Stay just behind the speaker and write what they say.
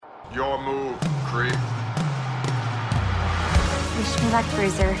Your move, creep. Wish me luck,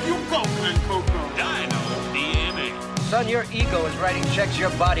 Bruiser. You go, Glen Coco. Dino DNA. Son, your ego is writing checks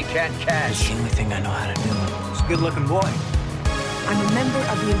your body can't cash. It's the only thing I know how to do. It's a good-looking boy. I'm a member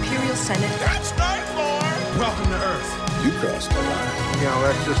of the Imperial Senate. That's Nightmare. Welcome to Earth. You crossed the line. You know,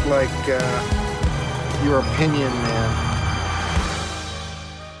 that's just like your opinion, man.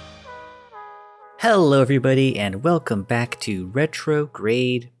 Hello, everybody, and welcome back to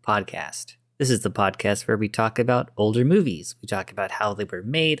Retrograde Podcast. This is the podcast where we talk about older movies. We talk about how they were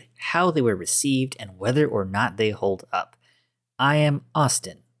made, how they were received, and whether or not they hold up. I am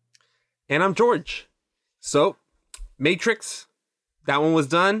Austin. And I'm George. So, Matrix, that one was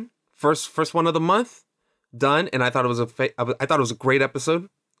done. First one of the month, done. And I thought it was a great episode.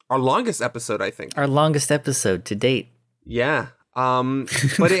 Our longest episode, I think. Our longest episode to date. Yeah.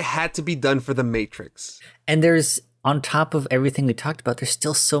 But it had to be done for the Matrix. And there's, on top of everything we talked about, there's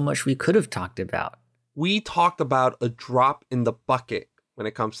still so much we could have talked about. We talked about a drop in the bucket when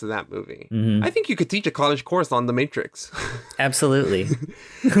it comes to that movie. Mm-hmm. I think you could teach a college course on the Matrix. Absolutely.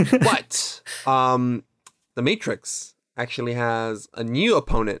 But the Matrix actually has a new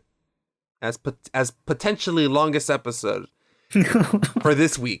opponent as potentially longest episode for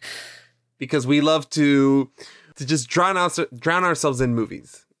this week, because we love to just drown ourselves in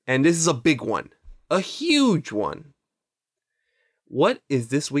movies, and this is a big one, a huge one. What is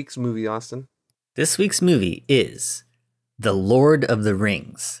this week's movie, Austin? This week's movie is The Lord of the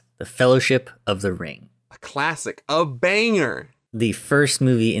Rings, The Fellowship of the Ring. A classic, a banger. The first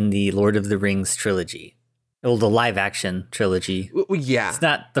movie in the Lord of the Rings trilogy. Well, the live-action trilogy. Yeah. It's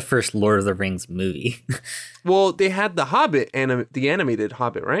not the first Lord of the Rings movie. Well, they had The Hobbit, the animated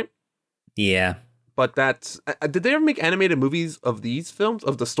Hobbit, right? Yeah. But that's... did they ever make animated movies of these films?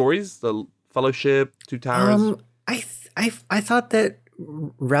 Of the stories? The Fellowship, Two Towers? I thought that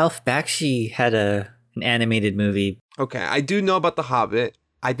Ralph Bakshi had an animated movie. Okay, I do know about The Hobbit.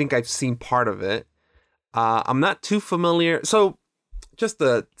 I think I've seen part of it. I'm not too familiar. So, just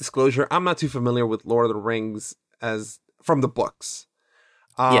the disclosure, I'm not too familiar with Lord of the Rings as from the books.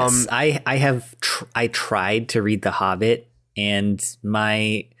 Yes, I tried to read The Hobbit, and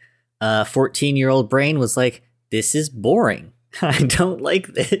my 14-year-old brain was like, this is boring. I don't like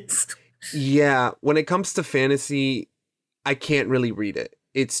this. Yeah, when it comes to fantasy, I can't really read it.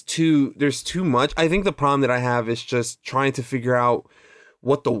 There's too much. I think the problem that I have is just trying to figure out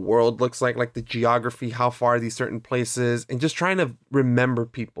what the world looks like the geography, how far are these certain places, and just trying to remember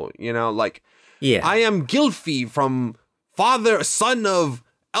people, like, yeah, I am Gylfi from son of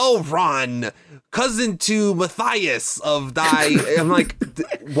Elrond, cousin to Matthias of I'm like,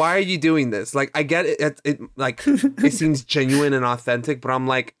 why are you doing this? Like, I get it. It seems genuine and authentic, but I'm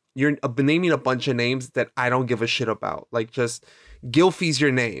like, you're naming a bunch of names that I don't give a shit about. Like, just Gylfi's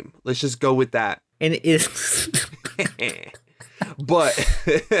your name. Let's just go with that. And it is. But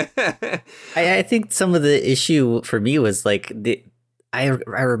I think some of the issue for me was like I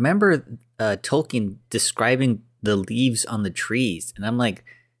remember Tolkien describing the leaves on the trees, and I'm like,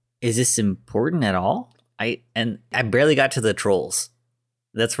 is this important at all? I barely got to the trolls.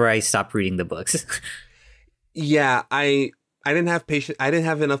 That's where I stopped reading the books. Yeah, I didn't have patience. I didn't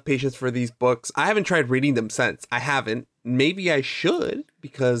have enough patience for these books. I haven't tried reading them since. I haven't. Maybe I should,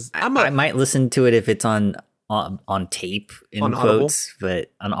 because I might listen to it if it's on tape, in on quotes, Audible?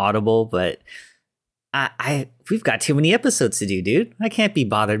 But on Audible. But we've got too many episodes to do, dude. I can't be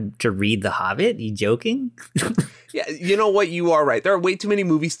bothered to read The Hobbit. You joking? Yeah, you know what? You are right. There are way too many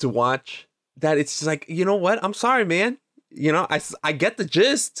movies to watch that it's just like, you know what? I'm sorry, man. I get the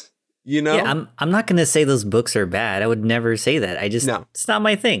gist. Yeah, I'm not gonna say those books are bad. I would never say that. No. It's not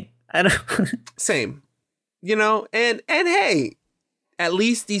my thing. I don't. Same. And hey, at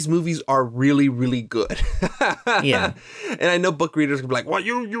least these movies are really, really good. Yeah. And I know book readers can be like, well,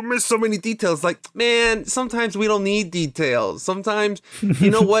 you missed so many details. Like, man, sometimes we don't need details. Sometimes, you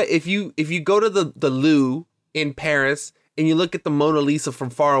know what? If you go to the Louvre in Paris and you look at the Mona Lisa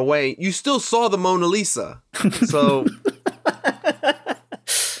from far away, you still saw the Mona Lisa. So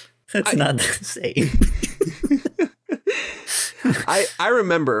that's not the same. I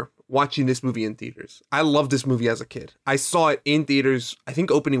remember watching this movie in theaters. I loved this movie as a kid. I saw it in theaters, I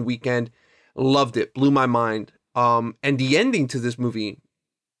think opening weekend, loved it, blew my mind. And the ending to this movie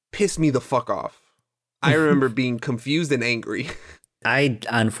pissed me the fuck off. I remember being confused and angry. I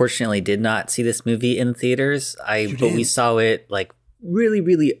unfortunately did not see this movie in theaters. But we saw it like really,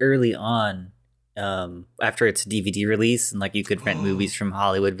 really early on, after its DVD release, and like you could rent movies from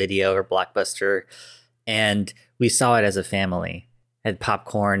Hollywood Video or Blockbuster, and we saw it as a family. Had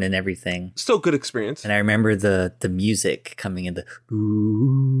popcorn and everything. Still good experience. And I remember the music coming in, the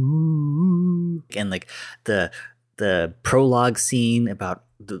ooh, and like the prologue scene about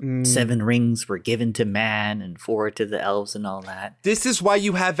the 7 rings were given to man and 4 to the elves and all that. This is why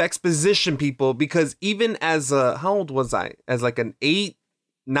you have exposition, people, because even as how old was I? As like an 8,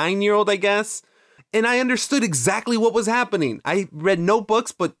 9-year-old, I guess. And I understood exactly what was happening. I read no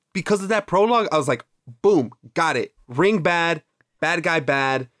books, but because of that prologue, I was like, boom, got it. Ring bad guy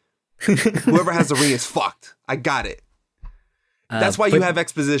bad. Whoever has the ring is fucked. I got it. That's why you have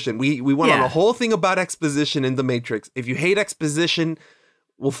exposition. We went on a whole thing about exposition in The Matrix. If you hate exposition,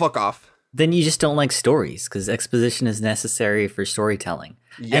 well, fuck off. Then you just don't like stories, because exposition is necessary for storytelling.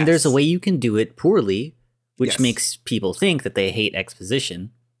 Yes. And there's a way you can do it poorly, which Yes. makes people think that they hate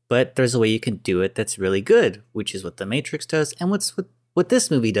exposition. But there's a way you can do it that's really good, which is what The Matrix does, and what this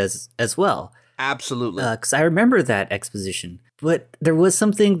movie does as well. Absolutely. Because I remember that exposition. But there was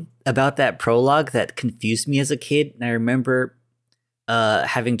something about that prologue that confused me as a kid, and I remember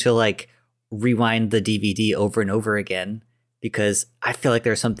having to like rewind the DVD over and over again because I feel like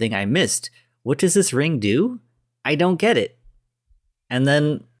there's something I missed. What does this ring do? I don't get it. And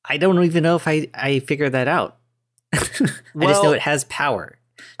then I don't even know if I figured that out. I just know it has power.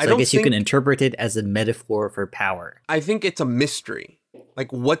 So I guess you can interpret it as a metaphor for power. I think it's a mystery.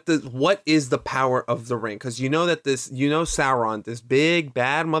 Like what is the power of the ring? Because you know that Sauron, this big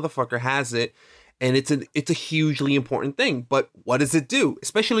bad motherfucker, has it, and it's a hugely important thing. But what does it do?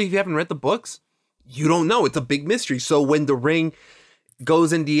 Especially if you haven't read the books, you don't know. It's a big mystery. So when the ring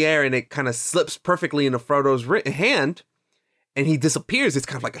goes in the air and it kind of slips perfectly into Frodo's hand, and he disappears, it's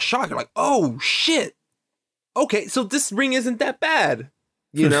kind of like a shock. You're like, oh shit. Okay, so this ring isn't that bad.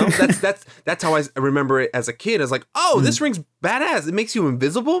 You know, that's how I remember it as a kid. I was like, oh, this ring's badass. It makes you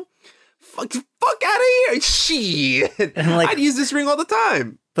invisible. Fuck out of here. Shit. Like, I'd use this ring all the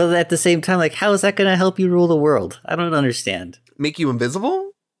time. But at the same time, like, how is that going to help you rule the world? I don't understand. Make you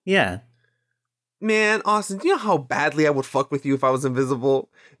invisible? Yeah. Man, Austin, do you know how badly I would fuck with you if I was invisible?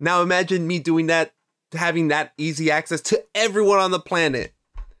 Now imagine me doing that, having that easy access to everyone on the planet.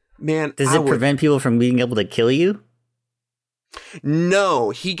 Man, does it prevent people from being able to kill you?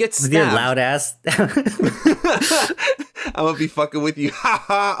 No, he gets stabbed. With your loud ass. I'm gonna be fucking with you,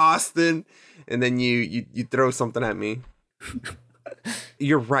 haha, Austin, and then you throw something at me.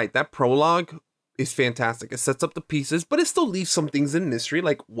 You're right. That prologue is fantastic. It sets up the pieces, but it still leaves some things in mystery.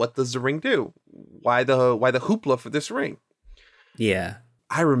 Like, what does the ring do? Why the hoopla for this ring? Yeah,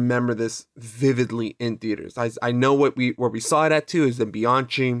 I remember this vividly in theaters. I know where we saw it at too is in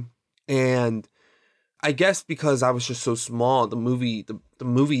Bianchi, and I guess because I was just so small, the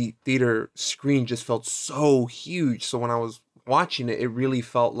movie theater screen just felt so huge. So when I was watching it, it really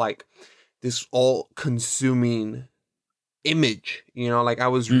felt like this all-consuming image, you know, like I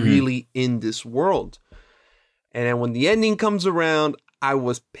was really in this world. And then when the ending comes around, I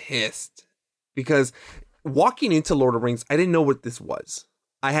was pissed because walking into Lord of the Rings, I didn't know what this was.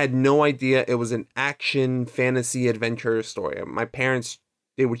 I had no idea it was an action, fantasy, adventure story. My parents,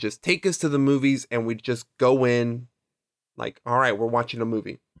 they would just take us to the movies and we'd just go in like, all right, we're watching a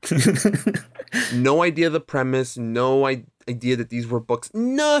movie. No idea the premise, no idea that these were books,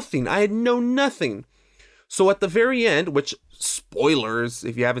 nothing. I had nothing. So at the very end, which, spoilers,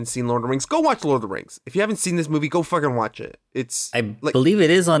 if you haven't seen Lord of the Rings, go watch Lord of the Rings. If you haven't seen this movie, go fucking watch it. I believe it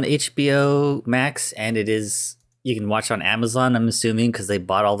is on HBO Max, and you can watch on Amazon, I'm assuming, because they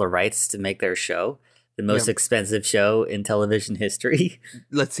bought all the rights to make their show. The most expensive show in television history.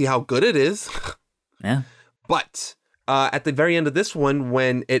 Let's see how good it is. Yeah. But at the very end of this one,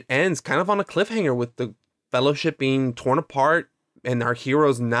 when it ends kind of on a cliffhanger with the Fellowship being torn apart and our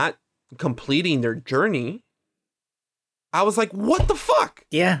heroes not completing their journey, I was like, what the fuck?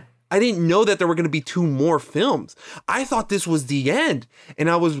 Yeah. I didn't know that there were going to be 2 more films. I thought this was the end. And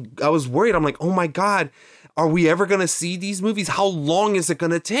I was worried. I'm like, oh my God, are we ever going to see these movies? How long is it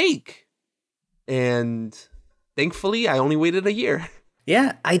going to take? And thankfully, I only waited a year.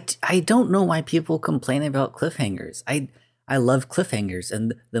 Yeah, I don't know why people complain about cliffhangers. I love cliffhangers,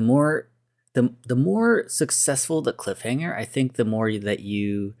 and the more successful the cliffhanger, I think the more that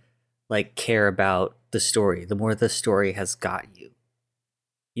you like care about the story, the more the story has got you.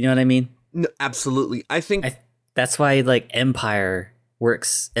 You know what I mean? No, absolutely. I think that's why like Empire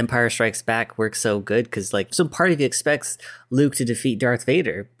Strikes Back works so good, because like some part of you expects Luke to defeat Darth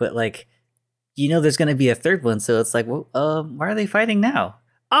Vader, but like, you know, there's going to be a third one. So it's like, well, why are they fighting now?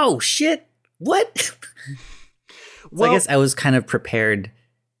 Oh, shit. What? Well, I guess I was kind of prepared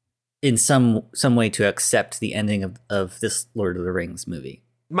in some way to accept the ending of this Lord of the Rings movie.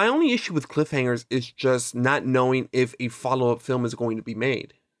 My only issue with cliffhangers is just not knowing if a follow-up film is going to be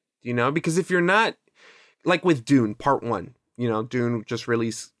made, you know, because if you're not, like with Dune Part 1, Dune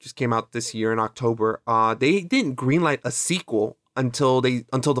just came out this year in October. They didn't greenlight a sequel until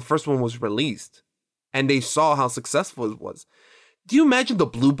the first one was released, and they saw how successful it was. Do you imagine the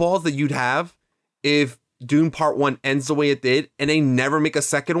blue balls that you'd have if Dune Part 1 ends the way it did and they never make a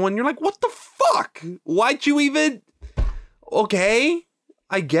second one? You're like, what the fuck? Why'd you even... Okay,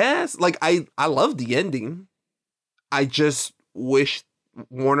 I guess. Like, I love the ending. I just wish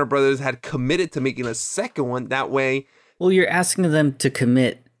Warner Brothers had committed to making a second one. That way... Well, you're asking them to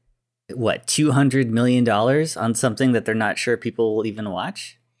commit, what, $200 million on something that they're not sure people will even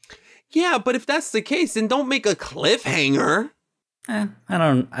watch? Yeah, but if that's the case, then don't make a cliffhanger. I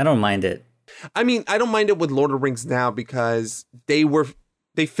don't mind it. I mean, I don't mind it with Lord of the Rings now because they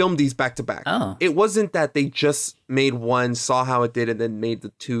filmed these back to back. Oh. It wasn't that they just made one, saw how it did, and then made the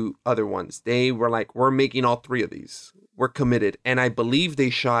two other ones. They were like, we're making all three of these. We're committed. And I believe they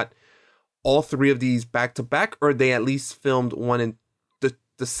shot all three of these back to back, or they at least filmed one and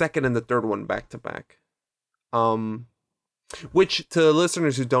the second and the third one back to back. Which, to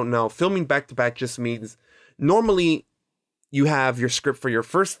listeners who don't know, filming back to back just means normally you have your script for your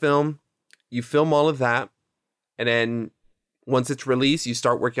first film, you film all of that, and then once it's released, you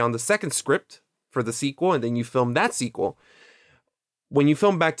start working on the second script for the sequel, and then you film that sequel. When you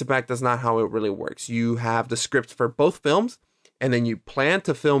film back to back, that's not how it really works. You have the script for both films, and then you plan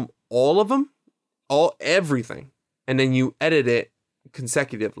to film all of them, everything, and then you edit it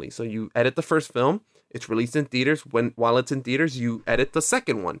consecutively. So you edit the first film, it's released in theaters. While it's in theaters, you edit the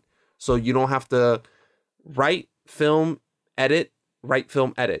second one. So you don't have to write, film, edit, write,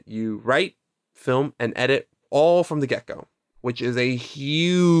 film, edit. You write, film, and edit all from the get-go, which is a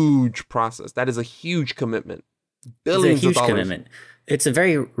huge process. That is a huge commitment. Billions It's a huge of dollars. commitment. It's a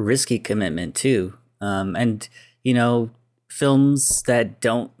very risky commitment too. And films that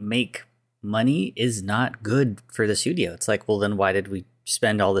don't make money is not good for the studio. It's like, well, then why did we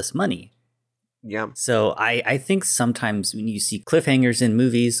spend all this money? Yeah. So I think sometimes when you see cliffhangers in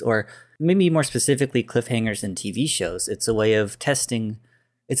movies, or maybe more specifically cliffhangers in TV shows, it's a way of testing.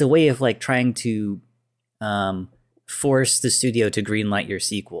 It's a way of like trying to force the studio to greenlight your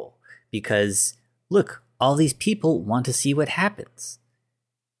sequel, because look, all these people want to see what happens,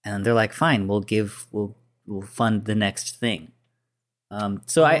 and they're like, fine, we'll fund the next thing.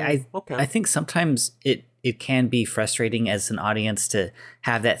 I think sometimes it can be frustrating as an audience to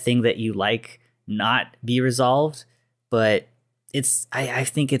have that thing that you like not be resolved, but I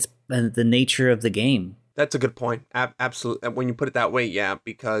think it's the nature of the game. That's a good point. Absolutely. When you put it that way, yeah,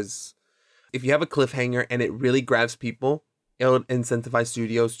 because if you have a cliffhanger and it really grabs people, it'll incentivize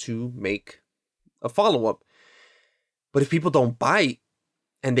studios to make a follow-up. But if people don't bite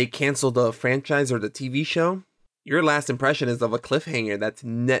and they cancel the franchise or the TV show, your last impression is of a cliffhanger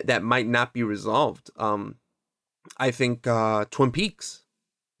that might not be resolved. I think Twin Peaks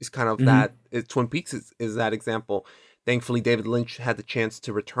is kind of that. Twin Peaks is that example. Thankfully, David Lynch had the chance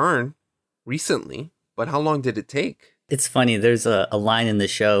to return recently, but how long did it take? It's funny. There's a line in the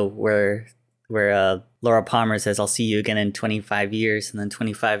show where Laura Palmer says, "I'll see you again in 25 years," and then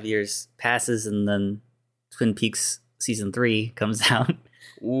 25 years passes, and then Twin Peaks season 3 comes out.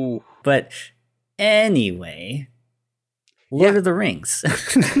 Ooh. But anyway, Lord of the Rings.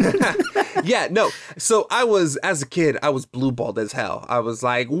 Yeah, no. So as a kid, I was blue-balled as hell. I was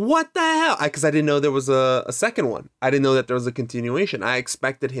like, what the hell? Because I didn't know there was a second one. I didn't know that there was a continuation. I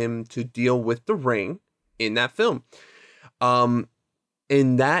expected him to deal with the ring in that film. And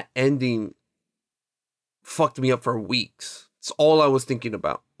that ending fucked me up for weeks. It's all I was thinking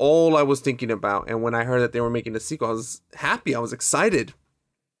about. And when I heard that they were making a sequel, I was happy. I was excited.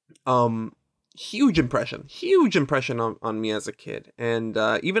 Huge impression on me as a kid. And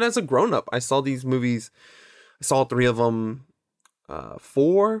even as a grown-up, I saw these movies. I saw 3 of them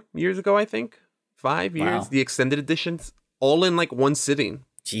 4 years ago, I think. 5 years. Wow. The extended editions, all in like one sitting.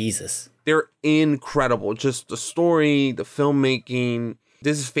 Jesus. They're incredible. Just the story, the filmmaking.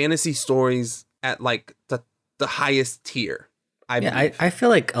 This is fantasy stories at like the highest tier. I feel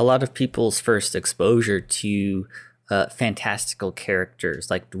like a lot of people's first exposure to fantastical characters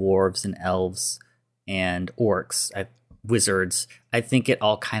like dwarves and elves and orcs, wizards, I think it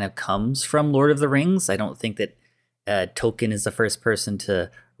all kind of comes from Lord of the Rings. I don't think that Tolkien is the first person to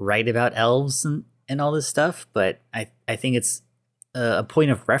write about elves and all this stuff, but I think it's a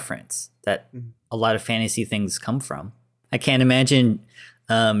point of reference that a lot of fantasy things come from. I can't imagine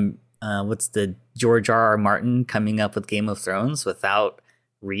what's the George R.R. Martin coming up with Game of Thrones without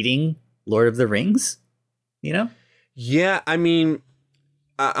reading Lord of the Rings, you know? Yeah, I mean,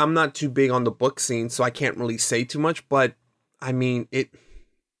 I'm not too big on the book scene, so I can't really say too much, but I mean,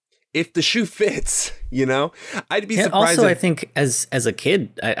 if the shoe fits, I'd be And surprised. also, if- I think as a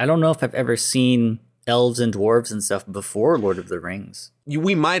kid, I don't know if I've ever seen elves and dwarves and stuff before Lord of the Rings.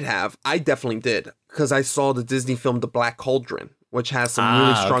 we might have. I definitely did because I saw the Disney film The Black Cauldron, which has some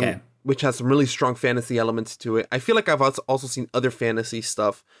really strong, okay. fantasy elements to it. I feel like I've also seen other fantasy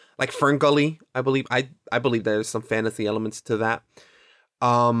stuff, like Ferngully. I believe there's some fantasy elements to that.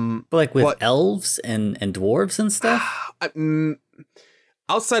 But like with elves and dwarves and stuff?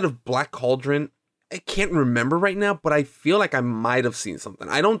 Outside of Black Cauldron, I can't remember right now, but I feel like I might have seen something.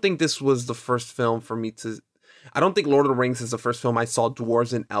 I don't think this was the first film for me to. I don't think Lord of the Rings is the first film I saw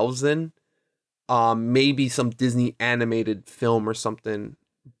dwarves and elves in. Maybe some Disney animated film or something,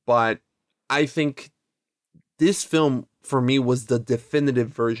 but I think this film for me was the definitive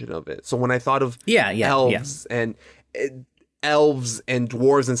version of it. So when I thought of elves and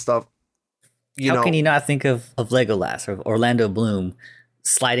dwarves and stuff, How can you not think of Legolas or Orlando Bloom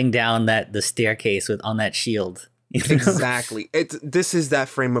sliding down the staircase on that shield? Exactly. This is that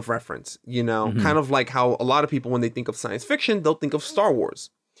frame of reference, kind of like how a lot of people, when they think of science fiction, they'll think of Star Wars.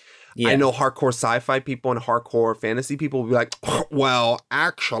 Yeah. I know hardcore sci-fi people and hardcore fantasy people will be like, well,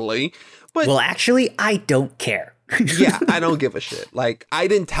 actually, I don't care. Yeah, I don't give a shit. Like, I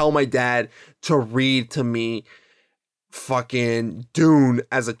didn't tell my dad to read to me fucking Dune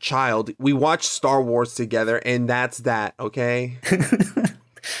as a child. We watched Star Wars together, and that's that, okay?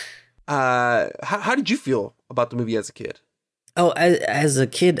 How did you feel about the movie as a kid? Oh, as a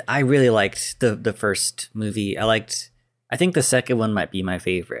kid, I really liked the first movie. I think the second one might be my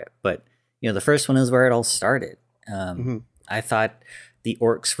favorite, but the first one is where it all started. I thought the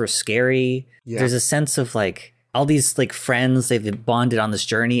orcs were scary. Yeah. There's a sense of like all these like friends, they've bonded on this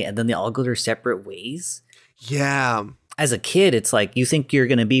journey, and then they all go their separate ways. Yeah. As a kid, it's like you think you're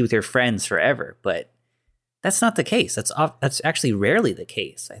going to be with your friends forever, but that's not the case. That's actually rarely the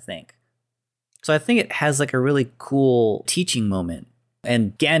case, I think. So I think it has like a really cool teaching moment.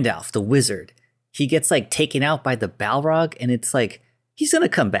 And Gandalf, the wizard, he gets like taken out by the Balrog, and it's like he's going to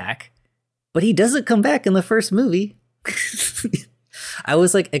come back, but he doesn't come back in the first movie. I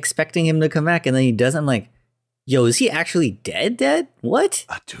was like expecting him to come back, and then he doesn't. I'm like, yo, is he actually dead? What?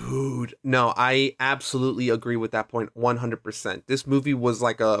 Dude, no, I absolutely agree with that point 100%. This movie was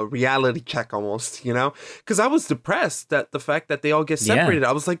like a reality check almost, because I was depressed at the fact that they all get separated. Yeah.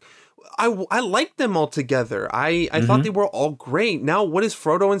 I was like, I liked them all together. I thought they were all great. Now, what is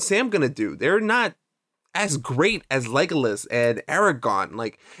Frodo and Sam going to do? They're not as great as Legolas and Aragorn.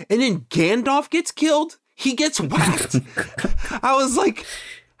 Like, and then Gandalf gets killed. He gets whacked. I was like,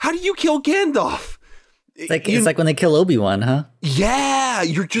 how do you kill Gandalf? It's like when they kill Obi-Wan, huh? Yeah,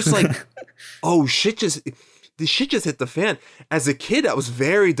 you're just like, oh, this shit just hit the fan. As a kid, that was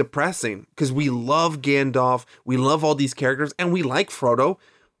very depressing because we love Gandalf, we love all these characters, and we like Frodo.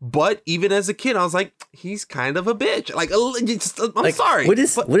 But even as a kid, I was like, he's kind of a bitch. Like, I'm sorry.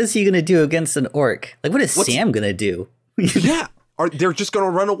 What is he gonna do against an orc? Like, what is Sam gonna do? Yeah. Or they're just gonna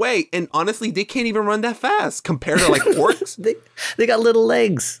run away. And honestly, they can't even run that fast compared to like orcs. they got little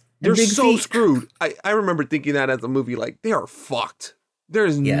legs. They're so feet. Screwed. I remember thinking that as a movie, like, they are fucked. There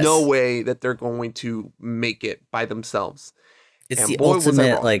is no way that they're going to make it by themselves. It's the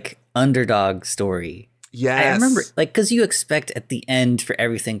ultimate, like, underdog story. Yes. I remember, like, because you expect at the end for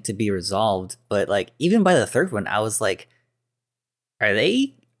everything to be resolved. But, like, even by the third one, I was like, are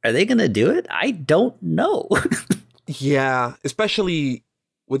they going to do it? I don't know. Yeah. Especially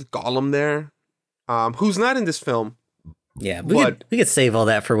with Gollum there, who's not in this film. Yeah, we could save all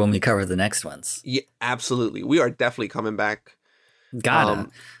that for when we cover the next ones. Yeah, absolutely. We are definitely coming back. Gotta.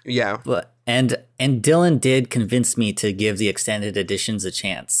 Yeah. But and Dylan did convince me to give the extended editions a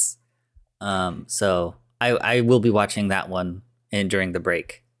chance. So I will be watching that one during the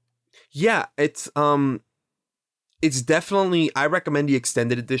break. Yeah, it's definitely, I recommend the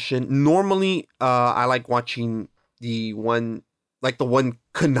extended edition. Normally, I like watching the one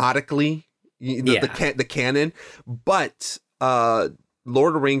canonically. The canon, but Lord of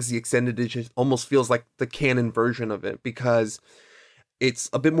the Rings, the extended edition, almost feels like the canon version of it because it's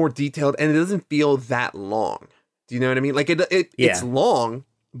a bit more detailed and it doesn't feel that long. Do you know what I mean? Like it's long,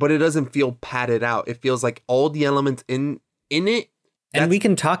 but it doesn't feel padded out. It feels like all the elements in it. And we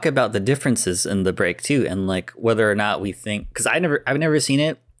can talk about the differences in the break too, and like whether or not we think, because I've never seen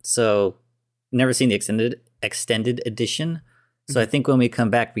it, so never seen the extended edition. So I think when we come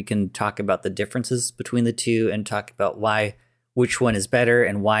back, we can talk about the differences between the two and talk about which one is better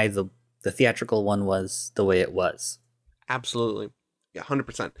and why the theatrical one was the way it was. Absolutely. Yeah,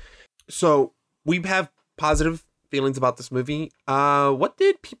 100%. So we have positive feelings about this movie. What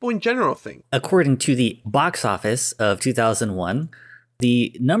did people in general think? According to the box office of 2001,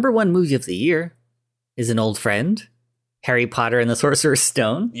 the number one movie of the year is an old friend, Harry Potter and the Sorcerer's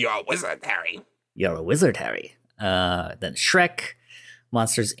Stone. You're a wizard, Harry. You're a wizard, Harry. Then Shrek,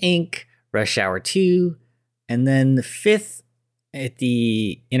 Monsters, Inc., Rush Hour 2, and then the fifth at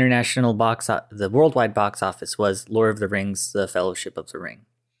the the worldwide box office was Lord of the Rings, The Fellowship of the Ring.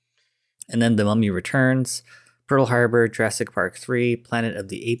 And then The Mummy Returns, Pearl Harbor, Jurassic Park 3, Planet of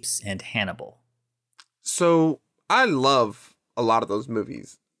the Apes, and Hannibal. So I love a lot of those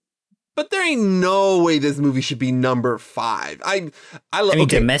movies, but there ain't no way this movie should be number 5. I mean,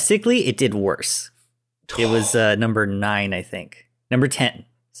 domestically, it did worse. It was number 9, I think. Number 10.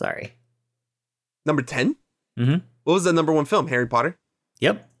 Sorry. Number 10? Mm-hmm. What was the number 1 film? Harry Potter?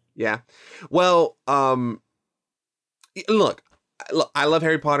 Yep. Yeah. Well, look, I love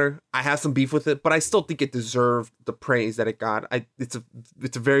Harry Potter. I have some beef with it, but I still think it deserved the praise that it got. It's a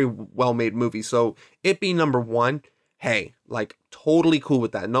very well-made movie. So it being number 1, hey, like, totally cool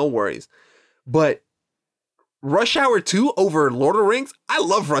with that. No worries. But Rush Hour 2 over Lord of the Rings, I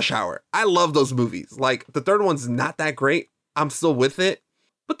love Rush Hour. I love those movies. Like, the third one's not that great. I'm still with it.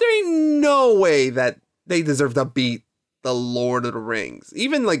 But there ain't no way that they deserve to beat the Lord of the Rings.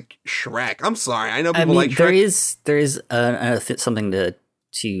 Even like Shrek. I'm sorry. I know people like Shrek. There is something to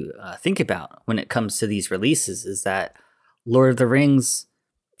think about when it comes to these releases is that Lord of the Rings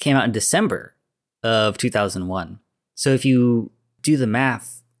came out in December of 2001. So if you do the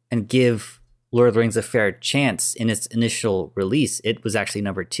math and give Lord of the Rings a fair chance in its initial release, it was actually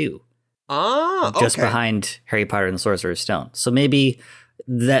number 2. Just behind Harry Potter and the Sorcerer's Stone. So maybe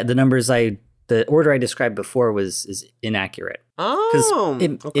that the order I described before is inaccurate.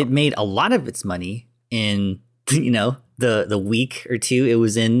 It made a lot of its money in, the week or two it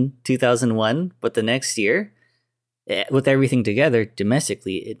was in 2001, but the next year, with everything together,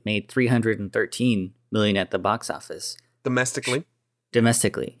 domestically, it made $313 million at the box office. Domestically,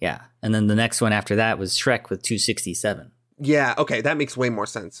 yeah. And then the next one after that was Shrek with 267. Yeah, okay, that makes way more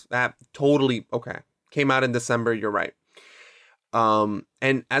sense. That totally, okay. Came out in December, you're right.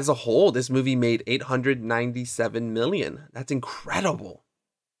 And as a whole, this movie made $897 million. That's incredible.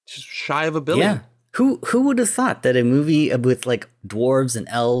 Just shy of $1 billion. Yeah. Who would have thought that a movie with like dwarves and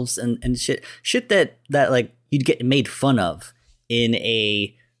elves and shit that like you'd get made fun of in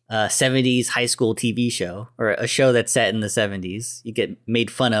a 70s high school TV show or a show that's set in the 70s, you get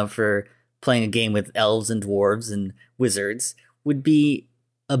made fun of for playing a game with elves and dwarves and wizards, would be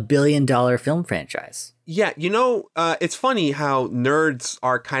 $1 billion film franchise. Yeah, it's funny how nerds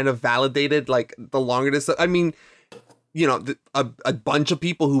are kind of validated. Like the longer this, I mean, a bunch of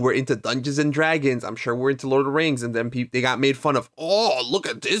people who were into Dungeons and Dragons, I'm sure were into Lord of the Rings, and then they got made fun of. Oh, look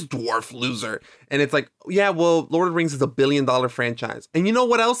at this dwarf loser, and it's like, yeah, well, Lord of the Rings is $1 billion franchise, and you know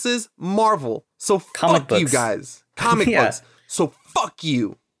what else is? Marvel. So fuck you guys, comic books. So fuck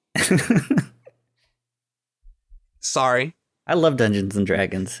you. Sorry. I love Dungeons and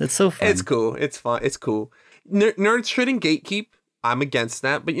Dragons. It's so fun. It's cool. It's fun. It's cool. Nerds shouldn't gatekeep. I'm against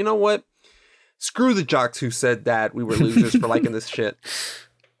that. But you know what? Screw the jocks who said that we were losers for liking this shit.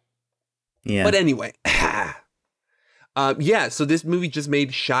 Yeah. But anyway. So this movie just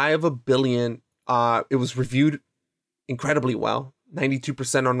made shy of $1 billion. It was reviewed incredibly well.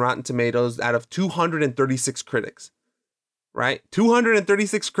 92% on Rotten Tomatoes out of 236 critics. Right?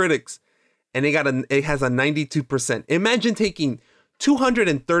 236 critics. And it has a 92%. Imagine taking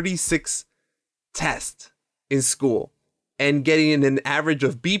 236 tests in school and getting an average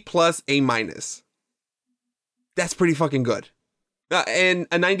of B+, A-. That's pretty fucking good. And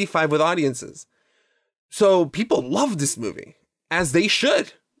a 95 with audiences. So people love this movie, as they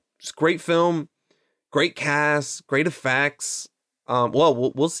should. It's a great film, great cast, great effects.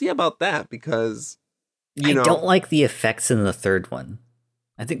 Well, we'll see about that because, I don't like the effects in the third one.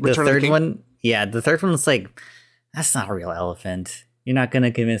 I think the third one, the third one's like, that's not a real elephant. You're not going to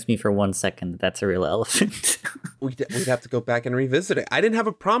convince me for 1 second that that's a real elephant. We'd have to go back and revisit it. I didn't have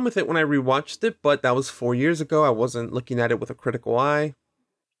a problem with it when I rewatched it, but that was 4 years ago. I wasn't looking at it with a critical eye.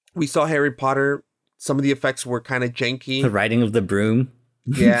 We saw Harry Potter. Some of the effects were kind of janky. The riding of the broom.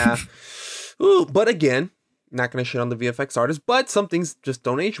 Yeah. Ooh, but again, not going to shit on the VFX artists, but some things just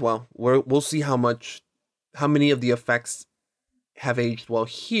don't age well. We'll see how many of the effects have aged well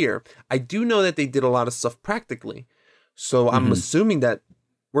here. I do know that they did a lot of stuff practically. So I'm assuming that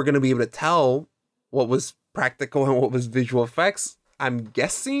we're going to be able to tell what was practical and what was visual effects. I'm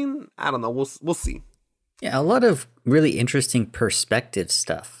guessing. I don't know. We'll see. Yeah, a lot of really interesting perspective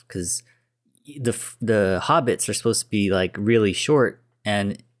stuff because the hobbits are supposed to be like really short,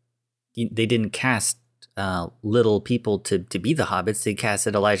 and they didn't cast little people to be the hobbits. They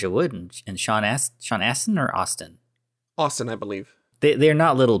casted Elijah Wood and Sean Astin or Austin. Austin, I believe. They're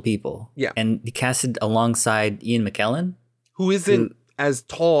not little people. Yeah. And he casted alongside Ian McKellen. Who isn't as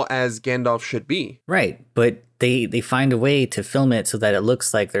tall as Gandalf should be. Right. But they find a way to film it so that it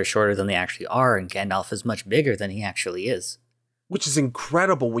looks like they're shorter than they actually are, and Gandalf is much bigger than he actually is. Which is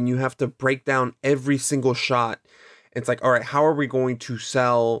incredible when you have to break down every single shot. It's like, all right, how are we going to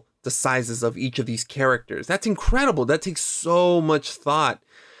sell the sizes of each of these characters? That's incredible. That takes so much thought.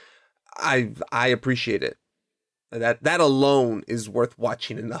 I appreciate it. That alone is worth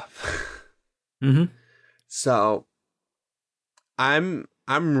watching enough. Mm-hmm. So I'm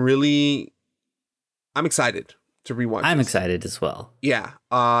excited to rewatch. I'm this. excited as well. Yeah.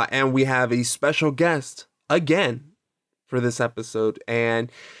 And we have a special guest again for this episode, and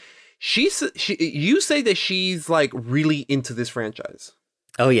you say that she's like really into this franchise.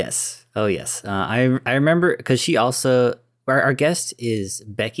 Oh yes. I remember because she also our guest is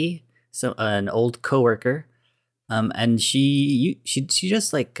Becky, so an old coworker, and she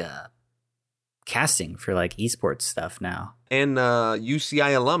does like casting for like esports stuff now, and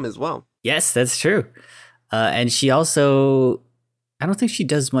UCI alum as well. Yes, that's true. And she also, I don't think she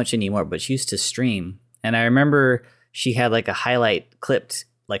does much anymore, but she used to stream, and I remember she had like a highlight clipped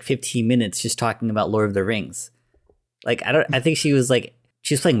like 15 minutes just talking about Lord of the Rings. Like I think she was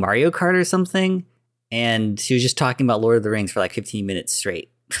playing Mario Kart or something, and she was just talking about Lord of the Rings for like 15 minutes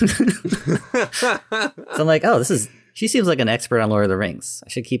straight. So I'm like, oh, she seems like an expert on Lord of the Rings. I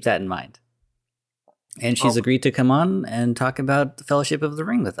should keep that in mind. And she's agreed to come on and talk about the Fellowship of the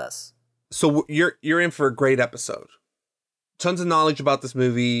Ring with us. So you're in for a great episode. Tons of knowledge about this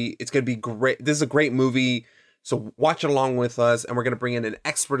movie. It's going to be great. This is a great movie. So watch it along with us, and we're going to bring in an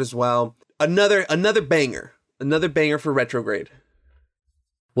expert as well. Another banger for Retrograde.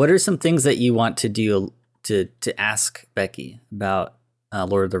 What are some things that you want to do to ask Becky about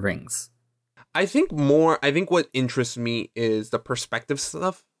Lord of the Rings? I think what interests me is the perspective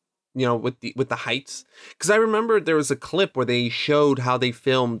stuff, you know, with the heights. Because I remember there was a clip where they showed how they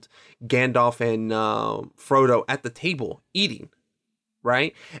filmed Gandalf and Frodo at the table eating,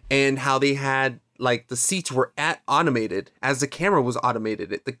 right? And how they had like the seats were automated as the camera was automated.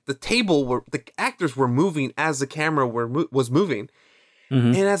 The actors were moving as the camera was moving.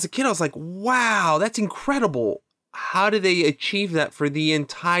 Mm-hmm. And as a kid, I was like, wow, that's incredible. How did they achieve that for the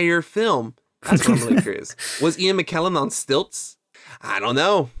entire film? That's what I'm really curious. Was Ian McKellen on stilts? I don't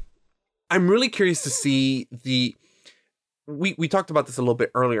know. I'm really curious to see we talked about this a little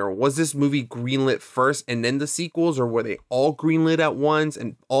bit earlier. Was this movie greenlit first and then the sequels, or were they all greenlit at once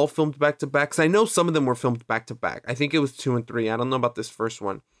and all filmed back to back? Because I know some of them were filmed back to back. I think it was 2 and 3. I don't know about this first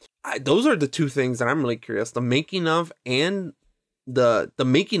one. Those are the two things that I'm really curious. The making of and the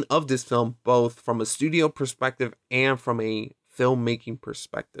making of this film, both from a studio perspective and from a filmmaking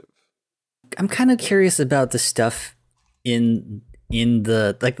perspective. I'm kind of curious about the stuff in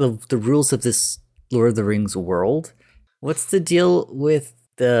the rules of this Lord of the Rings world. What's the deal with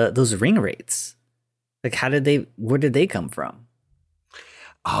those ring rates? Like, where did they come from?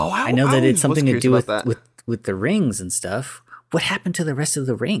 Oh, I know that it's something to do with the rings and stuff. What happened to the rest of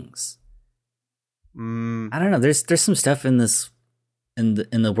the rings? I don't know. There's some stuff in this in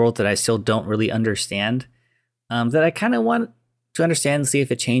the world that I still don't really understand. That I kind of want to understand and see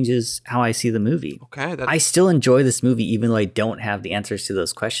if it changes how I see the movie. Okay, I still enjoy this movie even though I don't have the answers to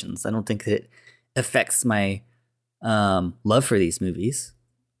those questions. I don't think that it affects my love for these movies,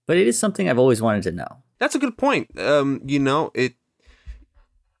 but it is something I've always wanted to know. That's a good point. It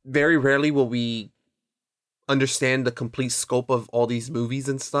very rarely will we understand the complete scope of all these movies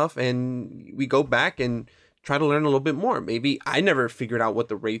and stuff, and we go back and try to learn a little bit more. Maybe I never figured out what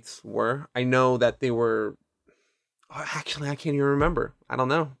the rates were. I know that they were. Actually, I can't even remember. I don't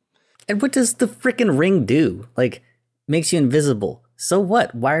know. And what does the frickin' ring do? Like, makes you invisible. So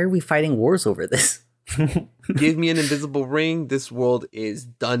what? Why are we fighting wars over this? Give me an invisible ring. This world is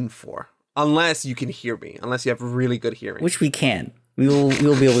done for. Unless you can hear me. Unless you have really good hearing. Which we can. We will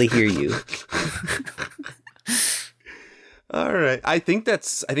be able to hear you. All right. I think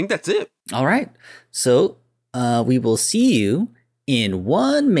that's it. All right. So we will see you in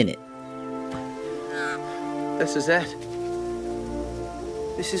 1 minute. This is it.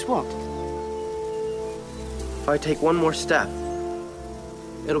 This is what? If I take one more step,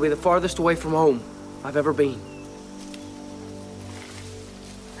 it'll be the farthest away from home I've ever been.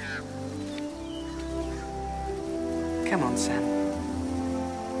 Come on, Sam.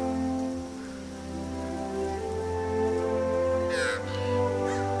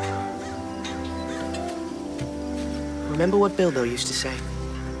 Remember what Bilbo used to say?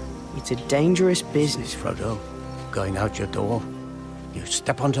 It's a dangerous business, Frodo, going out your door, you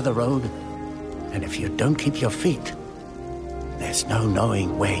step onto the road, and if you don't keep your feet, There's no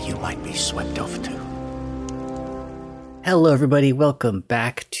knowing where you might be swept off to. Hello, everybody. Welcome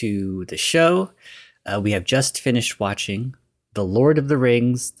back to the show. We have just finished watching The Lord of the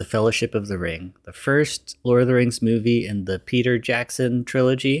Rings, The Fellowship of the Ring, the first Lord of the Rings movie in the Peter Jackson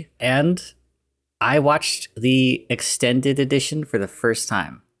trilogy. And I watched the extended edition for the first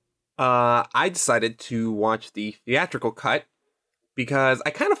time. I decided to watch the theatrical cut because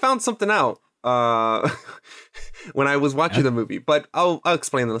I kind of found something out when I was watching the movie. But I'll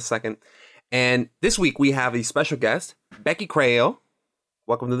explain in a second. And this week we have a special guest, Becky Crayo.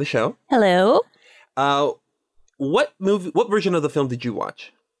 Welcome to the show. Hello. What version of the film did you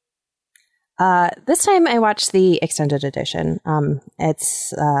watch? This time I watched the extended edition. I've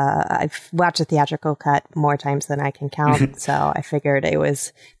watched the theatrical cut more times than I can count, so I figured it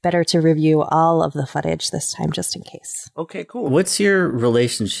was better to review all of the footage this time just in case. Okay, cool. What's your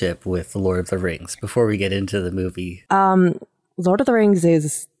relationship with The Lord of the Rings before we get into the movie? Lord of the Rings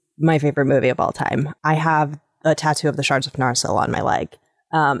is my favorite movie of all time. I have a tattoo of the Shards of Narsil on my leg.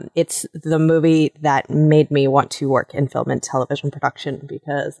 It's the movie that made me want to work in film and television production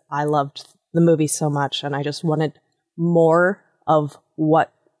because I loved the movie so much and I just wanted more of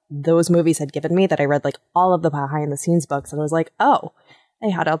what those movies had given me, that I read like all of the behind the scenes books and I was like, oh, they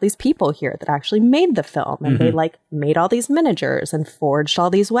had all these people here that actually made the film and they like made all these miniatures and forged all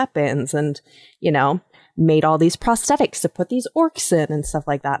these weapons and, you know, made all these prosthetics to put these orcs in and stuff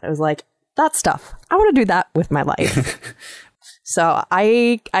like that. I was like, that stuff. I want to do that with my life. So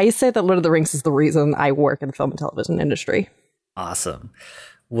I say that Lord of the Rings is the reason I work in the film and television industry. Awesome.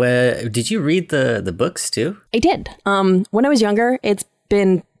 Did you read the books too? I did. When I was younger, it's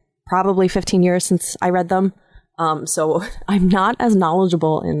been probably 15 years since I read them. So I'm not as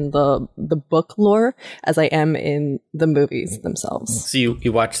knowledgeable in the book lore as I am in the movies themselves. So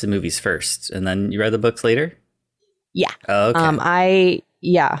you watched the movies first and then you read the books later? Yeah. Oh, okay.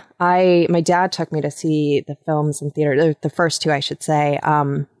 My dad took me to see the films in theater, the first two, I should say.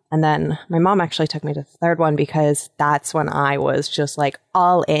 And then my mom actually took me to the third one because that's when I was just like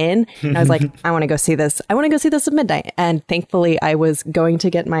all in. And I was like, I want to go see this. I want to go see this at midnight. And thankfully I was going to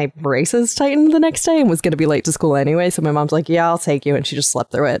get my braces tightened the next day and was going to be late to school anyway. So my mom's like, yeah, I'll take you. And she just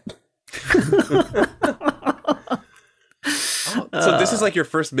slept through it. So this is like your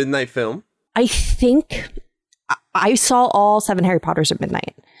first midnight film? I think I saw all 7 Harry Potters at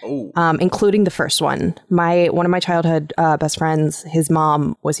midnight, including the first one. One of my childhood best friends, his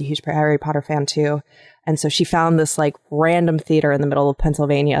mom was a huge Harry Potter fan too. And so she found this like random theater in the middle of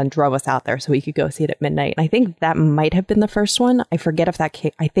Pennsylvania and drove us out there so we could go see it at midnight. And I think that might have been the first one. I forget if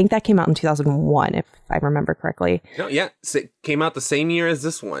I think that came out in 2001, if I remember correctly. No, yeah. It came out the same year as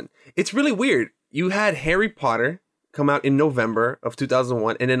this one. It's really weird. You had Harry Potter come out in November of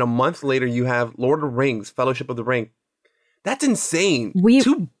 2001, and then a month later you have Lord of the Rings, Fellowship of the Ring. That's insane.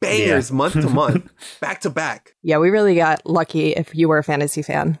 2 bangers month to month, back to back. Yeah, we really got lucky if you were a fantasy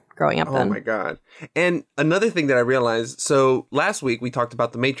fan growing up then. Oh my God. And another thing that I realized, so last week we talked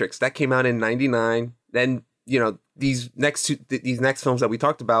about The Matrix. That came out in 99. Then, you know, these next films that we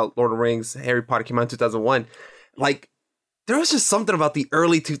talked about, Lord of the Rings, Harry Potter, came out in 2001. Like, there was just something about the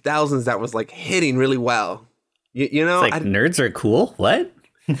early 2000s that was like hitting really well. You know, it's like nerds are cool. What?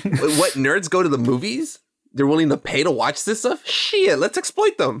 What, nerds go to the movies? They're willing to pay to watch this stuff? Shit, let's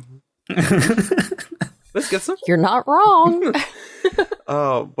exploit them. Let's get some. You're not wrong.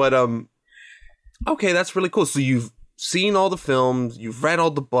 Okay, that's really cool. So you've seen all the films, you've read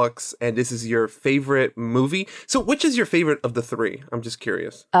all the books, and this is your favorite movie. So which is your favorite of the 3? I'm just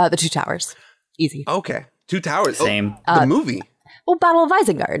curious. The Two Towers. Easy. Okay. Two Towers. Same. The movie. Well, Battle of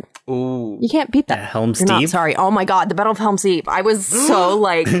Isengard. Ooh. You can't beat that. Helm's You're Deep. not sorry. Oh my God, the Battle of Helm's Deep. I was so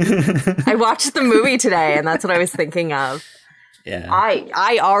like, I watched the movie today, and that's what I was thinking of. Yeah.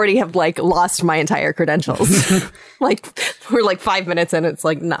 I already have like lost my entire credentials. Like we're like 5 minutes in, it's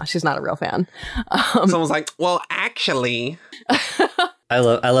like, nah, she's not a real fan. Someone's like, well, actually. I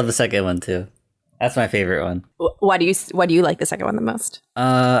love the second one too. That's my favorite one. Why do you like the second one the most?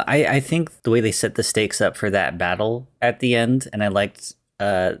 I think the way they set the stakes up for that battle at the end, and I liked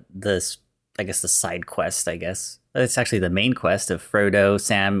the side quest. I guess it's actually the main quest of Frodo,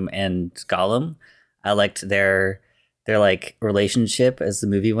 Sam, and Gollum. I liked their like relationship as the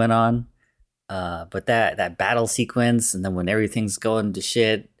movie went on. But that battle sequence, and then when everything's going to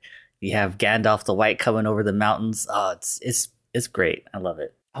shit, you have Gandalf the White coming over the mountains. Oh, it's great. I love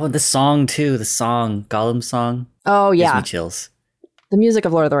it. Oh, the song too. The song, Gollum song. Oh yeah, gives me chills. The music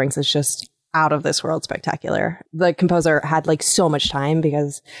of Lord of the Rings is just out of this world spectacular. The composer had like so much time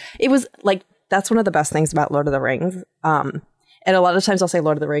because it was like, that's one of the best things about Lord of the Rings. And a lot of times I'll say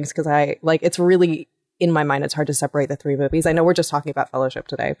Lord of the Rings because it's really in my mind, it's hard to separate the three movies. I know we're just talking about Fellowship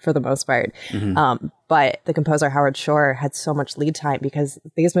today for the most part, but the composer Howard Shore had so much lead time because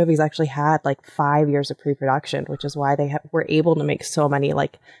these movies actually had like 5 years of pre-production, which is why they were able to make so many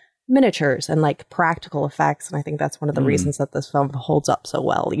like miniatures and like practical effects. And I think that's one of the reasons that this film holds up so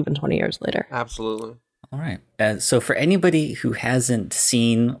well, even 20 years later. Absolutely. All right. So for anybody who hasn't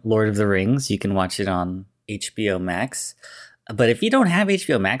seen Lord of the Rings, you can watch it on HBO Max. But if you don't have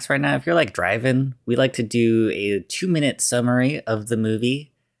HBO Max right now, if you're like driving, we like to do a 2-minute summary of the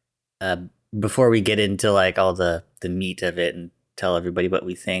movie before we get into like all the meat of it and tell everybody what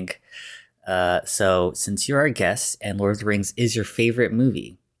we think. So since you're our guest and Lord of the Rings is your favorite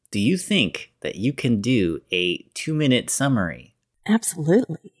movie, do you think that you can do a 2-minute summary?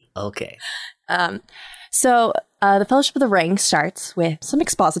 Absolutely. Okay. So the Fellowship of the Ring starts with some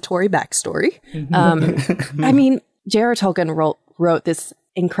expository backstory. I mean, J.R.R. Tolkien wrote this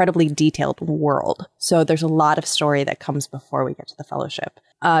incredibly detailed world. So there's a lot of story that comes before we get to the Fellowship.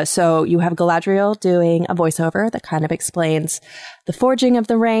 So you have Galadriel doing a voiceover that kind of explains the forging of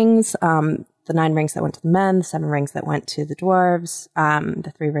the rings, the 9 rings that went to the men, the 7 rings that went to the dwarves,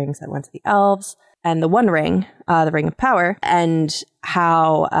 the 3 rings that went to the elves, and the 1 ring, the Ring of Power, and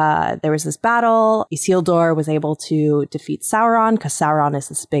how there was this battle. Isildur was able to defeat Sauron because Sauron is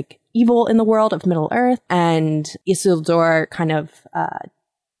this big evil in the world of Middle Earth, and Isildur kind of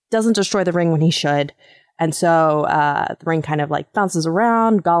doesn't destroy the ring when he should. And so the ring kind of like bounces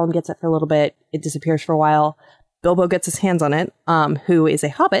around. Gollum gets it for a little bit. It disappears for a while. Bilbo gets his hands on it, who is a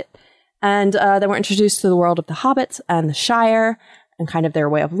hobbit. And then we're introduced to the world of the hobbits and the Shire and kind of their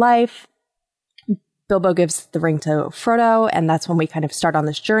way of life. Bilbo gives the ring to Frodo, and that's when we kind of start on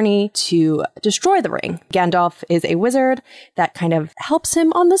this journey to destroy the ring. Gandalf is a wizard that kind of helps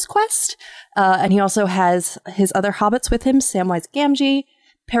him on this quest. And he also has his other hobbits with him, Samwise Gamgee,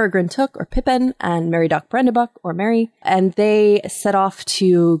 Peregrine Took or Pippin, and Meriadoc Brandybuck or Merry. And they set off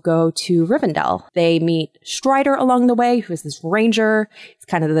to go to Rivendell. They meet Strider along the way, who is this ranger. He's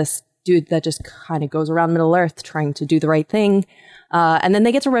kind of this dude that just kind of goes around Middle Earth trying to do the right thing. And then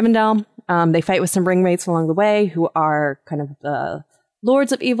they get to Rivendell. They fight with some ringmates along the way who are kind of the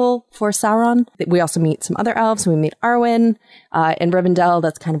lords of evil for Sauron. We also meet some other elves. We meet Arwen. In Rivendell,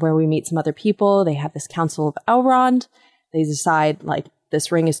 that's kind of where we meet some other people. They have this Council of Elrond. They decide, like,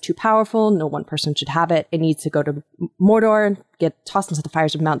 this ring is too powerful. No one person should have it. It needs to go to Mordor, get tossed into the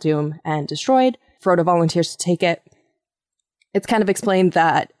fires of Mount Doom and destroyed. Frodo volunteers to take it. It's kind of explained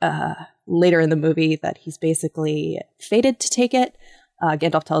that later in the movie that he's basically fated to take it.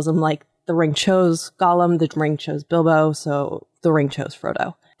 Gandalf tells him, like, the ring chose Gollum, the ring chose Bilbo, so the ring chose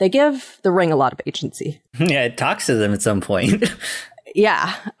Frodo. They give the ring a lot of agency. Yeah, it talks to them at some point.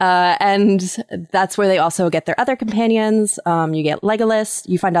 Yeah, and that's where they also get their other companions. You get Legolas.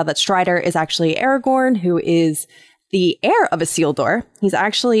 You find out that Strider is actually Aragorn, who is the heir of Isildur. He's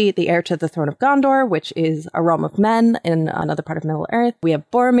actually the heir to the throne of Gondor, which is a realm of men in another part of Middle Earth. We have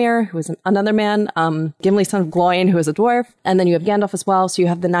Boromir, who is another man, Gimli, son of Gloin, who is a dwarf, and then you have Gandalf as well. So you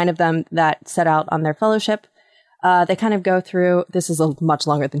have the 9 of them that set out on their fellowship. They kind of go through, this is a much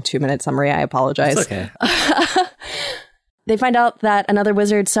longer than 2-minute summary, I apologize. It's okay. They find out that another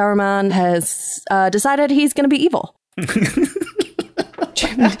wizard, Saruman, has decided he's going to be evil.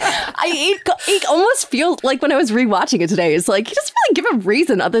 It almost feels like when I was rewatching it today, it's like, he doesn't really give a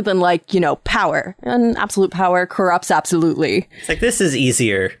reason other than, like, you know, power. And absolute power corrupts absolutely. It's like, this is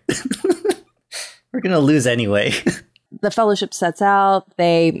easier. We're going to lose anyway. The Fellowship sets out.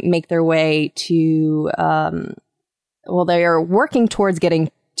 They make their way to, they are working towards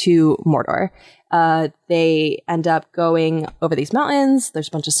getting to Mordor. They end up going over these mountains. There's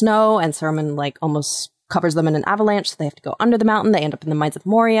a bunch of snow, and Saruman, like, almost covers them in an avalanche, so they have to go under the mountain. They end up in the Mines of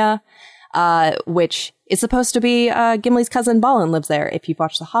Moria, which is supposed to be Gimli's cousin Balin lives there. If you've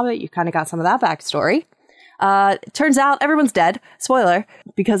watched The Hobbit, you kind of got some of that backstory. It turns out everyone's dead, spoiler,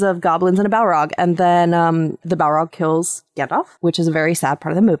 because of goblins and a Balrog. And then the Balrog kills Gandalf, which is a very sad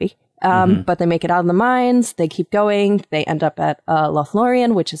part of the movie. But they make it out of the mines. They keep going. They end up at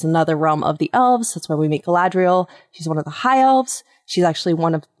Lothlorien, which is another realm of the elves. That's where we meet Galadriel. She's one of the high elves. She's actually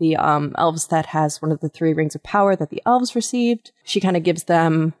one of the elves that has one of the 3 rings of power that the elves received. She kind of gives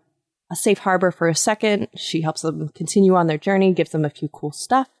them a safe harbor for a second. She helps them continue on their journey, gives them a few cool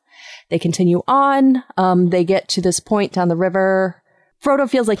stuff. They continue on. They get to this point down the river. Frodo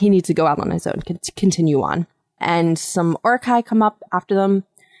feels like he needs to go out on his own, continue on. And some Orcai come up after them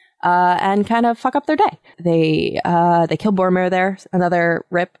and kind of fuck up their day. They kill Boromir there, another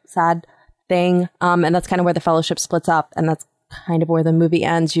sad thing. And that's kind of where the Fellowship splits up. And that's kind of where the movie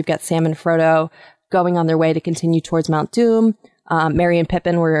ends. You've got Sam and Frodo going on their way to continue towards Mount Doom. Merry and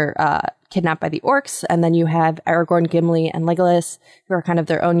Pippin were kidnapped by the orcs. And then you have Aragorn, Gimli, and Legolas, who are kind of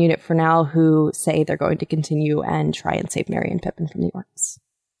their own unit for now, who say they're going to continue and try and save Merry and Pippin from the orcs.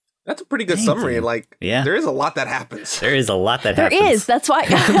 That's a pretty good summary. Like, there is a lot that happens. There is a lot that happens. There is. That's why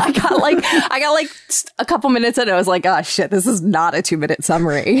I got like a couple minutes in. I was like, oh shit, this is not a 2-minute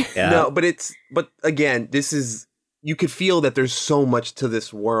summary. Yeah. No, but again, this is, you could feel that there's so much to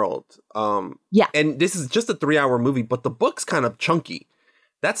this world. Yeah. And this is just a 3-hour movie, but the book's kind of chunky.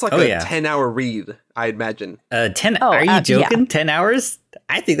 That's like 10-hour read, I imagine. 10? Are you joking? 10 hours?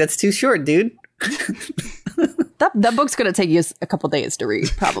 I think that's too short, dude. That book's going to take you a couple days to read,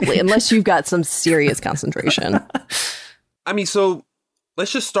 probably, unless you've got some serious concentration. I mean, so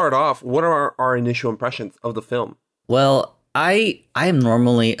let's just start off. What are our initial impressions of the film? Well, I am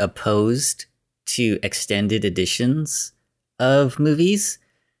normally opposed to extended editions of movies.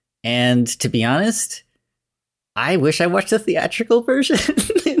 And to be honest, I wish I watched the theatrical version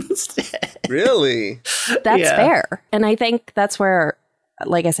instead. Really? That's fair. And I think that's where,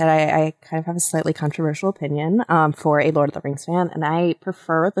 like I said, I kind of have a slightly controversial opinion for a Lord of the Rings fan, and I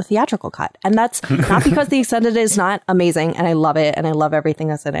prefer the theatrical cut. And that's not because the extended is not amazing, and I love it, and I love everything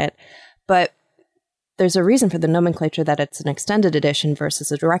that's in it, but there's a reason for the nomenclature that it's an extended edition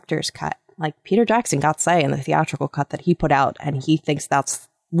versus a director's cut. Like, Peter Jackson got say in the theatrical cut that he put out, and he thinks that's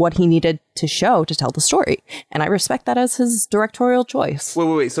what he needed to show to tell the story. And I respect that as his directorial choice.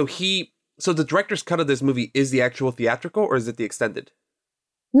 Wait. So the director's cut of this movie is the actual theatrical, or is it the extended?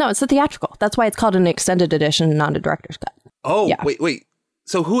 No, it's the theatrical. That's why it's called an extended edition, not a director's cut. Oh, yeah. Wait.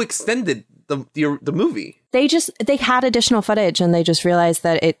 So who extended the movie? They had additional footage, and they just realized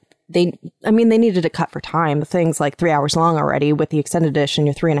that they needed a cut for time. The thing's like 3 hours long already. With the extended edition,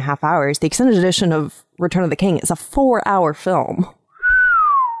 you're 3.5 hours. The extended edition of Return of the King is a 4-hour film.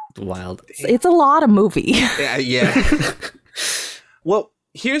 Wild. It's a lot of movie. Yeah. Well,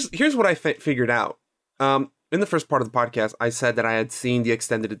 here's what I figured out. In the first part of the podcast, I said that I had seen the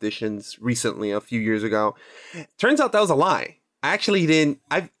extended editions recently, a few years ago. Turns out that was a lie. I actually didn't.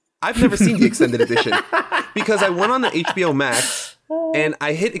 I've never seen the extended edition because I went on the HBO Max and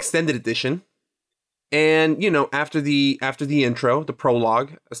I hit extended edition. And, after the intro, the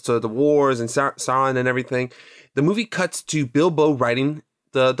prologue as to the wars and Sauron and everything, the movie cuts to Bilbo writing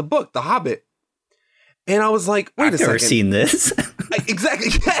the book, The Hobbit. And I was like, wait a second. I've never seen this. Exactly,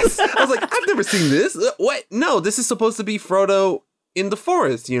 yes. I was like, I've never seen this. What? No, this is supposed to be Frodo in the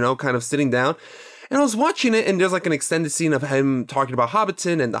forest, kind of sitting down. And I was watching it, and there's like an extended scene of him talking about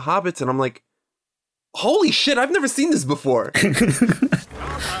Hobbiton and the hobbits, and I'm like, holy shit, I've never seen this before.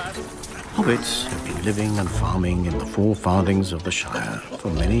 Hobbits have been living and farming in the Four Farthings of the Shire for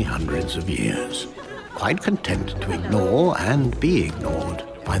many hundreds of years, quite content to ignore and be ignored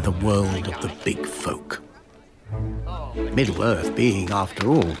by the world of the big folk. Middle-earth being, after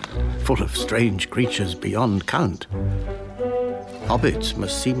all, full of strange creatures beyond count, hobbits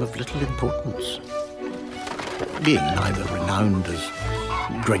must seem of little importance, being neither renowned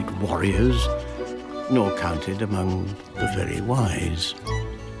as great warriors nor counted among the very wise.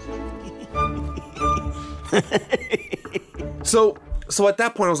 So at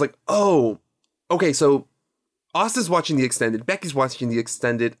that point, I was like, oh, okay, so Austin's watching the extended, Becky's watching the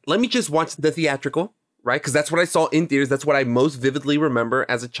extended. Let me just watch the theatrical, right? Because that's what I saw in theaters. That's what I most vividly remember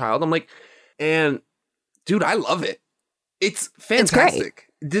as a child. I'm like, and dude, I love it. It's fantastic.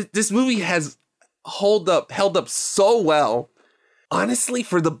 This movie has held up so well. Honestly,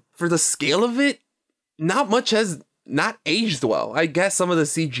 for the scale of it, not much has not aged well. I guess some of the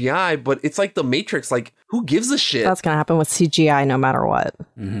CGI, but it's like The Matrix. Like, who gives a shit? That's going to happen with CGI no matter what.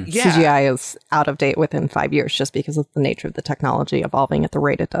 Mm-hmm. Yeah. CGI is out of date within 5 years just because of the nature of the technology evolving at the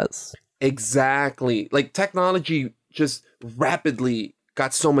rate it does. Exactly. Like, technology just rapidly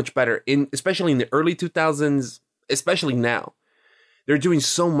got so much better, especially in the early 2000s, especially now. They're doing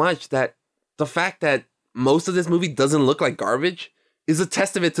so much that the fact that most of this movie doesn't look like garbage is a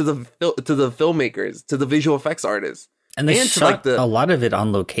testament to the filmmakers, to the visual effects artists. And they shot a lot of it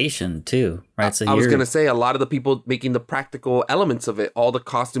on location too, right? So I was going to say, a lot of the people making the practical elements of it, all the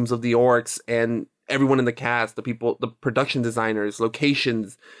costumes of the orcs and everyone in the cast, the people, the production designers,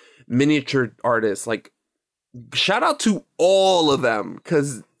 locations, miniature artists, like, shout out to all of them.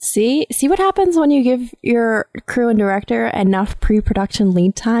 Because see what happens when you give your crew and director enough pre-production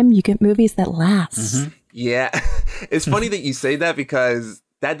lead time? You get movies that last. Mm-hmm. Yeah. It's funny that you say that because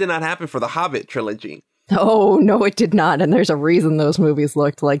that did not happen for the Hobbit trilogy. Oh, no, it did not. And there's a reason those movies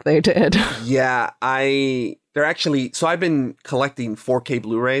looked like they did. Yeah, they're actually, so I've been collecting 4K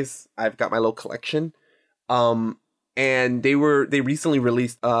Blu-rays. I've got my little collection. And they recently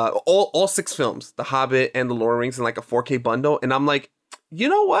released all 6 films, The Hobbit and The Lord of the Rings, in like a 4K bundle. And I'm like, you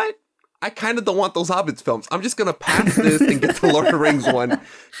know what? I kind of don't want those Hobbits films. I'm just gonna pass this and get the Lord of the Rings one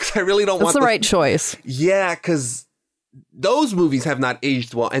because I really don't want. That's the right choice. Yeah, because those movies have not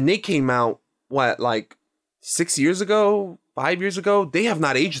aged well, and they came out like 6 years ago, 5 years ago. They have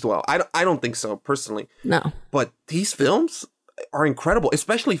not aged well. I don't think so personally. No, but these films are incredible,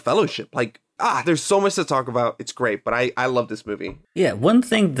 especially Fellowship. Like, there's so much to talk about. It's great, but I love this movie. Yeah, one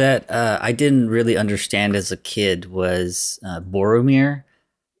thing that I didn't really understand as a kid was Boromir.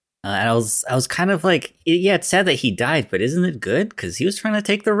 And I was kind of like, yeah, it's sad that he died, but isn't it good? Because he was trying to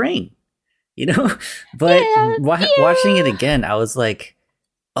take the ring, you know? But watching it again, I was like,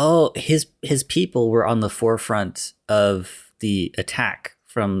 oh, his people were on the forefront of the attack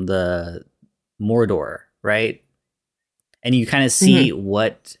from the Mordor, right? And you kind of see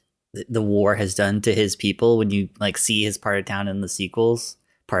what the war has done to his people when you like see his part of town in the sequels.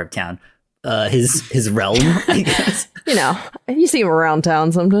 Part of town. His realm, I guess. You know, you see him around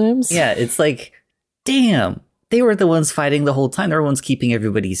town sometimes. Yeah, it's like, damn, they were the ones fighting the whole time. They're the ones keeping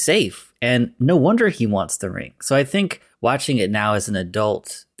everybody safe. And no wonder he wants the ring. So I think watching it now as an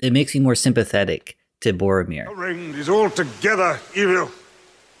adult, it makes me more sympathetic to Boromir. The ring is altogether evil.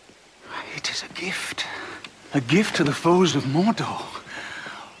 It is a gift to the foes of Mordor.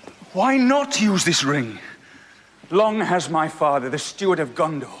 Why not use this ring? Long has my father, the steward of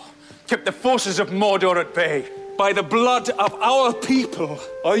Gondor, kept the forces of Mordor at bay. By the blood of our people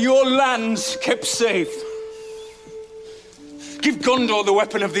are your lands kept safe. Give Gondor the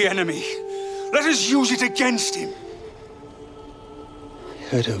weapon of the enemy. Let us use it against him. I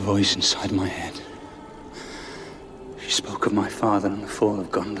heard her voice inside my head. She spoke of my father and the fall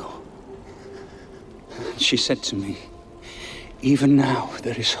of Gondor. She said to me, even now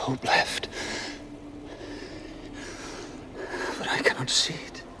there is hope left. But I cannot see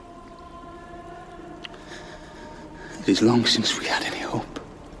it. It is long since we had any hope.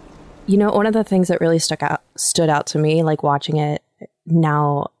 You know, one of the things that really stood out to me, like watching it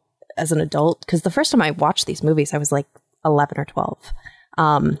now as an adult, because the first time I watched these movies, I was like 11 or 12.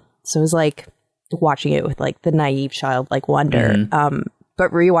 So it was like watching it with like the naive childlike wonder.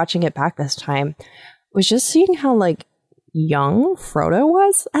 But rewatching it back this time was just seeing how like young Frodo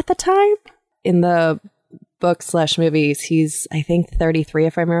was at the time. In the book/movies, he's I think 33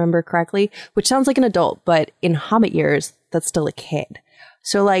 if I remember correctly, which sounds like an adult, but in Hobbit years, that's still a kid.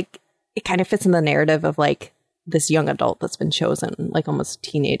 So like it kind of fits in the narrative of like this young adult that's been chosen, like almost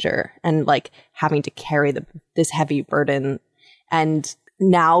teenager, and like having to carry this heavy burden. And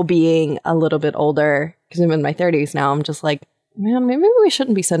now being a little bit older, because I'm in my 30s now, I'm just like, man, maybe we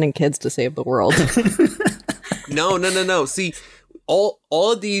shouldn't be sending kids to save the world. No. See, all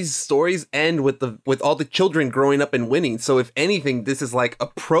of these stories end with all the children growing up and winning. So if anything, this is like a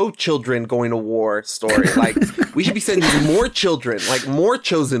pro-children going to war story. Like we should be sending more children, like more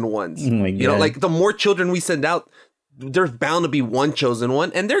chosen ones. Oh my God. You know, like the more children we send out, there's bound to be one chosen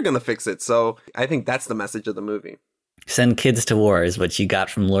one, and they're gonna fix it. So I think that's the message of the movie. Send kids to war is what you got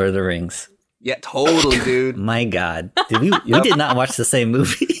from Lord of the Rings. Yeah, totally, dude. My God, we did not watch the same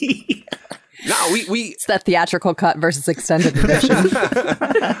movie. No, we it's that theatrical cut versus extended edition. And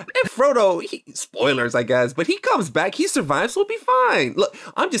Frodo, spoilers, I guess, but he comes back, he survives, so we'll be fine. Look,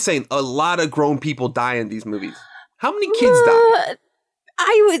 I'm just saying, a lot of grown people die in these movies. How many kids die?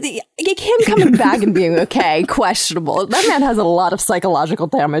 Him coming back and being okay, questionable. That man has a lot of psychological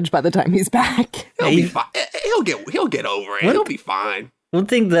damage by the time he's back. He'll be fine. He'll get over it. He'll be fine. One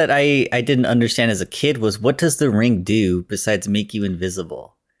thing that I didn't understand as a kid was, what does the ring do besides make you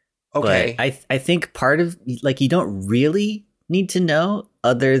invisible? Okay. But I think part of, like, you don't really need to know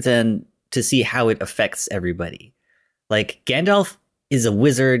other than to see how it affects everybody. Like, Gandalf is a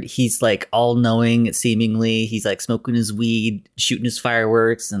wizard. He's like all knowing, seemingly. He's like smoking his weed, shooting his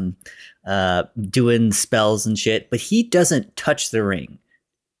fireworks, and doing spells and shit. But he doesn't touch the ring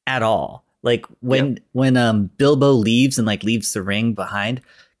at all. Like when Bilbo leaves and like leaves the ring behind,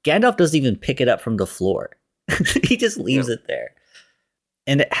 Gandalf doesn't even pick it up from the floor. He just leaves it there.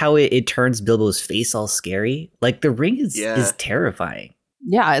 And how it turns Bilbo's face all scary. Like the ring is terrifying.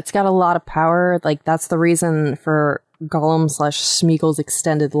 Yeah, it's got a lot of power. Like that's the reason for Gollum/Smeagol's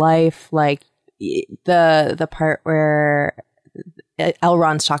extended life. Like the part where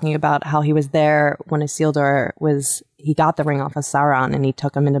Elrond's talking about how he was there when Isildur he got the ring off of Sauron and he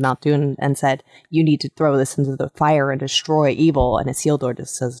took him into Mount Doom and said, you need to throw this into the fire and destroy evil. And Isildur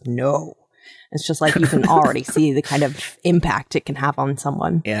just says, no. It's just like you can already see the kind of impact it can have on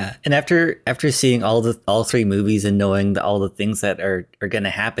someone. Yeah. And after seeing all three movies and knowing all the things that are going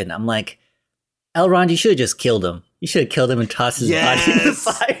to happen, I'm like, Elrond, you should have just killed him. You should have killed him and tossed his body in the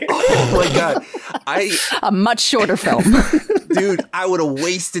fire. Oh my God. A much shorter film. Dude, I would have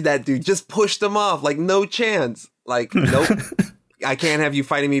wasted that dude. Just pushed him off. Like, no chance. Like, nope. I can't have you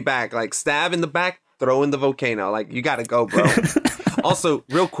fighting me back. Like, stab in the back, throw in the volcano. Like, you gotta go, bro. Also,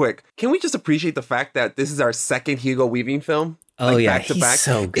 real quick, can we just appreciate the fact that this is our second Hugo Weaving film? Oh, like, yeah, back to he's back.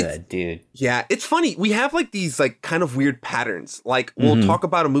 so good, dude. Yeah, it's funny. We have like these like kind of weird patterns. Like we'll talk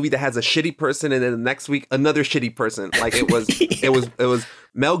about a movie that has a shitty person, and then the next week another shitty person. Like it was, it was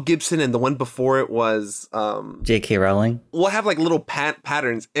Mel Gibson, and the one before it was J.K. Rowling. We'll have like little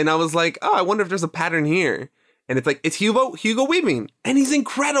patterns, and I was like, oh, I wonder if there's a pattern here. And it's like it's Hugo Weaving, and he's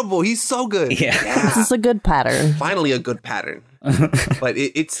incredible. He's so good. Yeah. This is a good pattern. Finally, a good pattern. But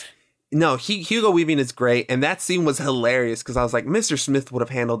it's. No, Hugo Weaving is great, and that scene was hilarious because I was like, Mr. Smith would have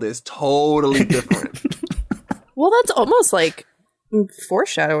handled this totally different. Well, that's almost like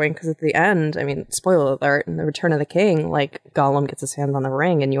foreshadowing because at the end, I mean, spoiler alert, in The Return of the King, like Gollum gets his hands on the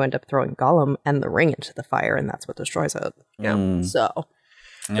ring, and you end up throwing Gollum and the ring into the fire, and that's what destroys it. Yeah. So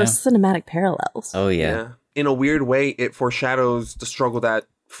there's cinematic parallels. Oh yeah. In a weird way, it foreshadows the struggle that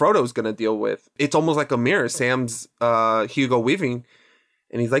Frodo's gonna deal with. It's almost like a mirror. Sam's Hugo Weaving,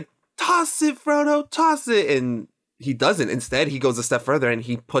 and he's like, toss it, Frodo, toss it. And he doesn't. Instead, he goes a step further and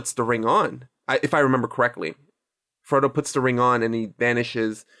he puts the ring on. If I remember correctly, Frodo puts the ring on and he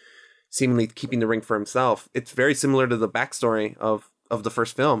vanishes, seemingly keeping the ring for himself. It's very similar to the backstory of the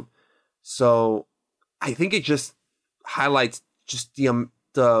first film. So I think it just highlights just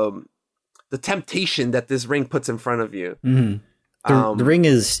the temptation that this ring puts in front of you. Mm-hmm. The ring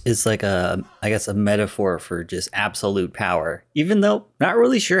is like a metaphor for just absolute power, even though not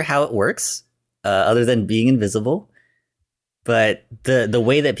really sure how it works, other than being invisible. But the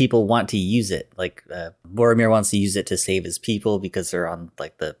way that people want to use it, like Boromir wants to use it to save his people because they're on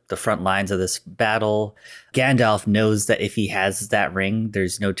like the front lines of this battle. Gandalf knows that if he has that ring,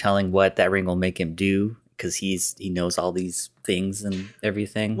 there's no telling what that ring will make him do because he knows all these things and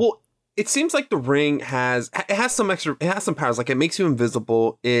everything. Well, it seems like the ring has some powers. Like it makes you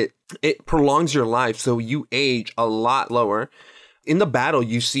invisible. It prolongs your life, so you age a lot lower. In the battle,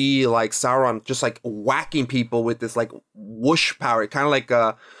 you see like Sauron just like whacking people with this like whoosh power, kind of like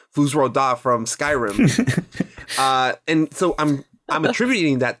Fus Ro Dah from Skyrim. And so I'm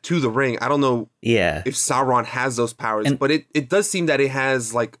attributing that to the ring. I don't know if Sauron has those powers, but it does seem that it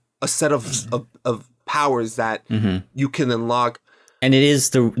has like a set of powers that you can unlock. And it is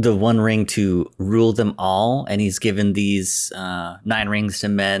the one ring to rule them all. And he's given these 9 rings to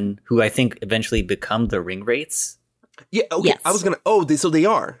men who I think eventually become the ring wraiths. Yeah, okay. Yes. I was going to... so they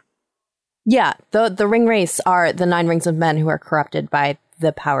are. Yeah, the ring wraiths are the 9 rings of men who are corrupted by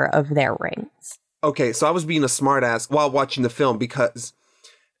the power of their rings. Okay, so I was being a smartass while watching the film because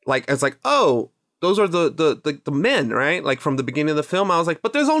like I was like, oh, those are the men, right? Like from the beginning of the film, I was like,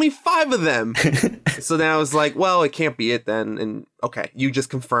 but there's only 5 of them. So then I was like, well, it can't be it then. And okay, you just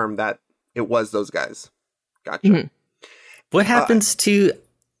confirmed that it was those guys. Gotcha. Mm-hmm. What happens to...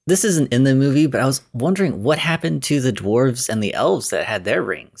 This isn't in the movie, but I was wondering what happened to the dwarves and the elves that had their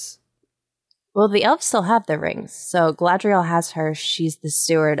rings. Well, the elves still have their rings. So Galadriel has her. She's the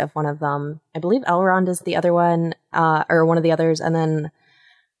steward of one of them. I believe Elrond is the other one, or one of the others. And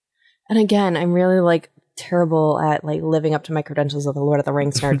again, I'm really like terrible at like living up to my credentials of the Lord of the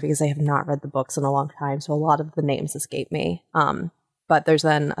Rings nerd because I have not read the books in a long time. So a lot of the names escape me. But there's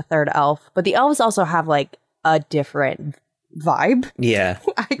then a third elf. But the elves also have like a different vibe. Yeah.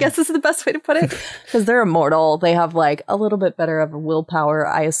 I guess is the best way to put it. Because they're immortal. They have like a little bit better of a willpower,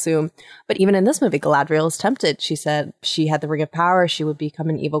 I assume. But even in this movie, Galadriel is tempted. She said she had the Ring of Power. She would become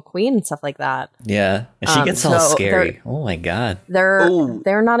an evil queen and stuff like that. Yeah. And she gets all scary. Oh my God.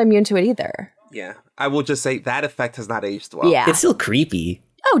 They're not immune to it either. Yeah. I will just say that effect has not aged well. Yeah. It's still creepy.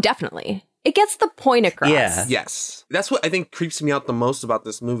 Oh, definitely. It gets the point across. Yeah. Yes. That's what I think creeps me out the most about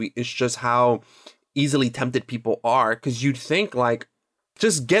this movie is just how easily tempted people are, because you'd think like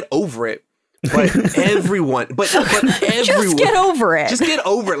just get over it, but everyone just get over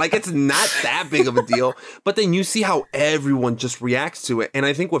it, like it's not that big of a deal. But then you see how everyone just reacts to it, and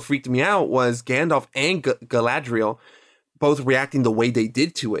I think what freaked me out was Gandalf and Galadriel both reacting the way they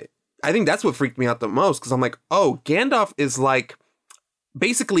did to it. I think that's what freaked me out the most, because I'm like, oh, Gandalf is like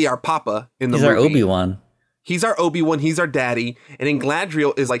basically our papa in the movie. He's our Obi-Wan. He's our Obi-Wan, he's our daddy, and then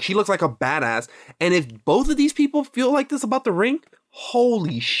Galadriel is like, she looks like a badass. And if both of these people feel like this about the ring,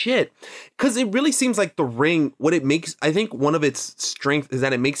 holy shit. Because it really seems like the ring, what it makes, I think one of its strengths is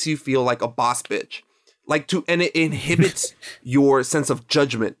that it makes you feel like a boss bitch. And it inhibits your sense of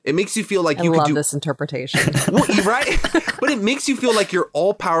judgment. It makes you feel like you could do this interpretation. Well, right? But it makes you feel like you're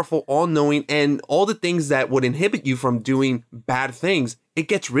all powerful, all knowing, and all the things that would inhibit you from doing bad things, it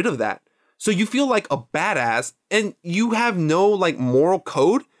gets rid of that. So you feel like a badass and you have no like moral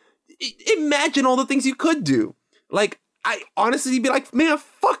code. Imagine all the things you could do. Like, I honestly be like, man,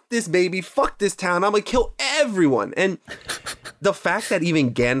 fuck this baby, fuck this town. I'm gonna kill everyone. And the fact that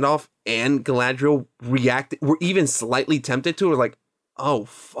even Gandalf and Galadriel were even slightly tempted to, were like, oh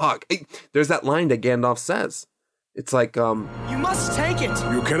fuck. There's that line that Gandalf says. It's like, You must take it!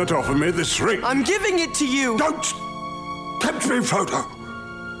 You cannot offer me this ring. I'm giving it to you! Don't tempt me, Frodo.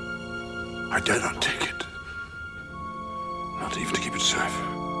 I dare not take it. Not even to keep it safe.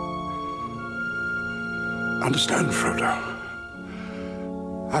 Understand, Frodo.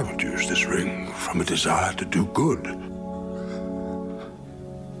 I will use this ring from a desire to do good.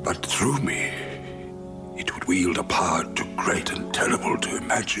 But through me, it would wield a power too great and terrible to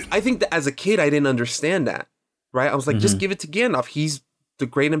imagine. I think that as a kid, I didn't understand that, right? I was like, just give it to Gandalf. He's the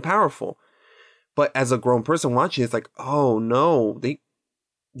great and powerful. But as a grown person watching, it's like, oh no,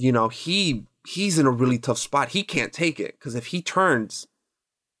 he's in a really tough spot. He can't take it because if he turns,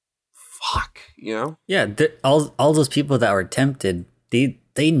 fuck, Yeah, all those people that were tempted,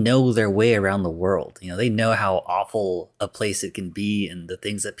 they know their way around the world. They know how awful a place it can be and the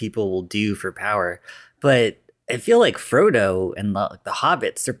things that people will do for power. But I feel like Frodo and the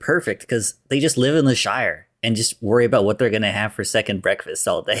hobbits, they're perfect because they just live in the Shire and just worry about what they're going to have for second breakfast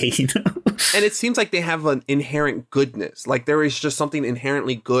all day. And it seems like they have an inherent goodness. Like there is just something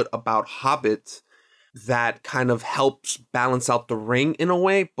inherently good about hobbits that kind of helps balance out the ring in a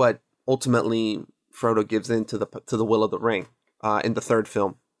way. But ultimately, Frodo gives in to the will of the ring in the third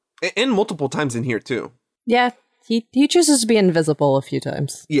film, and multiple times in here too. Yeah, he chooses to be invisible a few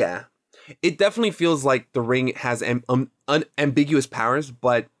times. Yeah, it definitely feels like the ring has unambiguous powers,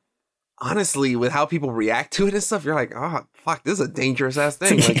 but honestly, with how people react to it and stuff, you're like, oh fuck, this is a dangerous ass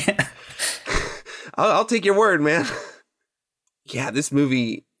thing. Like, I'll take your word, man. Yeah, this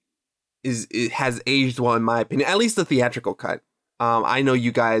movie has aged well in my opinion, at least the theatrical cut. I know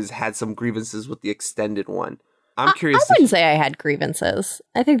you guys had some grievances with the extended one. I'm curious. I wouldn't say I had grievances.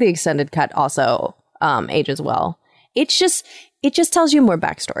 I think the extended cut also ages well. It just tells you more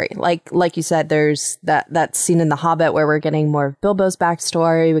backstory. Like you said, there's that scene in The Hobbit where we're getting more of Bilbo's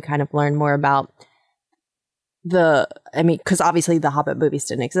backstory. We kind of learn more about because obviously the Hobbit movies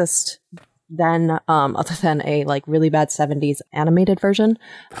didn't exist then, other than a like really bad 70s animated version.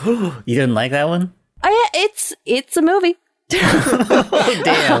 You didn't like that one? It's a movie. Oh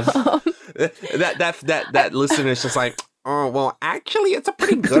damn! that listener is just like, oh well, actually, it's a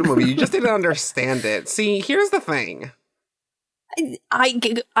pretty good movie. You just didn't understand it. See, here's the thing.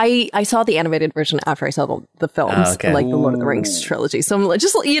 I saw the animated version after I saw the films, like the Lord of the Rings trilogy. So I'm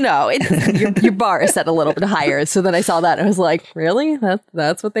just your bar is set a little bit higher. So then I saw that and I was like, really?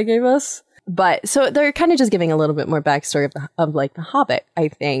 That's what they gave us? But so they're kind of just giving a little bit more backstory of like the Hobbit, I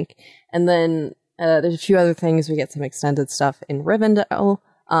think, and then. There's a few other things. We get some extended stuff in Rivendell.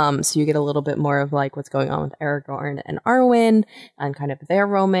 So you get a little bit more of like what's going on with Aragorn and Arwen and kind of their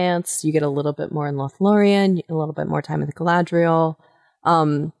romance. You get a little bit more in Lothlorien, a little bit more time with Galadriel.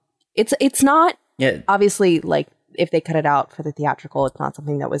 It's not obviously like if they cut it out for the theatrical, it's not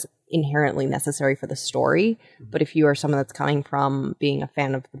something that was inherently necessary for the story. But if you are someone that's coming from being a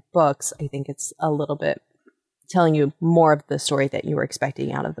fan of the books, I think it's a little bit telling you more of the story that you were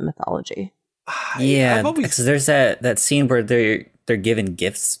expecting out of the mythology. Yeah, because there's that scene where they're given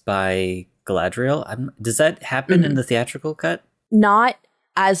gifts by Galadriel. Does that happen in the theatrical cut? Not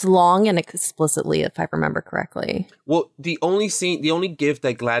as long and explicitly, if I remember correctly. Well, the only gift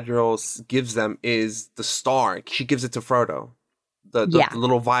that Galadriel gives them is the star. She gives it to Frodo, the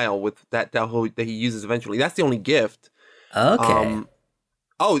little vial with that he uses eventually. That's the only gift. Okay.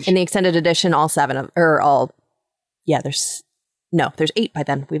 In the extended edition, there's 8 by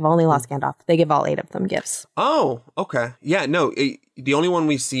then. We've only lost Gandalf. They give all 8 of them gifts. Oh, okay. Yeah, no. The only one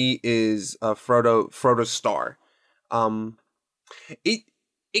we see is Frodo's star.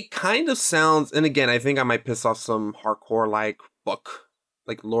 It kind of sounds, and again, I think I might piss off some hardcore like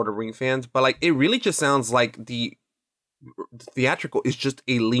Lord of the Rings fans, but like it really just sounds like the theatrical is just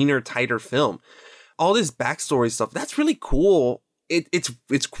a leaner, tighter film. All this backstory stuff, that's really cool.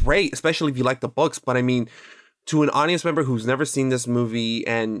 It's great, especially if you like the books. But I mean, to an audience member who's never seen this movie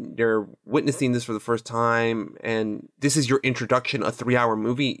and they're witnessing this for the first time, and this is your introduction, a 3-hour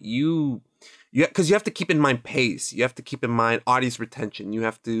movie, because you have to keep in mind pace, you have to keep in mind audience retention, you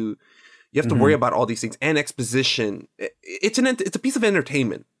have to worry about all these things and exposition. It's a piece of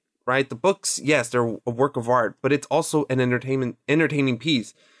entertainment, right? The books, yes, they're a work of art, but it's also an entertaining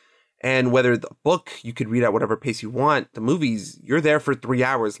piece. And whether the book you could read at whatever pace you want, the movies, you're there for 3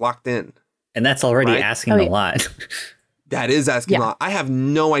 hours locked in. And that's already asking a lot. That is asking Yeah. a lot. I have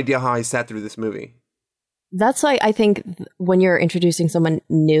no idea how I sat through this movie. That's why I think when you're introducing someone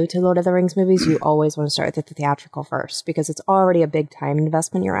new to Lord of the Rings movies, you always want to start with the theatrical first, because it's already a big time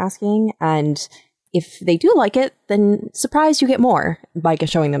investment you're asking. And if they do like it, then surprise, you get more by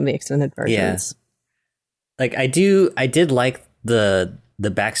showing them the extended versions. Yeah. Like I did like the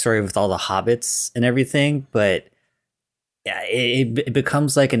backstory with all the hobbits and everything, but yeah, it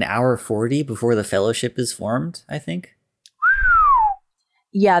becomes like an hour 40 before the Fellowship is formed, I think.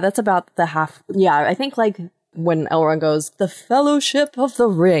 Yeah, that's about the half. Yeah, I think like when Elrond goes, the Fellowship of the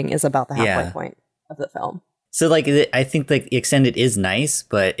Ring is about the halfway point of the film. So like, I think like the extended is nice,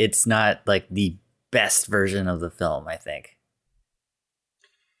 but it's not like the best version of the film, I think.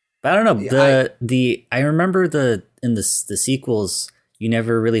 But I don't know. I remember in the sequels, you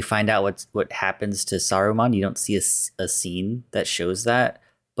never really find out what happens to Saruman. You don't see a scene that shows that,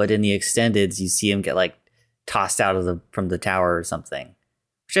 but in the extendeds, you see him get like tossed out from the tower or something.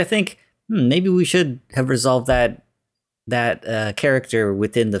 Which I think maybe we should have resolved that character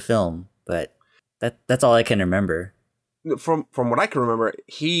within the film, but that's all I can remember. From what I can remember,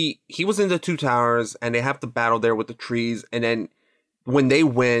 he was in the Two Towers, and they have to battle there with the trees. And then when they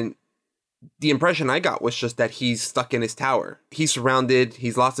win, the impression I got was just that he's stuck in his tower. He's surrounded.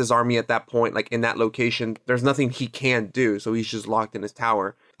 He's lost his army at that point, like in that location. There's nothing he can do, so he's just locked in his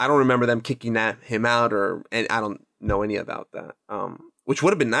tower. I don't remember them kicking him out, and I don't know any about that. Which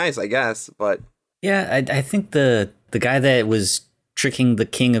would have been nice, I guess, but yeah, I think the guy that was tricking the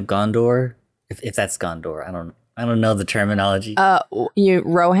King of Gondor, if that's Gondor, I don't know the terminology.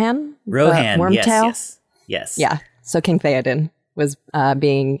 Rohan, Wormtail. Yes. Yeah. So King Theoden was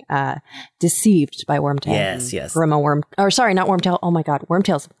being deceived by Wormtail. Yes. Grima not Wormtail. Oh my God,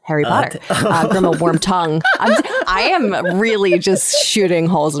 Wormtail's Harry Potter. Grima Wormtongue. I am really just shooting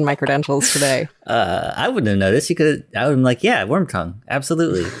holes in my credentials today. I wouldn't have noticed. I would have been like, yeah, Wormtongue,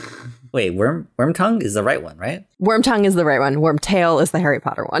 absolutely. Wait, Wormtongue is the right one, right? Wormtongue is the right one. Wormtail is the Harry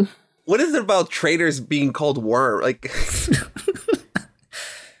Potter one. What is it about traitors being called worm? Like,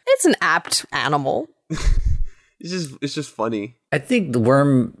 it's an apt animal. It's just funny. I think the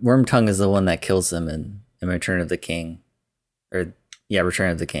Wormtongue is the one that kills him in Return of the King,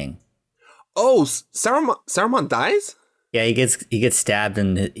 Return of the King. Oh, Saruman dies? Yeah, he gets stabbed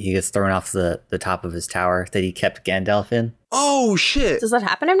and he gets thrown off the top of his tower that he kept Gandalf in. Oh shit! Does that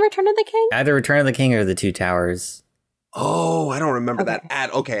happen in Return of the King? Either Return of the King or the Two Towers. Oh, I don't remember that ad.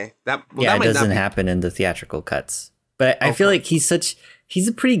 Okay, that it doesn't happen in the theatrical cuts. But I feel like he's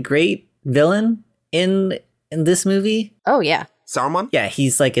a pretty great villain in this movie. Oh yeah. Saruman? Yeah,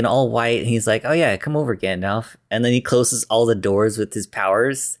 he's like in all white and he's like, oh yeah, come over, Gandalf. And then he closes all the doors with his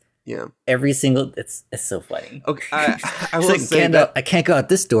powers. Yeah. Every single, it's so funny. Okay, I will like, say Gandalf, that I can't go out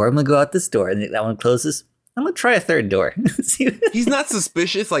this door. I'm going to go out this door. And that one closes. I'm going to try a third door. He's not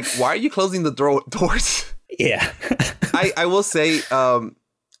suspicious. Like, why are you closing the doors? Yeah. I will say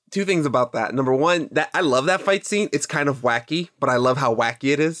two things about that. Number one, that I love that fight scene. It's kind of wacky, but I love how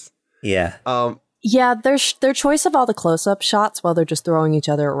wacky it is. Yeah. Yeah, their choice of all the close-up shots while they're just throwing each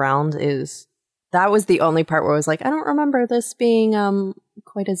other around that was the only part where I was like, I don't remember this being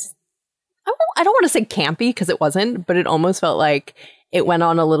quite as, I don't want to say campy because it wasn't, but it almost felt like it went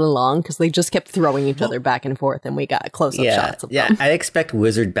on a little long because they just kept throwing each other back and forth and we got close-up shots of them. I expect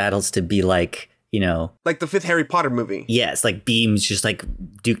wizard battles to be like, like the fifth Harry Potter movie. Yes, like beams just like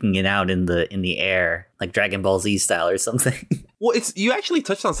duking it out in the air, like Dragon Ball Z style or something. Well, you actually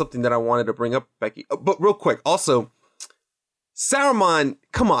touched on something that I wanted to bring up, Becky. But real quick, also, Saruman,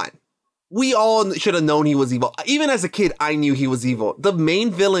 come on. We all should have known he was evil. Even as a kid, I knew he was evil. The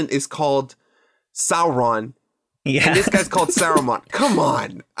main villain is called Sauron. Yeah. And this guy's called Saruman. Come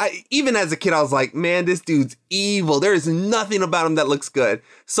on. Even as a kid, I was like, man, this dude's evil. There is nothing about him that looks good.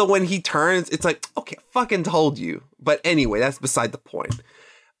 So when he turns, it's like, okay, fucking told you. But anyway, that's beside the point.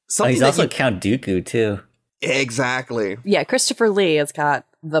 He's also Count Dooku, too. Exactly. Yeah, Christopher Lee has got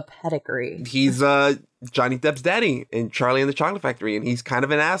the pedigree. He's Johnny Depp's daddy in Charlie and the Chocolate Factory, and he's kind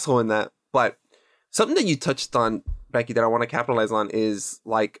of an asshole in that. But something that you touched on, Becky, that I want to capitalize on is,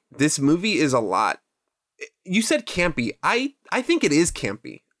 like, this movie is a lot. You said campy. I think it is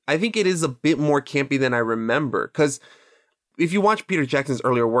campy. I think it is a bit more campy than I remember. Because if you watch Peter Jackson's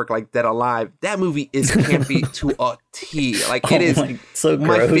earlier work, like Dead Alive, that movie is campy to a T. Like, it is. So gross.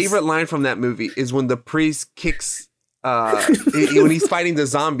 My favorite line from that movie is when the priest kicks, when he's fighting the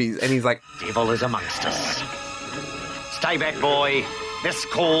zombies, and he's like, "Evil is amongst us. Stay back, boy. This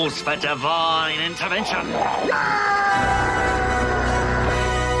calls for divine intervention."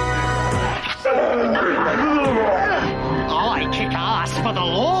 I kick ass for the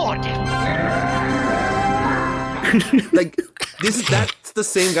Lord. Like that's the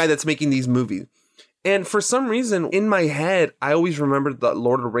same guy that's making these movies. And for some reason, in my head, I always remembered the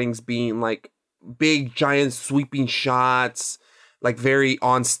Lord of the Rings being like big, giant, sweeping shots, like very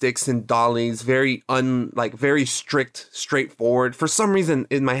on sticks and dollies, very very strict, straightforward. For some reason,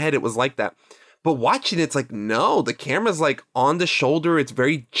 in my head, it was like that. But watching it's like, no, the camera's like on the shoulder. It's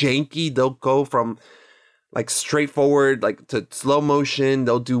very janky. They'll go from like straightforward, like to slow motion.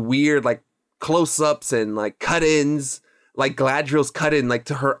 They'll do weird like close-ups and like cut-ins, like Galadriel's cut in like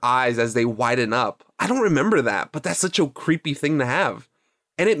to her eyes as they widen up. I don't remember that, but that's such a creepy thing to have.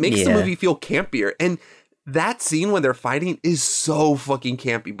 And it makes the movie feel campier. And that scene when they're fighting is so fucking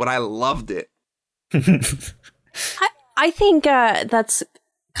campy, but I loved it. I think that's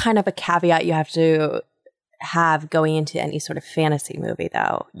kind of a caveat you have to have going into any sort of fantasy movie,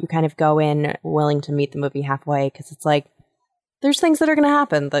 though. You kind of go in willing to meet the movie halfway because it's like, there's things that are going to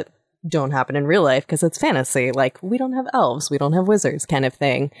happen that don't happen in real life because it's fantasy. Like, we don't have elves, we don't have wizards kind of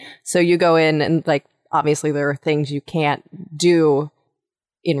thing. So you go in and, like, obviously there are things you can't do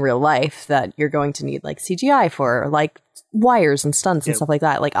in real life that you're going to need, like, CGI for, like wires and stunts and stuff like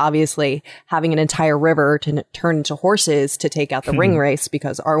that. Like, obviously having an entire river to turn into horses to take out the ring race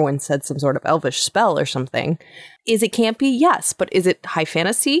because Arwen said some sort of elvish spell or something. Is it campy? Yes. But is it high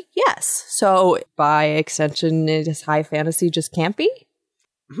fantasy? Yes. So by extension, is high fantasy just campy?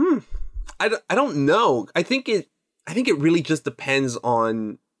 I don't know. I think it really just depends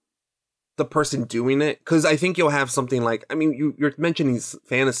on the person doing it, because I think you'll have something like, I mean, you're mentioning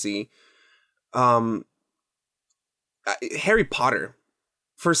fantasy. Harry Potter,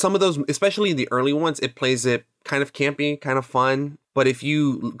 for some of those, especially the early ones, it plays it kind of campy, kind of fun. But if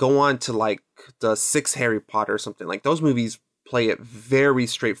you go on to like the 6th Harry Potter or something, like those movies play it very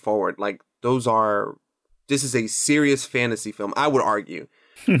straightforward. Like this is a serious fantasy film, I would argue.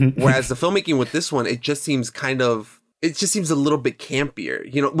 Whereas the filmmaking with this one, it just seems a little bit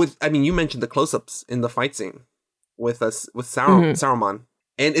campier. You know, you mentioned the close-ups in the fight scene with Saruman,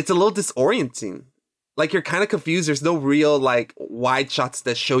 and it's a little disorienting. Like, you're kind of confused. There's no real like wide shots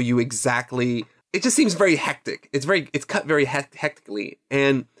that show you exactly. It just seems very hectic. It's cut very hectically,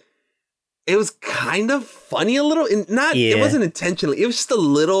 and it was kind of funny a little. It wasn't intentionally. It was just a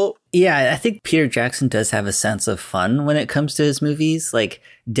little. Yeah, I think Peter Jackson does have a sense of fun when it comes to his movies. Like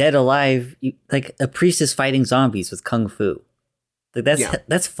Dead Alive, like a priest is fighting zombies with kung fu. Like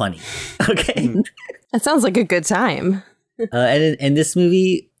that's funny. Okay, that sounds like a good time. And in this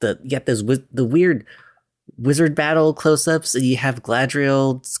movie, you have the weird wizard battle close-ups, and you have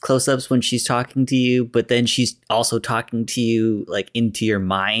Galadriel's close-ups when she's talking to you, but then she's also talking to you like into your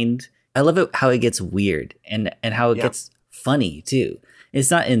mind. I love it how it gets weird and how it gets funny too. It's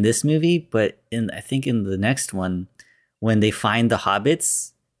not in this movie, but I think in the next one, when they find the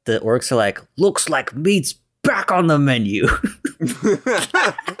hobbits, the orcs are like, "Looks like meat's back on the menu."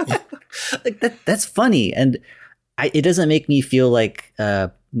 Like that's funny, and it doesn't make me feel like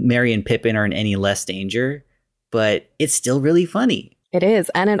Merry and Pippin are in any less danger, but it's still really funny. It is,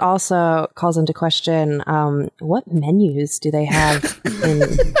 and it also calls into question what menus do they have in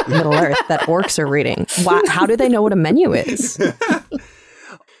Middle Earth that orcs are reading? How do they know what a menu is?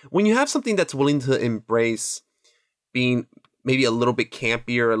 When you have something that's willing to embrace being maybe a little bit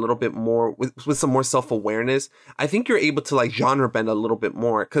campier, a little bit more with some more self-awareness, I think you're able to like genre bend a little bit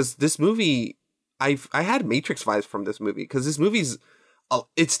more. Because this movie, I had Matrix vibes from this movie, because this movie's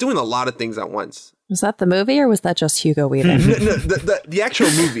it's doing a lot of things at once. Was that the movie, or was that just Hugo Weaving? No, the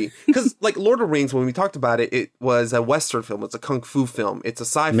actual movie. Because like Lord of the Rings, when we talked about it, it was a Western film. It's a kung fu film. It's a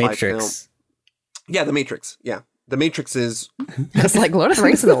sci-fi film. Yeah, The Matrix. Yeah. The Matrix is... It's like, Lord of the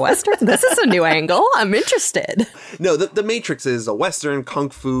Rings is a Western? This is a new angle. I'm interested. No, the Matrix is a Western kung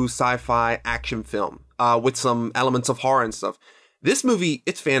fu sci-fi action film with some elements of horror and stuff. This movie,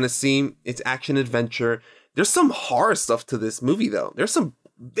 it's fantasy, it's action adventure. There's some horror stuff to this movie, though. There's some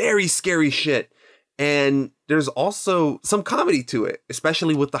very scary shit. And there's also some comedy to it,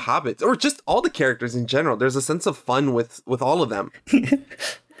 especially with the hobbits, or just all the characters in general. There's a sense of fun with all of them.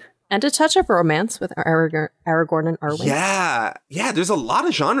 And a touch of romance with Aragorn and Arwen. Yeah, there's a lot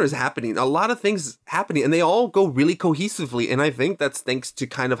of genres happening, a lot of things happening, and they all go really cohesively. And I think that's thanks to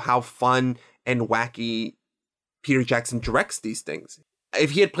kind of how fun and wacky Peter Jackson directs these things.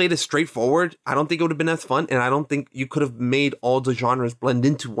 If he had played it straightforward, I don't think it would have been as fun, and I don't think you could have made all the genres blend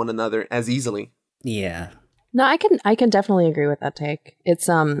into one another as easily. Yeah. No, I can definitely agree with that take. It's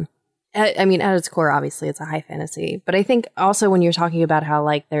I mean, at its core, obviously, it's a high fantasy. But I think also when you're talking about how,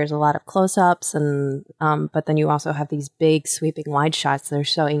 like, there's a lot of close-ups and but then you also have these big sweeping wide shots that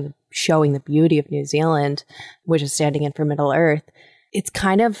are showing the beauty of New Zealand, which is standing in for Middle Earth. It's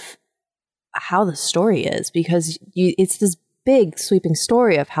kind of how the story is, because it's this big sweeping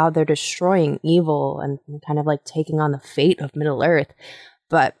story of how they're destroying evil and kind of like taking on the fate of Middle Earth.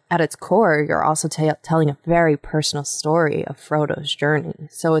 But at its core, you're also telling a very personal story of Frodo's journey.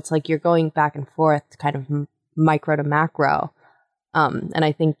 So it's like you're going back and forth, kind of micro to macro. And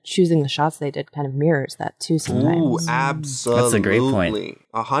I think choosing the shots they did kind of mirrors that too sometimes. Ooh, absolutely. That's a great point.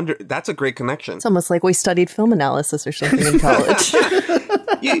 100. That's a great connection. It's almost like we studied film analysis or something in college.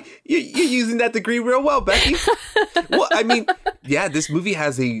 You're using that degree real well, Becky. Well, I mean, yeah, this movie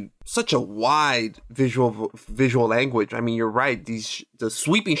has such a wide visual language. I mean, you're right. The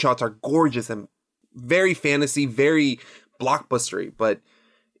sweeping shots are gorgeous and very fantasy, very blockbustery. But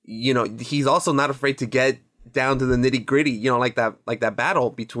you know, he's also not afraid to get down to the nitty gritty. You know, like that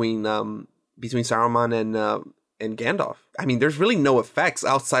battle between Saruman and Gandalf. I mean, there's really no effects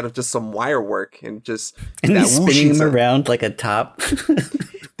outside of just some wire work and just that spinning him around like a top.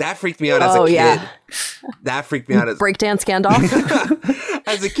 That freaked me out as a kid. Yeah. That freaked me out as breakdance Gandalf.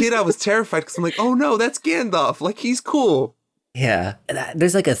 As a kid, I was terrified because I'm like, oh no, that's Gandalf. Like, he's cool. Yeah.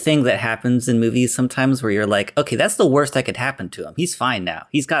 There's like a thing that happens in movies sometimes where you're like, okay, that's the worst that could happen to him. He's fine now.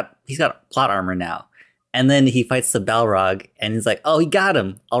 He's got plot armor now. And then he fights the Balrog and he's like, oh, he got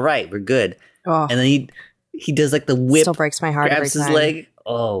him. All right, we're good. Oh. And then he does like the whip. Still breaks my heart grabs every time. His leg.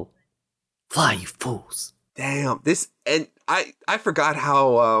 Oh, fly, you fools. Damn. And I forgot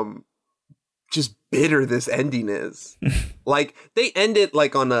how just bitter this ending is. Like, they end it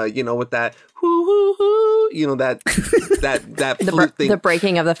like on a, you know, with that hoo hoo hoo, you know, that flute thing. The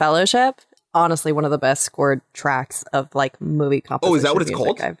breaking of the Fellowship. Honestly, one of the best scored tracks of like movie composition. Oh, is that what it's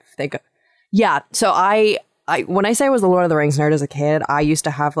called? I think. Yeah. So I when I say I was the Lord of the Rings nerd as a kid, I used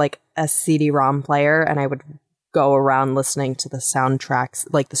to have like a CD-ROM player and I would go around listening to the soundtracks,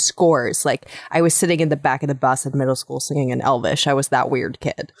 like the scores. Like I was sitting in the back of the bus in middle school singing in Elvish. I was that weird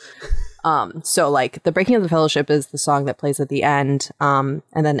kid. So like the Breaking of the Fellowship is the song that plays at the end. And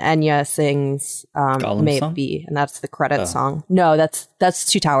then Enya sings May It Be, and that's the credit song. No,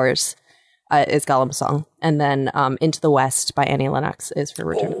 that's Two Towers is Gollum's song. And then Into the West by Annie Lennox is for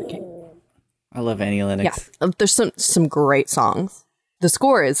Return of the King. I love Annie Lennox. Yeah, there's some great songs. The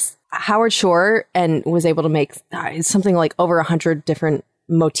score is Howard Shore and was able to make something like over 100 different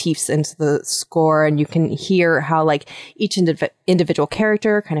motifs into the score, and you can hear how like each individual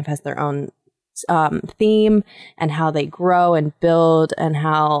character kind of has their own theme and how they grow and build, and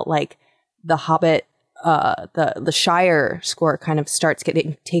how like the Hobbit, the Shire score kind of starts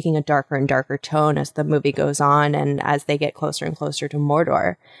taking a darker and darker tone as the movie goes on and as they get closer and closer to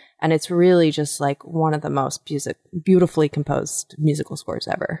Mordor. And it's really just like one of the most beautifully composed musical scores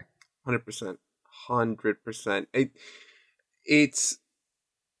ever. 100%. 100%. It's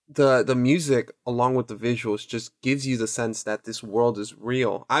the music along with the visuals just gives you the sense that this world is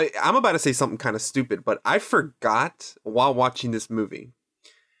real. I'm about to say something kind of stupid, but I forgot while watching this movie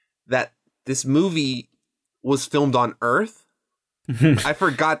that this movie was filmed on Earth. I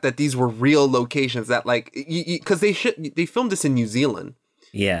forgot that these were real locations that like, because they filmed this in New Zealand.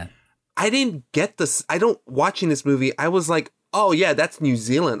 Yeah. I didn't get this. Watching this movie, I was like, oh yeah, that's New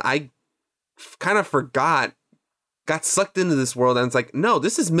Zealand. I kind of got sucked into this world, and it's like, no,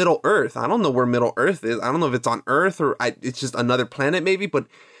 this is Middle Earth. I don't know where Middle Earth is. I don't know if it's on Earth or it's just another planet maybe, but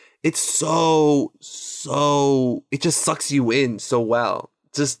it's so it just sucks you in so well.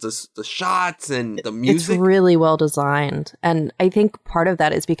 Just the shots and the music. It's really well designed. And I think part of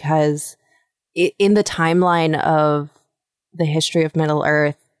that is because in the timeline of the history of Middle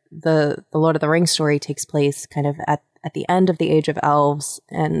Earth, the Lord of the Rings story takes place kind of at the end of the Age of Elves,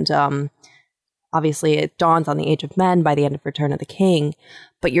 and obviously it dawns on the Age of Men by the end of Return of the King.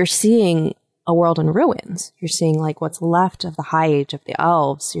 But you're seeing a world in ruins. You're seeing like what's left of the High Age of the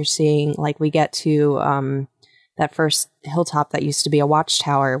Elves. You're seeing like we get to that first hilltop that used to be a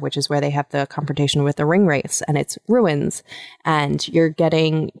watchtower, which is where they have the confrontation with the Ringwraiths, and it's ruins. And you're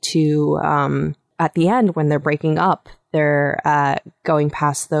getting to at the end when they're breaking up, they're going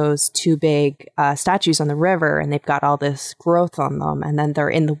past those two big statues on the river, and they've got all this growth on them. And then they're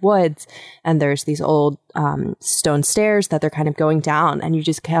in the woods, and there's these old stone stairs that they're kind of going down. And you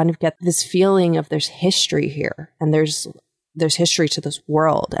just kind of get this feeling of there's history here, and there's history to this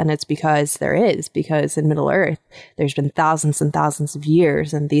world. And it's because in Middle Earth, there's been thousands and thousands of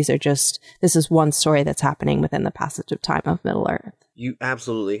years. And this is one story that's happening within the passage of time of Middle Earth. You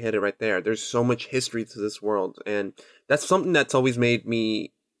absolutely hit it right there. There's so much history to this world. And that's something that's always made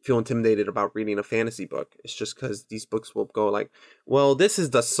me feel intimidated about reading a fantasy book. It's just because these books will go like, well, this is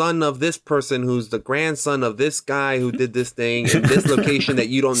the son of this person who's the grandson of this guy who did this thing in this location that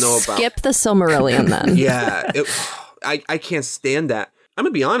you don't know about. Skip the Silmarillion then. Yeah. I can't stand that. I'm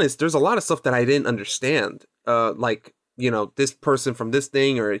gonna be honest, there's a lot of stuff that I didn't understand. Like, you know, this person from this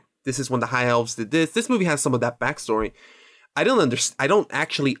thing, or this is when the High Elves did this. This movie has some of that backstory. I don't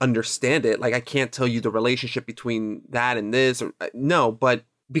actually understand it. Like, I can't tell you the relationship between that and this, or no, but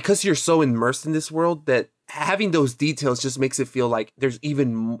because you're so immersed in this world, that having those details just makes it feel like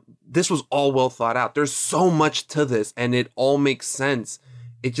this was all well thought out. There's so much to this, and it all makes sense.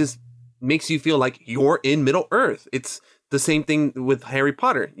 It just makes you feel like you're in Middle Earth. It's the same thing with Harry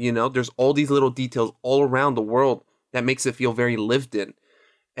Potter. You know, there's all these little details all around the world that makes it feel very lived in.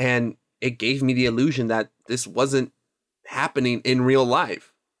 And it gave me the illusion that this wasn't happening in real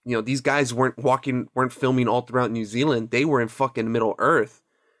life. You know, these guys weren't filming all throughout New Zealand. They were in fucking Middle Earth.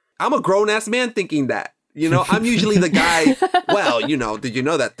 I'm a grown-ass man thinking that. You know, I'm usually the guy, well, you know, did you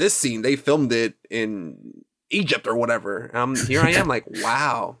know that this scene, they filmed it in Egypt or whatever? Here I am like,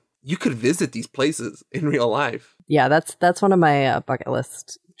 wow, you could visit these places in real life. Yeah, that's one of my bucket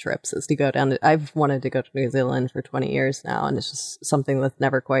list trips, is to go down to, I've wanted to go to New Zealand for 20 years now, and it's just something that's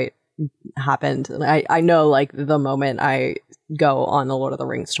never quite happened. And I know, like, the moment I go on the Lord of the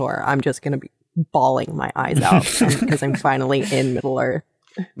Rings tour, I'm just going to be bawling my eyes out because I'm finally in Middle Earth.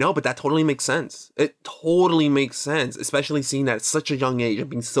 No, but that totally makes sense. It totally makes sense, especially seeing that at such a young age and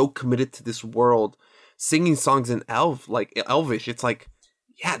being so committed to this world, singing songs in Elvish. It's like,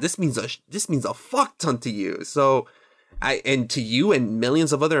 yeah, this means a fuck ton to you. So, and to you and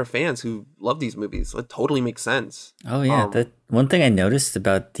millions of other fans who love these movies, so it totally makes sense. Oh yeah, that one thing I noticed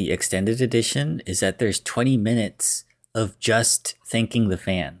about the extended edition is that there's 20 minutes of just thanking the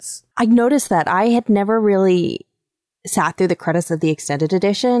fans. I noticed that. I had never really sat through the credits of the extended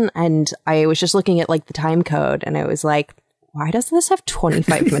edition, and I was just looking at, like, the time code, and I was like, why doesn't this have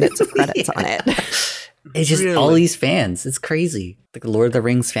 25 minutes of credits on it? It's just all these fans. It's crazy. Like the Lord of the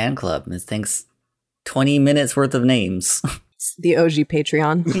Rings fan club. And it thanks 20 minutes worth of names. It's the OG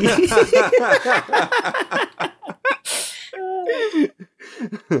Patreon.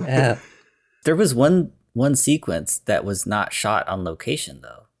 Yeah. There was one sequence that was not shot on location,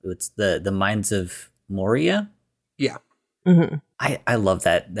 though. It's the Mines of Moria. Yeah. Mm-hmm. I love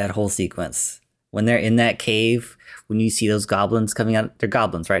that whole sequence. When they're in that cave, when you see those goblins coming out, they're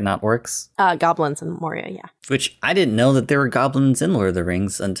goblins, right? Not orcs? Goblins in Moria, yeah. Which I didn't know that there were goblins in Lord of the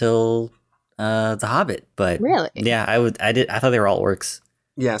Rings until The Hobbit. But really? Yeah, I thought they were all orcs.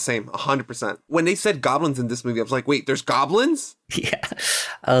 Yeah, same. 100%. When they said goblins in this movie, I was like, wait, there's goblins? Yeah.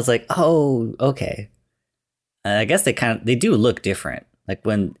 I was like, oh, okay. I guess they do look different. Like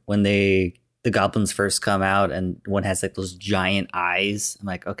when the goblins first come out and one has like those giant eyes, I'm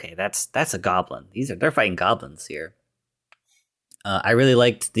like, okay, that's a goblin. They're fighting goblins here. I really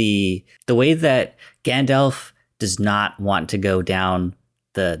liked the way that Gandalf does not want to go down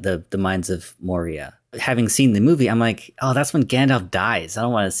the Mines of Moria. Having seen the movie, I'm like, oh, that's when Gandalf dies. I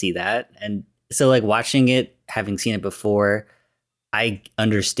don't want to see that. And so, like, watching it, having seen it before, I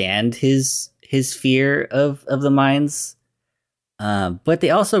understand his fear of the mines. But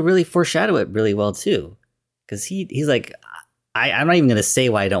they also really foreshadow it really well too, because he's like, I'm not even gonna say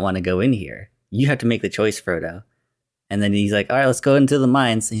why I don't want to go in here. You have to make the choice, Frodo. And then he's like, all right, let's go into the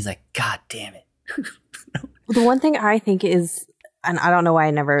mines. And he's like, God damn it. The one thing I think is, and I don't know why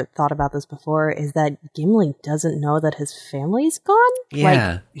I never thought about this before, is that Gimli doesn't know that his family's gone.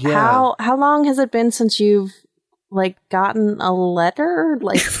 Yeah. Like, how long has it been since you've, like, gotten a letter?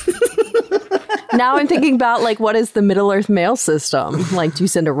 Like. Now I'm thinking about, like, what is the Middle Earth mail system? Like, do you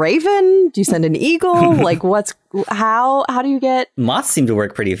send a raven? Do you send an eagle? Like, how do you get... Moths seem to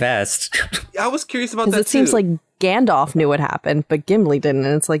work pretty fast. I was curious about that, Because it seems like Gandalf knew what happened, but Gimli didn't.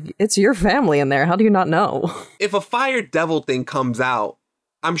 And it's like, it's your family in there. How do you not know? If a fire devil thing comes out,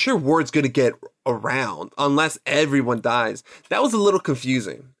 I'm sure word's going to get around unless everyone dies. That was a little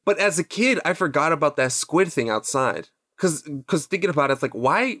confusing. But as a kid, I forgot about that squid thing outside. Because thinking about it, it's like,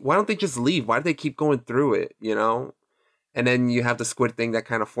 why don't they just leave? Why do they keep going through it, you know? And then you have the squid thing that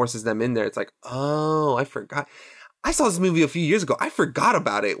kind of forces them in there. It's like, oh, I forgot. I saw this movie a few years ago. I forgot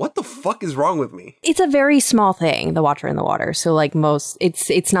about it. What the fuck is wrong with me? It's a very small thing, the Watcher in the Water. So, like,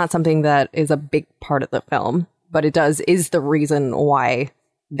 it's not something that is a big part of the film, but it is the reason why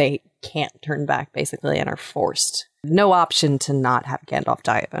they can't turn back, basically, and are forced. No option to not have Gandalf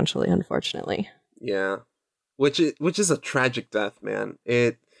die eventually, unfortunately. Yeah. Which is a tragic death, man.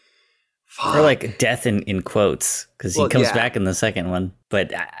 Or like death in quotes, because he comes back in the second one.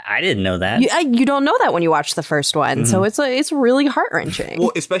 But I didn't know that. You don't know that when you watch the first one, Mm-hmm. so it's really heart-wrenching.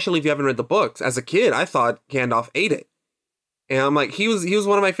 Well, especially if you haven't read the books. As a kid, I thought Gandalf ate it, and I'm like, he was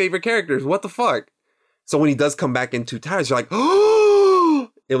one of my favorite characters. What the fuck? So when he does come back in Two Towers, you're like,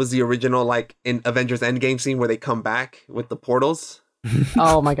 oh! It was the original, like, in Avengers Endgame scene where they come back with the portals.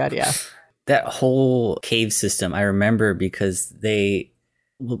 Oh my god, yeah. That whole cave system, I remember because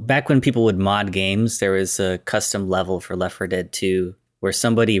back when people would mod games, there was a custom level for Left 4 Dead 2 where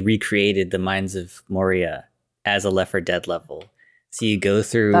somebody recreated the Mines of Moria as a Left 4 Dead level. So you go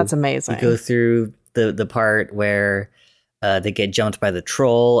through... That's amazing. You go through the part where they get jumped by the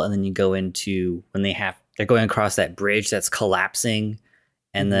troll, and then you go into when they're going across that bridge that's collapsing,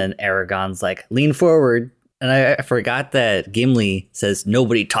 and then Aragorn's like, lean forward. And I forgot that Gimli says,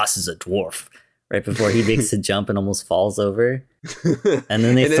 nobody tosses a dwarf, right before he makes the jump and almost falls over. And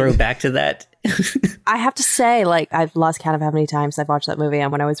then they throw back to that. I have to say, like, I've lost count of how many times I've watched that movie.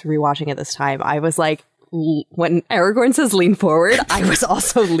 And when I was rewatching it this time, I was like, when Aragorn says lean forward, I was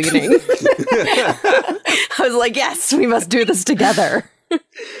also leaning. I was like, yes, we must do this together.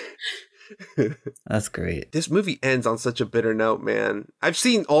 That's great. This movie ends on such a bitter note, man. I've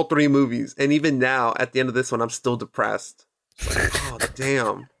seen all 3 movies, and even now, at the end of this one, I'm still depressed. It's like, oh,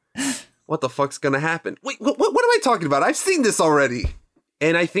 damn. What the fuck's gonna happen? Wait, what am I talking about? I've seen this already.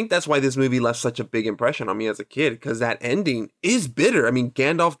 And I think that's why this movie left such a big impression on me as a kid, because that ending is bitter. I mean,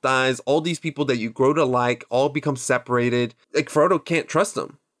 Gandalf dies, all these people that you grow to like all become separated. Like, Frodo can't trust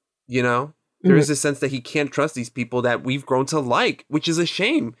them, you know? There is a sense that he can't trust these people that we've grown to like, which is a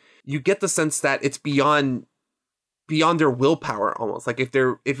shame. You get the sense that it's beyond their willpower almost. Like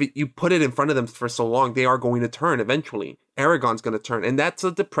you put it in front of them for so long, they are going to turn eventually. Aragorn's going to turn. And that's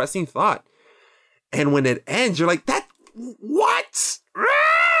a depressing thought. And when it ends, you're like, what?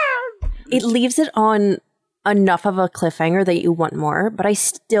 It leaves it on enough of a cliffhanger that you want more, but I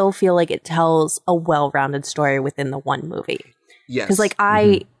still feel like it tells a well-rounded story within the one movie. Yes. Because like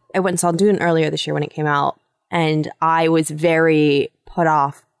I went and saw Dune earlier this year when it came out, and I was very put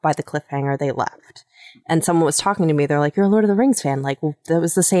off by the cliffhanger they left. And someone was talking to me, they're like, you're a Lord of the Rings fan. Like, well, that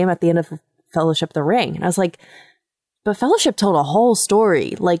was the same at the end of Fellowship of the Ring. And I was like, but Fellowship told a whole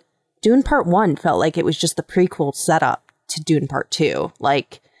story. Like, Dune Part 1 felt like it was just the prequel setup to Dune Part 2.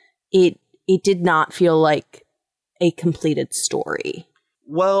 Like, it did not feel like a completed story.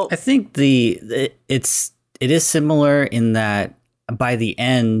 Well, I think it is similar in that by the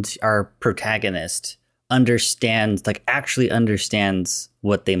end, our protagonist actually understands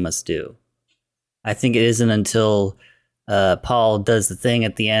what they must do. I think it isn't until Paul does the thing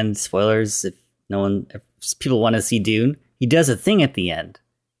at the end. Spoilers, if people want to see Dune, he does a thing at the end,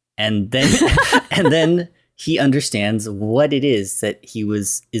 and then he understands what it is that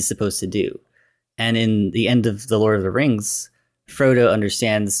is supposed to do. And in the end of The Lord of the Rings, Frodo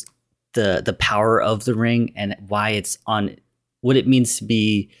understands the power of the ring and why it's on, what it means to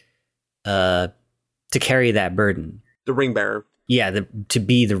be to carry that burden. The ring bearer. Yeah, to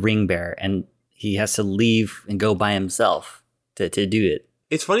be the ring bearer, and he has to leave and go by himself to do it.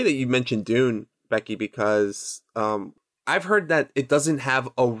 It's funny that you mentioned Dune, Becky, because I've heard that it doesn't have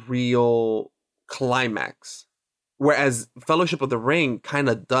a real climax, whereas Fellowship of the Ring kind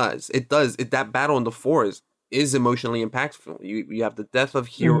of does. It does. That battle in the forest is emotionally impactful. You have the death of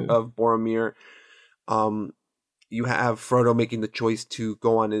of Boromir. You have Frodo making the choice to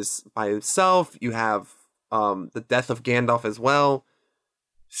go by himself. You have the death of Gandalf as well.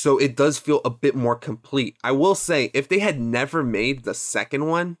 So it does feel a bit more complete. I will say, if they had never made the second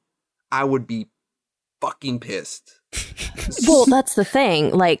one, I would be fucking pissed. Well, that's the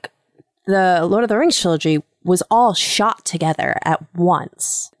thing. Like, the Lord of the Rings trilogy was all shot together at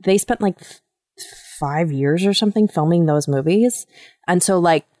once. They spent like 5 years or something filming those movies. And so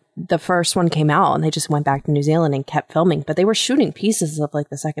like the first one came out and they just went back to New Zealand and kept filming, but they were shooting pieces of like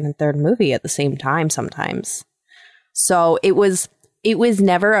the second and third movie at the same time sometimes. So it was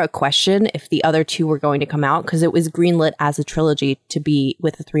never a question if the other two were going to come out, because it was greenlit as a trilogy to be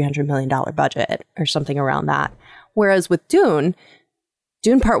with a $300 million budget or something around that. Whereas with Dune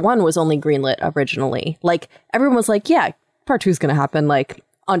Part 1 was only greenlit originally. Like, everyone was like, yeah, Part 2 is going to happen, like,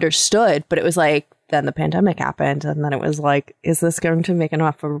 understood. But it was like, then the pandemic happened. And then it was like, is this going to make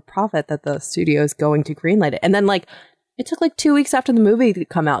enough of a profit that the studio is going to greenlight it? And then, like, it took like 2 weeks after the movie to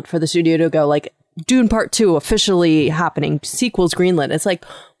come out for the studio to go, like, Dune Part 2 officially happening, sequels greenlit. It's like,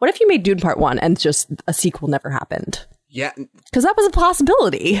 what if you made Dune Part 1 and just a sequel never happened? Yeah. Because that was a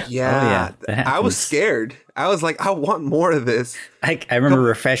possibility. Yeah. Oh, yeah. I was scared. I was like, I want more of this. I remember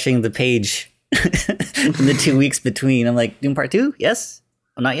refreshing the page in the 2 weeks between. I'm like, Dune Part 2? Yes?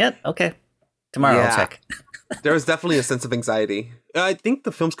 Oh, not yet? Okay. Tomorrow I'll check. There was definitely a sense of anxiety. I think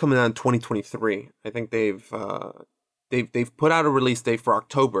the film's coming out in 2023. I think they've put out a release date for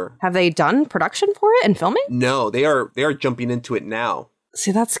October. Have they done production for it and filming? No, they are jumping into it now.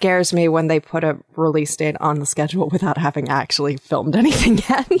 See, that scares me when they put a release date on the schedule without having actually filmed anything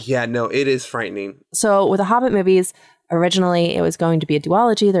yet. Yeah, no, it is frightening. So with the Hobbit movies, Originally, it was going to be a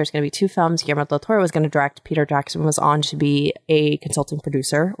duology. There's going to be 2 films. Guillermo del Toro was going to direct. Peter Jackson was on to be a consulting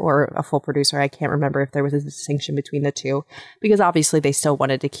producer or a full producer. I can't remember if there was a distinction between the two, because obviously they still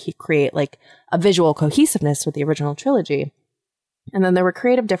wanted to create like a visual cohesiveness with the original trilogy. And then there were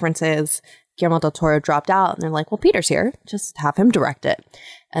creative differences. Guillermo del Toro dropped out, and they're like, well, Peter's here. Just have him direct it.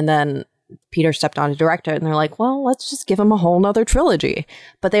 And then Peter stepped on to direct it, and they're like, well, let's just give him a whole nother trilogy.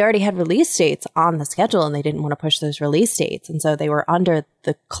 But they already had release dates on the schedule, and they didn't want to push those release dates. And so they were under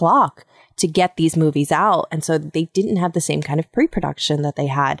the clock to get these movies out. And so they didn't have the same kind of pre-production that they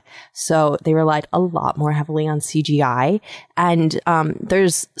had. So they relied a lot more heavily on CGI. And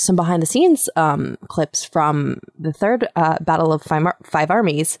there's some behind the scenes clips from the third Battle of Five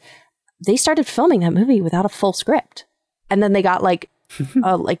Armies. They started filming that movie without a full script. And then they got like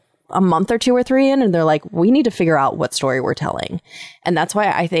a month or 2 or 3 in, and they're like, we need to figure out what story we're telling. And that's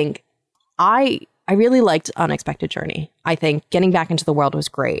why I think I really liked Unexpected Journey. I think getting back into the world was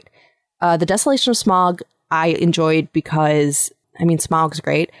great. The Desolation of Smaug, I enjoyed because, I mean, Smaug's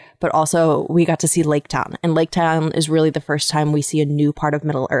great, but also we got to see Lake Town. And Lake Town is really the first time we see a new part of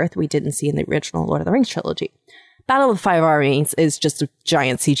Middle Earth we didn't see in the original Lord of the Rings trilogy. Battle of the Five Armies is just a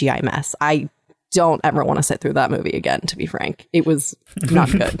giant CGI mess. I don't ever want to sit through that movie again, to be frank. It was not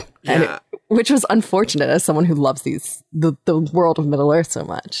good. Which was unfortunate as someone who loves the world of Middle Earth so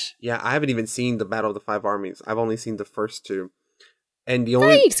much. Yeah, I haven't even seen the Battle of the Five Armies. I've only seen the first 2. And the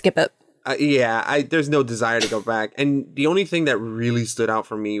only... you can skip it. There's no desire to go back. And the only thing that really stood out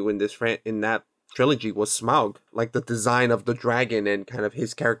for me when in that trilogy was Smaug. Like the design of the dragon and kind of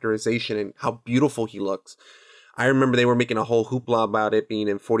his characterization and how beautiful he looks. I remember they were making a whole hoopla about it being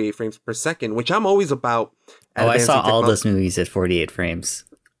in 48 frames per second, which I'm always about. I saw all those movies at 48 frames.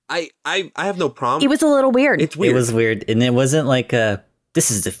 I have no problem. It was a little weird. It's weird. It was weird. And it wasn't like, this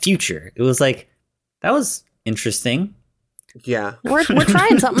is the future. It was like, that was interesting. Yeah. We're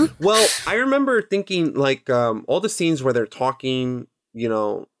trying something. Well, I remember thinking like all the scenes where they're talking,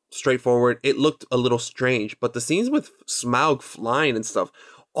 straightforward, it looked a little strange. But the scenes with Smaug flying and stuff,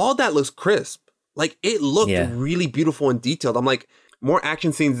 all that looks crisp. Like, it looked really beautiful and detailed. I'm like, more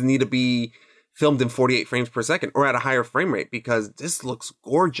action scenes need to be filmed in 48 frames per second or at a higher frame rate because this looks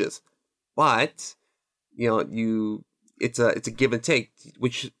gorgeous. But, it's a give and take.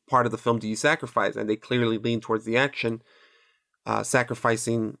 Which part of the film do you sacrifice? And they clearly lean towards the action,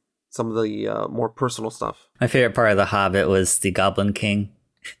 sacrificing some of the more personal stuff. My favorite part of The Hobbit was the Goblin King.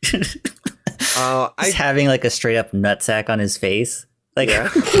 He's having like a straight up nutsack on his face. Like,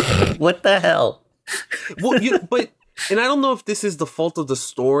 what the hell? Well, and I don't know if this is the fault of the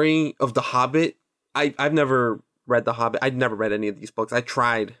story of The Hobbit. I've never read The Hobbit. I'd never read any of these books. I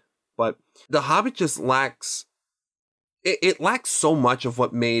tried, but The Hobbit just lacks. It lacks so much of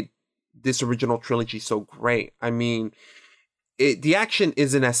what made this original trilogy so great. I mean, the action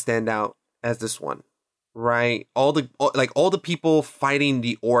isn't as standout as this one, right? All the people fighting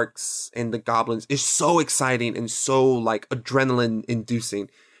the orcs and the goblins is so exciting and so like adrenaline inducing.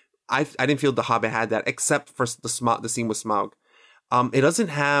 I didn't feel The Hobbit had that, except for the scene with Smaug. It doesn't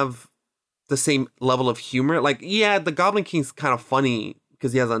have the same level of humor. Like, yeah, the Goblin King's kind of funny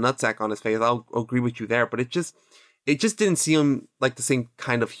because he has a nutsack on his face. I'll agree with you there, but it just didn't seem like the same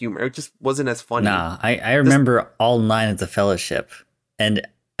kind of humor. It just wasn't as funny. Nah, I remember all 9 of the Fellowship, and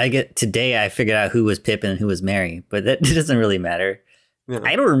today I figured out who was Pippin and who was Merry, but that doesn't really matter. Yeah.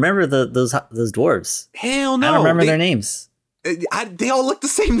 I don't remember those dwarves. Hell no, I don't remember their names. They all look the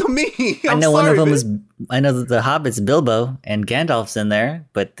same to me. I know one of them is. I know that the Hobbit's Bilbo and Gandalf's in there,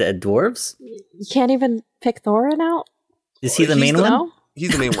 but the dwarves. You can't even pick Thorin out. Is he the main one? No?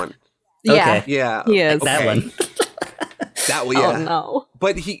 He's the main one. Yeah, yeah, he is. That one. That one. Yeah. Oh no.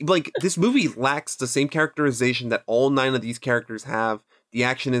 But this movie lacks the same characterization that all 9 of these characters have. The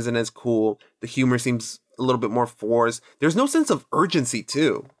action isn't as cool. The humor seems a little bit more forced. There's no sense of urgency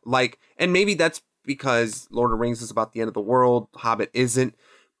too. And maybe that's because Lord of the Rings is about the end of the world, Hobbit isn't,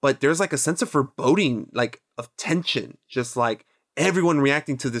 but there's like a sense of foreboding, like of tension, just like everyone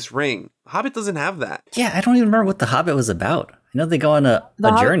reacting to this ring. Hobbit doesn't have that. Yeah, I don't even remember what the Hobbit was about. I know they go on a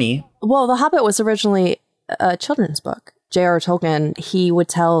journey. Well, the Hobbit was originally a children's book. J.R. Tolkien, he would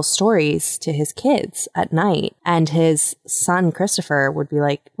tell stories to his kids at night, and his son Christopher would be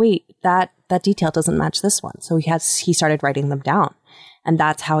like, wait, that detail doesn't match this one. So he started writing them down. And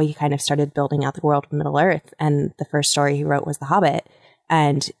that's how he kind of started building out the world of Middle Earth. And the first story he wrote was The Hobbit.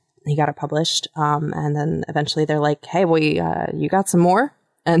 And he got it published. And then eventually they're like, hey, you got some more?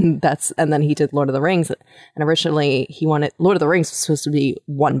 And then he did Lord of the Rings. And originally he wanted Lord of the Rings was supposed to be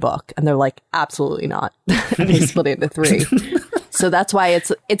one book. And they're like, absolutely not. And they split it into 3. So that's why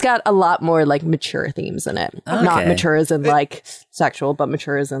it's got a lot more like mature themes in it. Not mature as in like sexual, but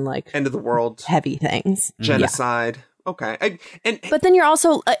mature as in like end of the world, heavy things, genocide. Yeah. Okay, but then you're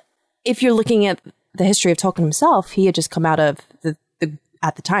also if you're looking at the history of Tolkien himself, he had just come out of the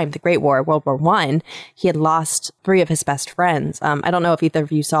at the time, the Great War, World War I. He had lost 3 of his best friends. I don't know if either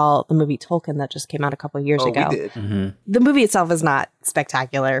of you saw the movie Tolkien that just came out a couple of years ago. We did. Mm-hmm. The movie itself is not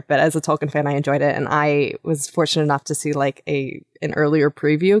spectacular, but as a Tolkien fan, I enjoyed it. And I was fortunate enough to see like an earlier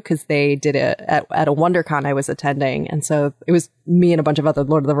preview because they did it at a WonderCon I was attending. And so it was me and a bunch of other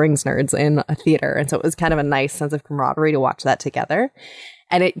Lord of the Rings nerds in a theater. And so it was kind of a nice sense of camaraderie to watch that together.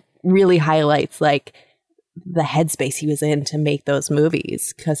 And it really highlights like the headspace he was in to make those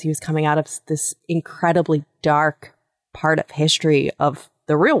movies, because he was coming out of this incredibly dark part of history of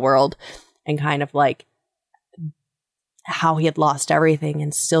the real world and kind of like how he had lost everything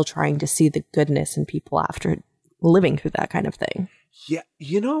and still trying to see the goodness in people after living through that kind of thing. Yeah,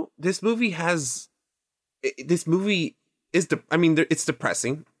 this movie is it's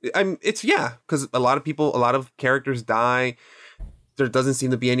depressing. Because a lot of characters die. There doesn't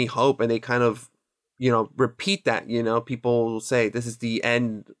seem to be any hope, and they kind of repeat that. People say this is the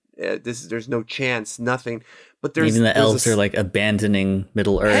end. There's no chance, nothing. But even the elves are like abandoning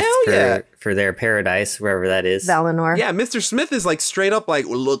Middle Earth for their paradise, wherever that is. Valinor. Yeah, Mr. Smith is like straight up like,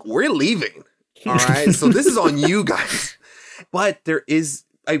 look, we're leaving. All right, so this is on you guys. But there is,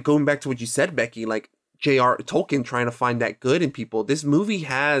 going back to what you said, Becky, like J.R. Tolkien trying to find that good in people. This movie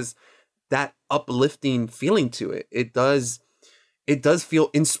has that uplifting feeling to it. It does feel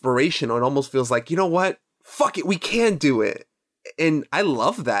inspirational. It almost feels like, you know what? Fuck it, we can do it. And I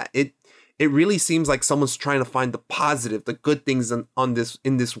love that. It really seems like someone's trying to find the positive, the good things in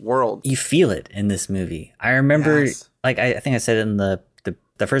this world. You feel it in this movie. I remember, like I think I said it in the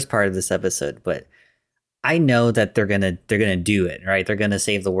first part of this episode, but I know that they're gonna do it, right? They're gonna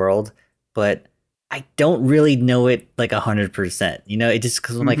save the world, but I don't really know it like 100%. It just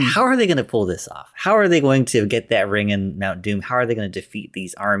because I'm like, how are they going to pull this off? How are they going to get that ring in Mount Doom? How are they going to defeat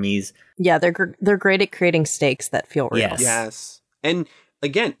these armies? Yeah, they're great at creating stakes that feel real. Yes. And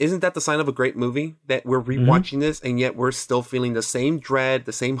again, isn't that the sign of a great movie? That we're rewatching this and yet we're still feeling the same dread,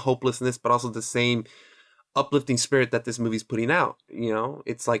 the same hopelessness, but also the same uplifting spirit that this movie's putting out.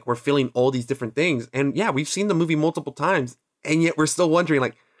 It's like we're feeling all these different things. And yeah, we've seen the movie multiple times and yet we're still wondering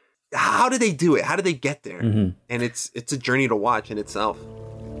like, how did they do it? How did they get there? Mm-hmm. And it's a journey to watch in itself.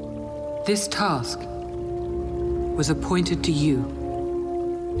 This task was appointed to you.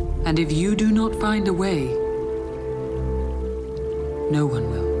 And if you do not find a way, no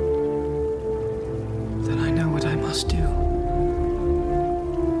one will. Then I know what I must do.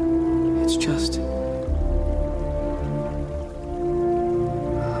 It's just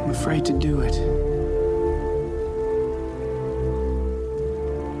I'm afraid to do it.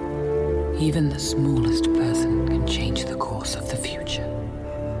 Even the smallest person can change the course of the future.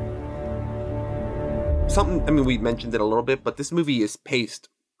 We mentioned it a little bit, but this movie is paced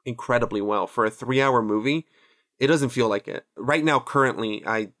incredibly well. For a 3-hour movie, it doesn't feel like it. Right now, currently,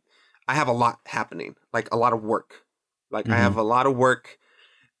 I have a lot happening, like a lot of work. Like I have a lot of work.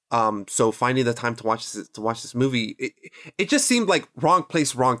 So finding the time to watch this movie, it just seemed like wrong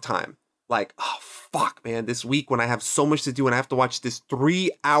place, wrong time. Like, oh, fuck, man, this week when I have so much to do and I have to watch this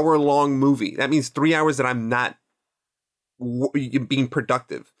 3-hour long movie. That means 3 hours that I'm not being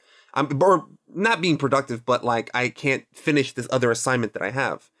productive. Or not being productive, but like I can't finish this other assignment that I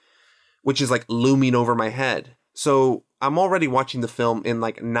have, which is like looming over my head. So I'm already watching the film in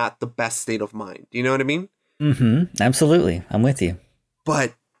like not the best state of mind. Do you know what I mean? Mm-hmm. Absolutely. I'm with you.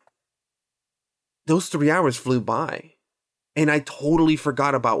 But those 3 hours flew by. And I totally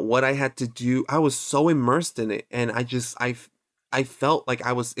forgot about what I had to do. I was so immersed in it. And I felt like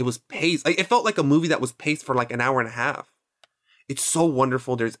it was paced. It felt like a movie that was paced for like an hour and a half. It's so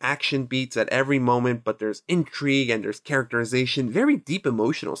wonderful. There's action beats at every moment, but there's intrigue and there's characterization, very deep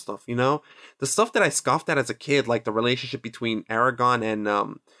emotional stuff, The stuff that I scoffed at as a kid, like the relationship between Aragorn and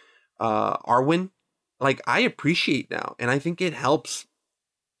Arwen, like I appreciate now. And I think it helps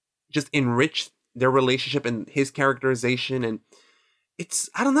just enrich their relationship and his characterization. And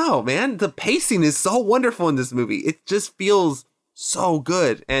I don't know, man, the pacing is so wonderful in this movie. It just feels so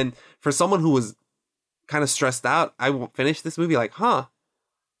good. And for someone who was kind of stressed out, I finished this movie like, I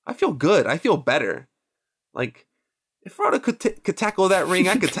feel good. I feel better. Like if Frodo could tackle that ring,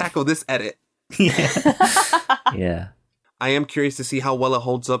 I could tackle this edit. Yeah. I am curious to see how well it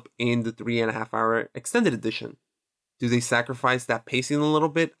holds up in the 3.5 hour extended edition. Do they sacrifice that pacing a little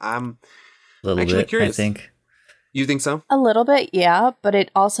bit? I'm actually curious. I think. You think so? A little bit, yeah. But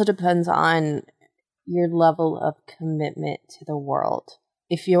it also depends on your level of commitment to the world.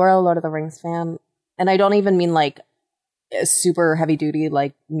 If you're a Lord of the Rings fan, and I don't even mean like super heavy duty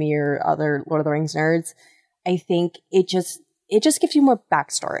like me or other Lord of the Rings nerds, I think it just gives you more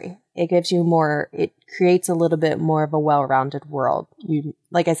backstory. It gives you more, it creates a little bit more of a well-rounded world. You,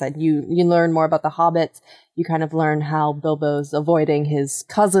 like I said, you learn more about the hobbits. You kind of learn how Bilbo's avoiding his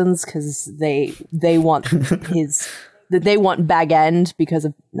cousins because they want they want Bag End because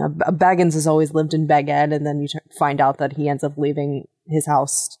of Baggins has always lived in Bag End, and then you find out that he ends up leaving his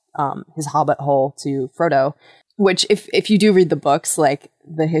house, his hobbit hole to Frodo. Which, if you do read the books, like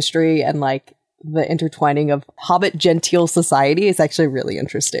the history and like the intertwining of Hobbit genteel society is actually really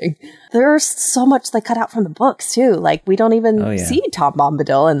interesting. There's so much they cut out from the books too. Like we don't even see Tom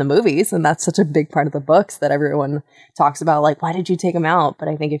Bombadil in the movies, and that's such a big part of the books that everyone talks about. Like, why did you take him out? But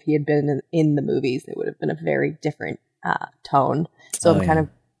I think if he had been in the movies, it would have been a very different tone. So I'm kind of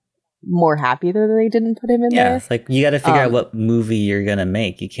more happy that they didn't put him in there. Yeah, it's like you got to figure out what movie you're gonna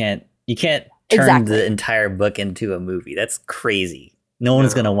make. You can't turn the entire book into a movie. That's crazy. No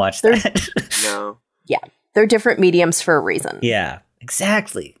one's going to watch that. No. Yeah. They're different mediums for a reason. Yeah,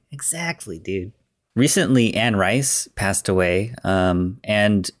 exactly. Exactly, dude. Recently, Anne Rice passed away.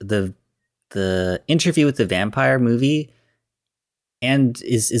 And the Interview with the Vampire movie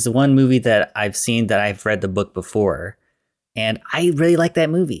is the one movie that I've seen that I've read the book before. And I really like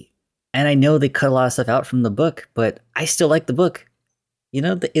that movie. And I know they cut a lot of stuff out from the book, but I still like the book. You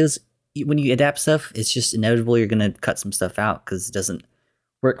know, it was, when you adapt stuff, it's just inevitable you're going to cut some stuff out because it doesn't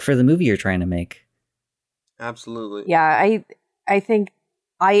work for the movie you're trying to make. Absolutely. Yeah, I think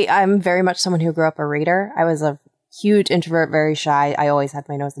I'm very much someone who grew up a reader. I was a huge introvert, very shy. I always had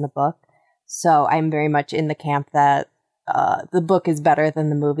my nose in a book. So I'm very much in the camp that the book is better than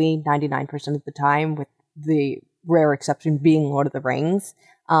the movie 99% of the time, with the rare exception being Lord of the Rings.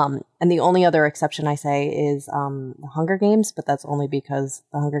 And the only other exception I say is the Hunger Games, but that's only because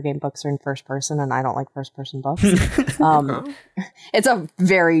the Hunger Game books are in first person and I don't like first person books. It's a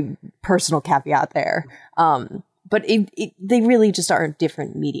very personal caveat there. But they really just are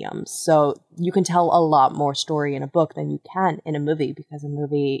different mediums. So you can tell a lot more story in a book than you can in a movie, because a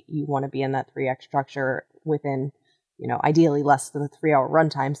movie, you want to be in that 3-act structure within, ideally less than a 3-hour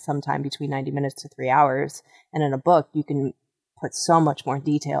runtime, sometime between 90 minutes to 3 hours. And in a book, you can put so much more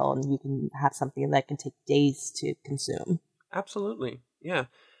detail, and you can have something that can take days to consume. Absolutely. Yeah.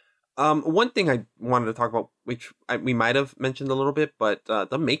 One thing I wanted to talk about, which we might have mentioned a little bit, but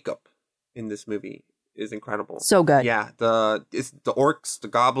the makeup in this movie is incredible. So good. Yeah. The orcs, the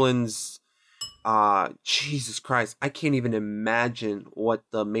goblins, Jesus Christ. I can't even imagine what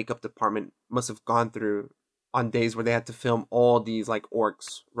the makeup department must have gone through on days where they had to film all these like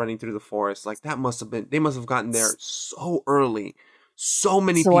orcs running through the forest. Like they must have gotten there so early. So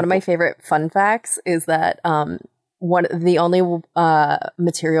many people. One of my favorite fun facts is that the only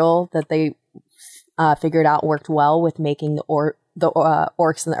material that they figured out worked well with making the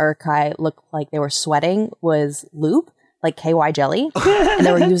orcs and the Uruk-hai look like they were sweating was lube, like KY jelly. And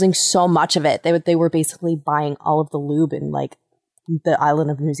they were using so much of it. They were basically buying all of the lube in like the island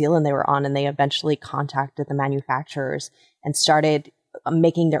of New Zealand they were on, and they eventually contacted the manufacturers and started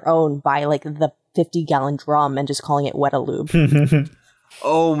making their own by like the 50-gallon drum and just calling it Weta-Lube.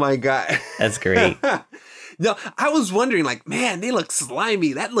 Oh my God. That's great. No, I was wondering, like, man, they look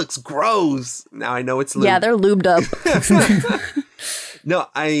slimy. That looks gross. Now I know it's lube. Yeah, they're lubed up. No,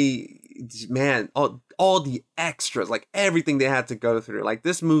 all the extras, like everything they had to go through. Like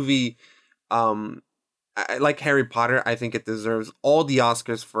this movie, like Harry Potter, I think it deserves all the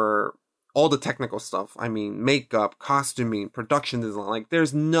Oscars for all the technical stuff. I mean, makeup, costuming, production design. Like,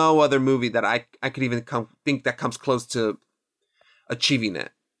 there's no other movie that I could even think that comes close to achieving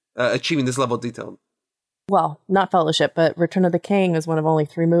this level of detail. Well, not Fellowship, but Return of the King is one of only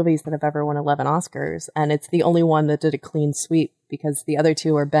 3 movies that have ever won 11 Oscars, and it's the only one that did a clean sweep, because the other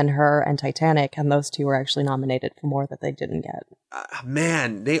 2 are Ben-Hur and Titanic, and those 2 were actually nominated for more that they didn't get.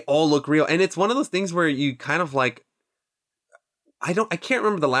 Man, they all look real, and it's one of those things where you kind of like, I can't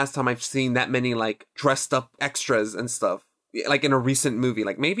remember the last time I've seen that many like dressed up extras and stuff, like in a recent movie,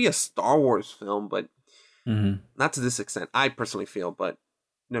 like maybe a Star Wars film, but not to this extent, I personally feel. But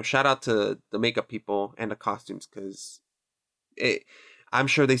shout out to the makeup people and the costumes, because I'm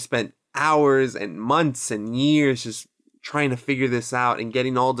sure they spent hours and months and years just trying to figure this out and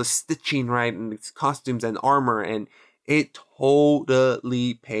getting all the stitching right and these costumes and armor, and it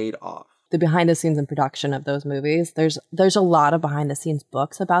totally paid off. The behind the scenes and production of those movies, there's a lot of behind the scenes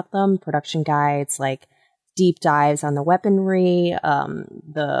books about them, production guides, like deep dives on the weaponry,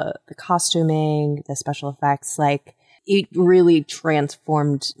 the costuming, the special effects. Like, It really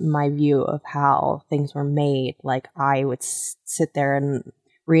transformed my view of how things were made. Like, I would sit there and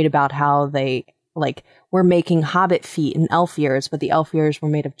read about how they, like, were making hobbit feet and elf ears, but the elf ears were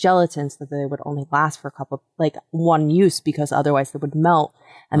made of gelatin so that they would only last for one use, because otherwise they would melt.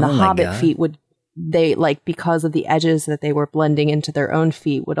 And the hobbit feet because of the edges that they were blending into their own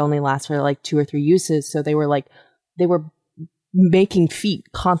feet, would only last for like 2 or 3 uses. So they were making feet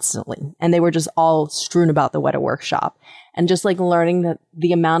constantly, and they were just all strewn about the Weta workshop. And just like learning that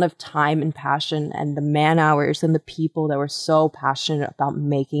the amount of time and passion and the man hours and the people that were so passionate about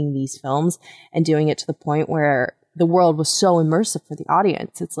making these films and doing it to the point where the world was so immersive for the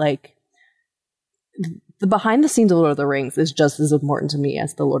audience. It's like the behind the scenes of Lord of the Rings is just as important to me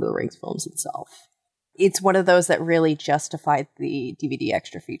as the Lord of the Rings films itself. It's one of those that really justified the DVD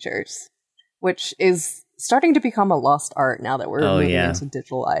extra features, which is starting to become a lost art now that we're moving into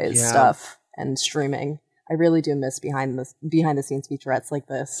digitalized stuff and streaming. I really do miss behind the scenes featurettes like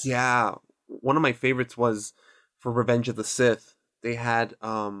this. Yeah, one of my favorites was for Revenge of the Sith. They had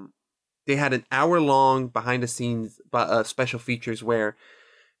an hour-long behind the scenes special features where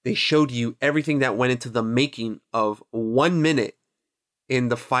they showed you everything that went into the making of 1 minute in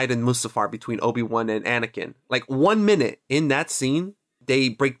the fight in Mustafar between Obi-Wan and Anakin. Like 1 minute in that scene, they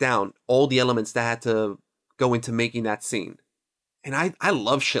break down all the elements that had to go into making that scene. And I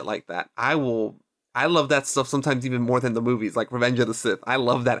love shit like that. I love that stuff sometimes even more than the movies, like Revenge of the Sith. I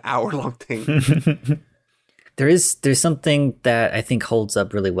love that hour-long thing. There's something that I think holds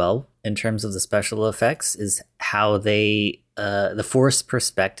up really well in terms of the special effects, is how they the forced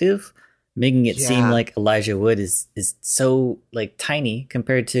perspective, making it seem like Elijah Wood is so like tiny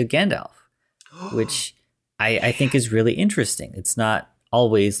compared to Gandalf, which I think is really interesting. It's not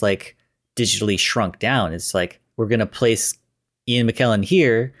always like digitally shrunk down. It's like, we're going to place Ian McKellen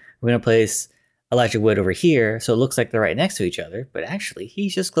here, we're going to place Elijah Wood over here, so it looks like they're right next to each other, but actually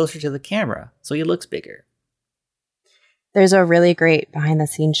he's just closer to the camera, so he looks bigger. There's a really great behind the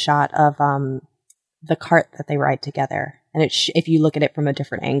scenes shot of the cart that they ride together, and if you look at it from a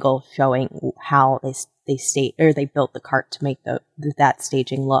different angle, showing how they built the cart to make that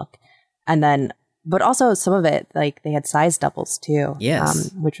staging look. And then, but also some of it, like, they had size doubles too,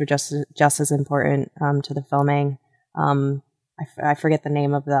 which were just as important to the filming. I forget the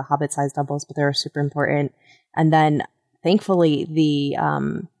name of the Hobbit size doubles, but they were super important. And then, thankfully, the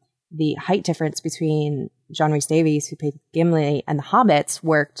height difference between John Rhys Davies, who played Gimli, and the Hobbits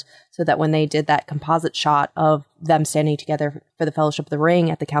worked so that when they did that composite shot of them standing together for the Fellowship of the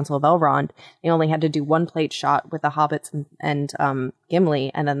Ring at the Council of Elrond, they only had to do one plate shot with the Hobbits and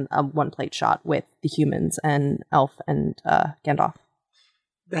Gimli, and then a one plate shot with the humans and Elf and Gandalf.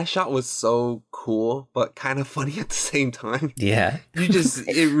 That shot was so cool, but kind of funny at the same time. Yeah.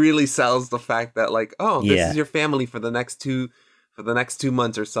 It really sells the fact that, like, oh, this is your family for the next 2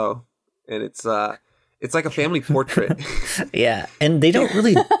 months or so. And it's like a family portrait. Yeah. And they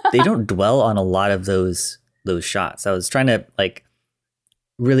don't dwell on a lot of those shots. I was trying to like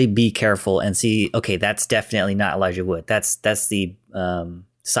really be careful and see, okay, that's definitely not Elijah Wood. That's the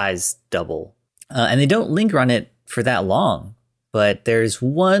size double. And they don't linger on it for that long. But there's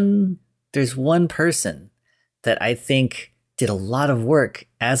one person that I think did a lot of work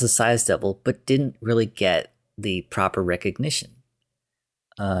as a size double, but didn't really get the proper recognition.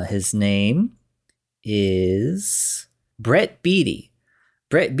 His name is Brett Beatty.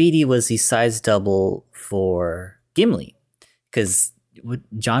 Brett Beatty was the size double for Gimli, because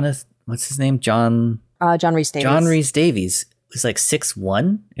what's his name? John Rhys Davies. John Rhys Davies was like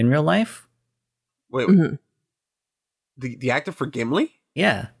 6'1" in real life. Wait. Mm-hmm. The actor for Gimli?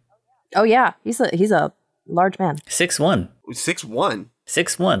 Yeah. Oh yeah, he's a large man. 6'1". 6'1".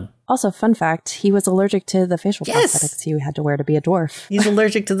 6'1". Also, fun fact: he was allergic to the facial prosthetics he had to wear to be a dwarf. He's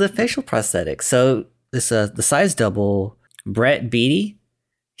allergic to the facial prosthetics. So this the size double, Brett Beatty,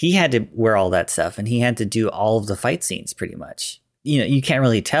 he had to wear all that stuff, and he had to do all of the fight scenes pretty much. You know, you can't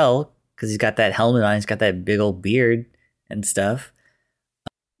really tell because he's got that helmet on, he's got that big old beard and stuff.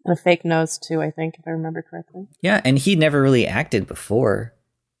 And a fake nose too, I think, if I remember correctly. Yeah, and he never really acted before.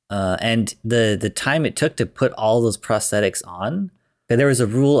 And the time it took to put all those prosthetics on, there was a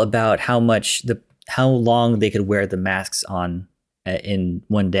rule about how long they could wear the masks on in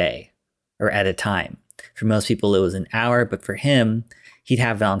one day or at a time. For most people, it was an hour, but for him, he'd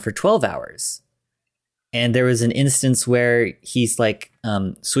have it on for 12 hours. And there was an instance where he's like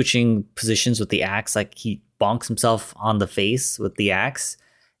switching positions with the axe, like he bonks himself on the face with the axe,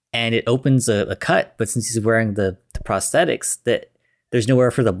 and it opens a cut. But since he's wearing the prosthetics, that there's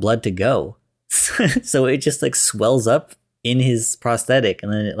nowhere for the blood to go, so it just like swells up in his prosthetic,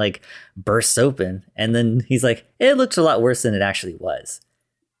 and then it like bursts open, and then he's like, it looks a lot worse than it actually was,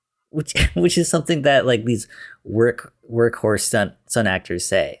 which is something that like these workhorse stunt actors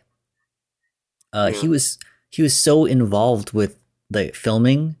say. He was so involved with the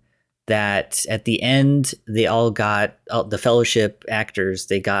filming that at the end they all got the Fellowship actors,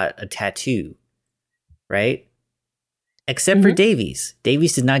 they got a tattoo, right? Except for Davies.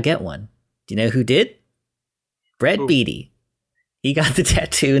 Davies did not get one. Do you know who did? Brett Beatty. He got the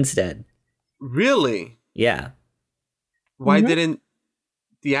tattoo instead. Really? Yeah. Why didn't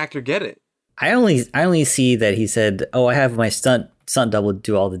the actor get it? I only see that he said, "Oh, I have my stunt double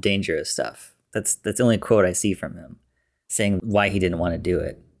do all the dangerous stuff." That's the only quote I see from him saying why he didn't want to do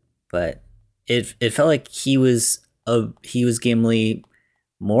it. But it felt like he was Gimli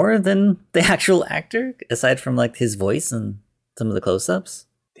more than the actual actor, aside from like his voice and some of the close-ups.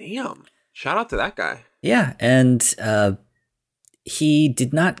 Damn. Shout out to that guy. Yeah, and he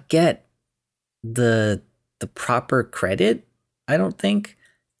did not get the proper credit, I don't think.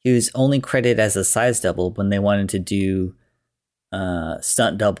 He was only credited as a size double when they wanted to do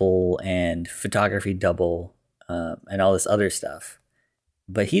stunt double and photography double and all this other stuff.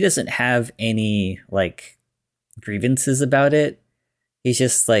 But he doesn't have any like grievances about it. He's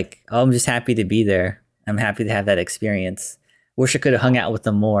just like, oh, I'm just happy to be there. I'm happy to have that experience. Wish I could have hung out with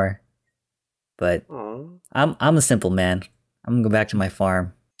them more. But I'm a simple man. I'm gonna go back to my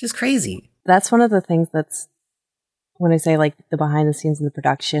farm. Just crazy. That's one of the things that's, when I say like the behind the scenes of the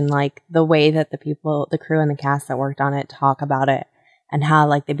production, like the way that the people, the crew and the cast that worked on it talk about it and how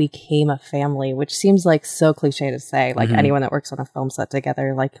like they became a family, which seems like so cliche to say, like anyone that works on a film set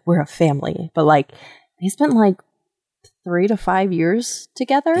together, like we're a family, but like they spent like 3 to 5 years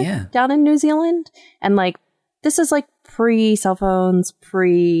together down in New Zealand. And like, this is like pre cell phones,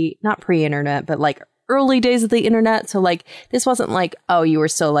 not pre-internet, but like early days of the internet. So like, this wasn't like, oh, you were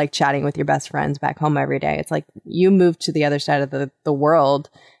still like chatting with your best friends back home every day. It's like you moved to the other side of the world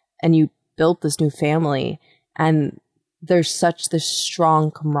and you built this new family, and there's such this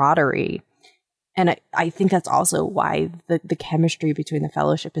strong camaraderie. And I think that's also why the chemistry between the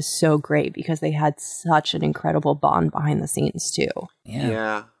Fellowship is so great, because they had such an incredible bond behind the scenes too.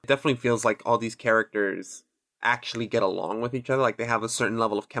 Yeah. It definitely feels like all these characters actually get along with each other. Like they have a certain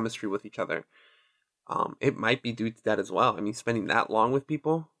level of chemistry with each other. It might be due to that as well. I mean, spending that long with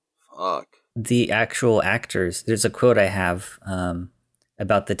people, fuck. The actual actors, there's a quote I have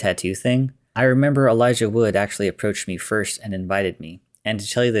about the tattoo thing. I remember Elijah Wood actually approached me first and invited me. And to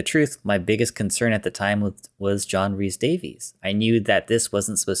tell you the truth, my biggest concern at the time was John Rhys-Davies. I knew that this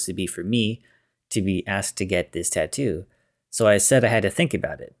wasn't supposed to be for me to be asked to get this tattoo. So I said I had to think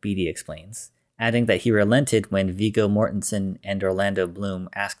about it, Beatty explains, adding that he relented when Viggo Mortensen and Orlando Bloom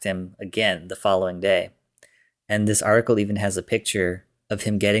asked him again the following day. And this article even has a picture of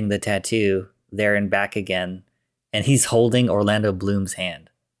him getting the tattoo there and back again, and he's holding Orlando Bloom's hand.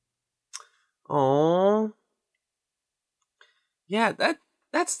 Aww. Yeah,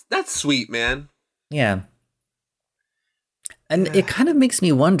 that's sweet, man. Yeah. And it kind of makes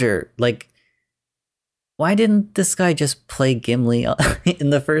me wonder, like, why didn't this guy just play Gimli in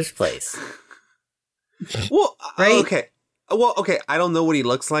the first place? Well, right? Okay. Well, okay. I don't know what he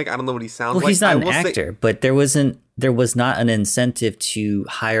looks like. I don't know what he sounds like. Well, he's not an actor, but there was not an incentive to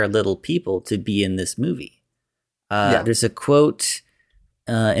hire little people to be in this movie. There's a quote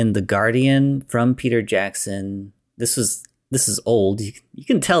in The Guardian from Peter Jackson. This is old. You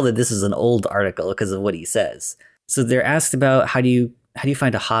can tell that this is an old article because of what he says. So they're asked about how do you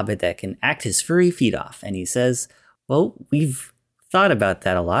find a hobbit that can act his furry feet off? And he says, well, we've thought about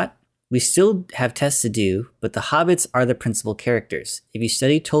that a lot. We still have tests to do, but the hobbits are the principal characters. If you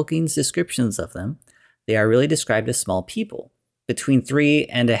study Tolkien's descriptions of them, they are really described as small people, between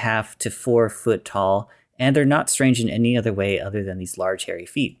 3.5 to 4 foot tall, and they're not strange in any other way other than these large hairy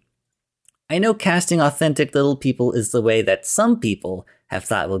feet. I know casting authentic little people is the way that some people have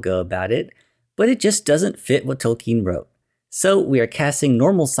thought will go about it, but it just doesn't fit what Tolkien wrote. So we are casting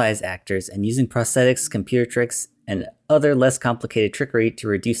normal size actors and using prosthetics, computer tricks, and other less complicated trickery to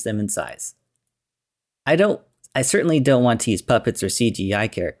reduce them in size. I certainly don't want to use puppets or CGI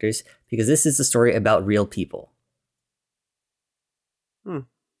characters because this is a story about real people.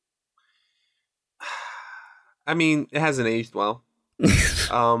 I mean, it hasn't aged well.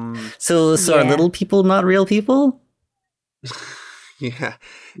 So are little people not real people? Yeah,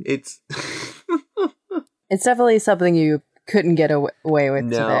 it's it's definitely something you couldn't get away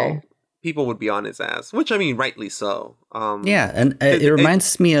with today. People would be on his ass, which I mean, rightly so. And it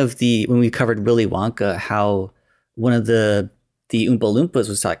reminds me of when we covered Willy Wonka, how one of the the Oompa Loompas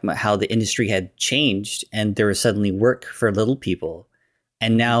was talking about how the industry had changed and there was suddenly work for little people.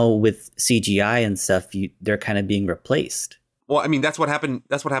 And now with CGI and stuff, they're kind of being replaced. Well, I mean, that's what happened.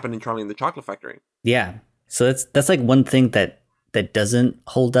 That's what happened in Charlie and the Chocolate Factory. Yeah. So that's like one thing that doesn't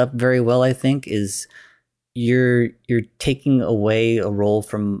hold up very well, I think, is you're taking away a role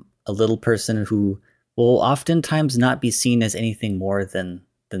from a little person who will oftentimes not be seen as anything more than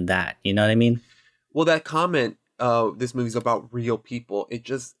that. You know what I mean? Well, that comment, this movie's about real people, it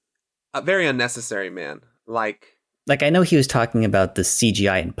just very unnecessary, man. Like I know he was talking about the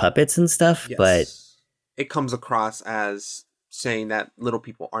CGI and puppets and stuff, yes, but it comes across as saying that little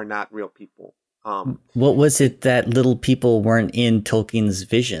people are not real people. What was it that little people weren't in Tolkien's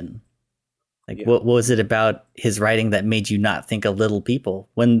vision? Like, yeah. What was it about his writing that made you not think of little people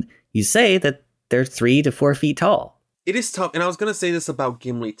when you say that they're 3 to 4 feet tall? It is tough. And I was going to say this about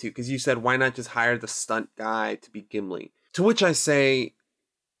Gimli, too, because you said, why not just hire the stunt guy to be Gimli? To which I say,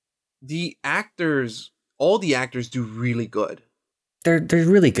 all the actors do really good. They're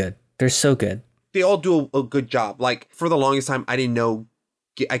really good. They're so good. They all do a good job. Like, for the longest time, I couldn't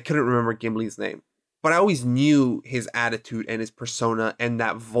remember Gimli's name, but I always knew his attitude and his persona and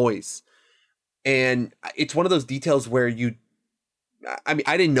that voice. And it's one of those details where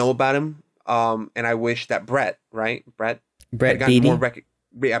I didn't know about him. And I wish that Brett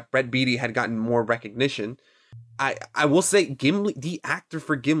Beatty had gotten more recognition. I will say Gimli, the actor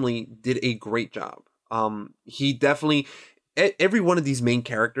for Gimli, did a great job. He definitely, every one of these main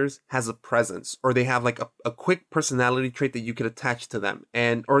characters has a presence, or they have like a quick personality trait that you could attach to them,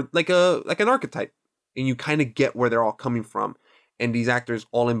 or like an archetype, and you kind of get where they're all coming from. And these actors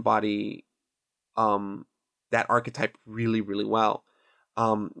all embody that archetype really, really well.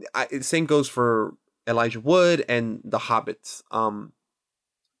 Same goes for Elijah Wood and the Hobbits.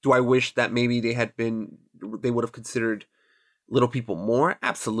 Do I wish that maybe they would have considered little people more?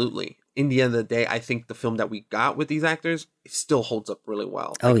 Absolutely. In the end of the day, I think the film that we got with these actors still holds up really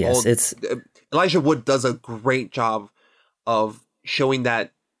well. Oh, yes. Elijah Wood does a great job of showing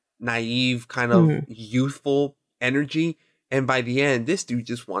that naive kind of youthful energy. And by the end, this dude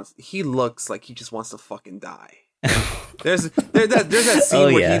he looks like he just wants to fucking die. There's that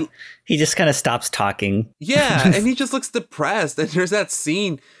scene where he just kind of stops talking. Yeah, and he just looks depressed. And there's that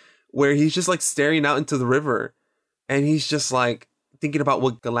scene where he's just like staring out into the river, and he's just like thinking about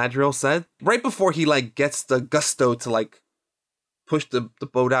what Galadriel said right before he like gets the gusto to like push the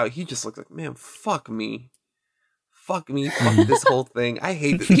boat out. He just looks like, man, fuck fuck this whole thing. I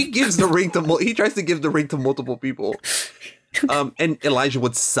hate it. He gives the ring he tries to give the ring to multiple people. And Elijah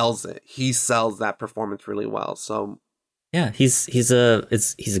Wood sells it. He sells that performance really well. So yeah, he's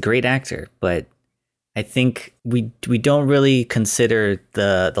a great actor, but I think we don't really consider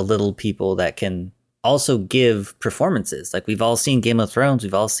the little people that can also give performances. Like we've all seen Game of Thrones,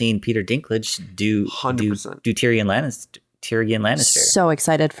 we've all seen Peter Dinklage do 100% do Tyrion Lannister. So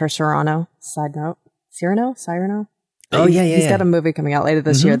excited for Cyrano. Side note, Cyrano. Oh yeah, he's got a movie coming out later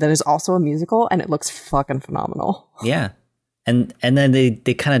this year that is also a musical, and it looks fucking phenomenal. Yeah. And then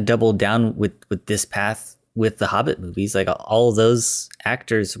they kind of doubled down with this path with the Hobbit movies. Like all of those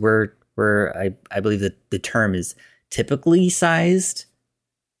actors were I believe that the term is typically sized,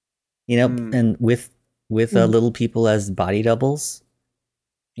 and with little people as body doubles.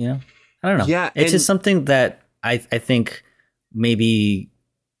 I don't know. Yeah, it's just something that I think maybe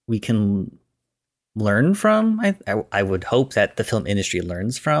we can learn from. I would hope that the film industry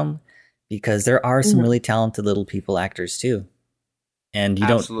learns from, because there are some really talented little people actors too. And you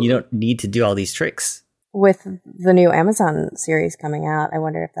don't need to do all these tricks. With the new Amazon series coming out, I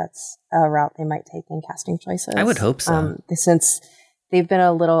wonder if that's a route they might take in casting choices. I would hope so. Since they've been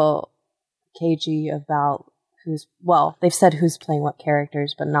a little cagey about they've said who's playing what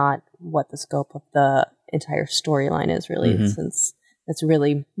characters, but not what the scope of the entire storyline is really, since it's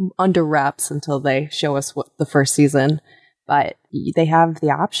really under wraps until they show us what the first season. But they have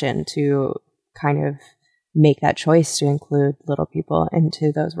the option to kind of make that choice to include little people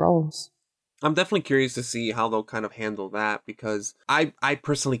into those roles. I'm definitely curious to see how they'll kind of handle that, because I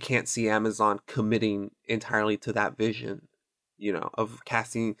personally can't see Amazon committing entirely to that vision, of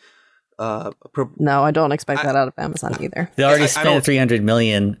casting. No, I don't expect that out of Amazon either. They already spent $300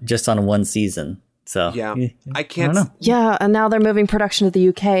 million just on one season. So yeah, I can't. I don't know. Yeah, and now they're moving production to the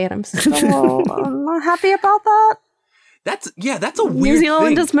UK, and I'm not happy about that. That's a weird New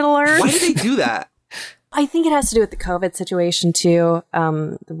Zealand thing. is Middle Earth. Why do they do that? I think it has to do with the COVID situation too.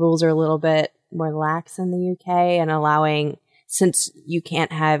 The rules are a little bit more lax in the UK, and since you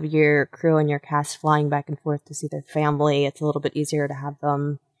can't have your crew and your cast flying back and forth to see their family, it's a little bit easier to have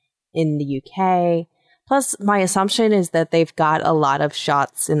them in the UK. Plus, my assumption is that they've got a lot of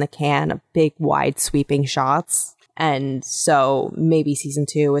shots in the can, big, wide, sweeping shots. And so maybe season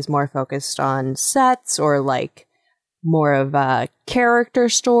 2 is more focused on sets or like more of a character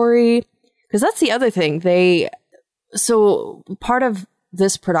story. Because that's the other thing. So part of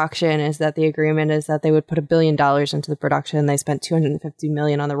this production is that the agreement is that they would put $1 billion into the production. They spent $250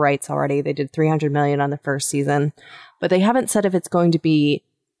 million on the rights already. They did $300 million on the first season, but they haven't said if it's going to be,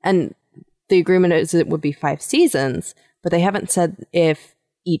 and the agreement is it would be 5 seasons, but they haven't said if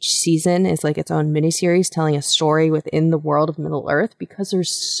each season is like its own miniseries telling a story within the world of Middle Earth, because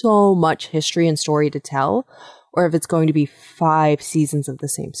there's so much history and story to tell, or if it's going to be 5 seasons of the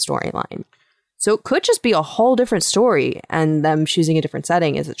same storyline. So it could just be a whole different story, and them choosing a different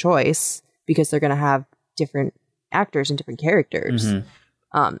setting is a choice because they're going to have different actors and different characters.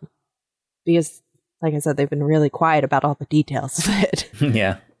 Mm-hmm. Because, like I said, they've been really quiet about all the details of it.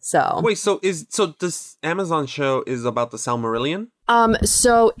 Yeah. So wait, so this Amazon show is about the Silmarillion?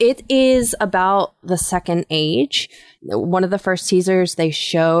 So it is about the Second Age. One of the first teasers they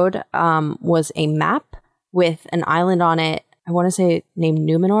showed was a map with an island on it. I want to say named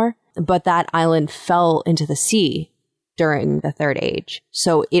Numenor. But that island fell into the sea during the Third Age.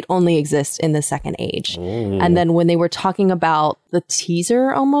 So it only exists in the Second Age. Ooh. And then when they were talking about the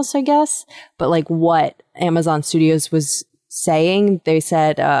teaser almost, I guess, but like what Amazon Studios was saying, they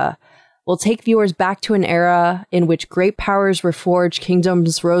said, we'll take viewers back to an era in which great powers were forged,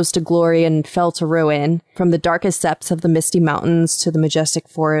 kingdoms rose to glory and fell to ruin. From the darkest depths of the misty mountains to the majestic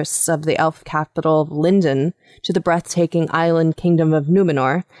forests of the elf capital of Lindon to the breathtaking island kingdom of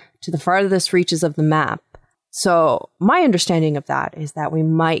Numenor, to the farthest reaches of the map. So my understanding of that is that we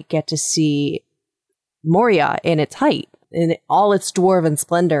might get to see Moria in its height, in all its dwarven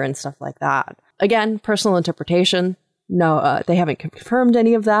splendor and stuff like that. Again, personal interpretation. No, they haven't confirmed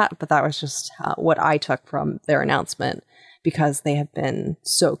any of that, but that was just what I took from their announcement because they have been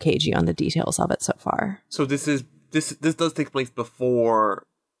so cagey on the details of it so far. So this does take place before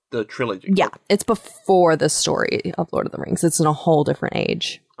the trilogy. Yeah, it's before the story of Lord of the Rings. It's in a whole different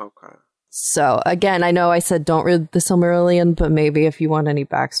age. Okay. So again, I know I said don't read the Silmarillion, but maybe if you want any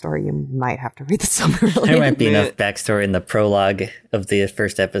backstory, you might have to read the Silmarillion. There might be enough backstory in the prologue of the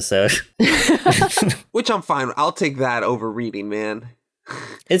first episode. Which I'm fine. I'll take that over reading, man.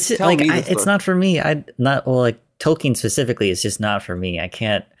 It's like it's not for me. Tolkien specifically is just not for me. I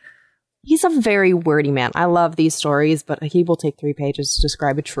can't. He's a very wordy man. I love these stories, but he will take 3 pages to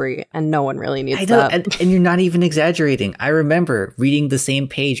describe a tree, and no one really needs that. And you're not even exaggerating. I remember reading the same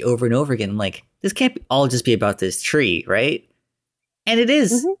page over and over again. I'm like, this can't all just be about this tree, right? And it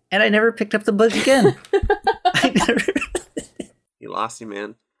is. Mm-hmm. And I never picked up the book again. You lost you,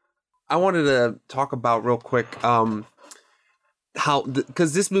 man. I wanted to talk about real quick how,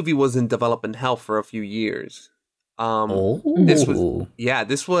 because this movie was in development hell for a few years. This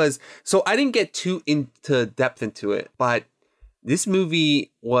was so I didn't get too into depth into it, but this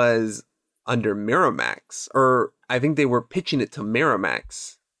movie was under Miramax, or I think they were pitching it to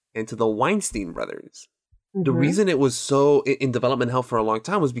Miramax and to the Weinstein brothers. Mm-hmm. The reason it was so in development hell for a long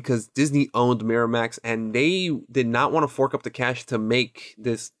time was because Disney owned Miramax and they did not want to fork up the cash to make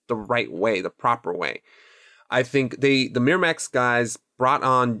this the right way, the proper way. I think the Miramax guys brought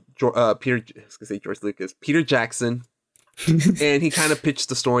on Peter Jackson, and he kind of pitched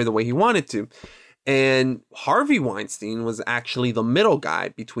the story the way he wanted to. And Harvey Weinstein was actually the middle guy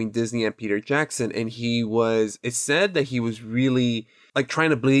between Disney and Peter Jackson. And it said that he was really like trying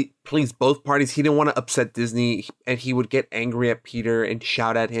to please both parties. He didn't want to upset Disney, and he would get angry at Peter and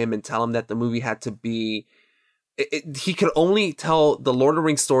shout at him and tell him that the movie had to be, he could only tell the Lord of the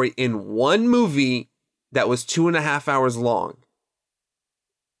Rings story in one movie that was 2.5 hours long.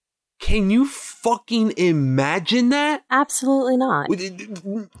 Can you fucking imagine that? Absolutely not.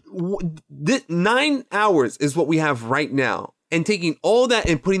 9 hours is what we have right now. And taking all that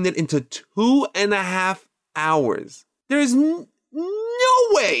and putting it into 2.5 hours. There's no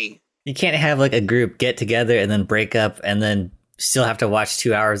way. You can't have like a group get together and then break up and then still have to watch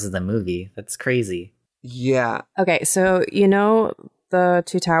 2 hours of the movie. That's crazy. Yeah. Okay, so you know the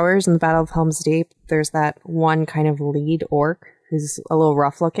Two Towers in the Battle of Helm's Deep, there's that one kind of lead orc who's a little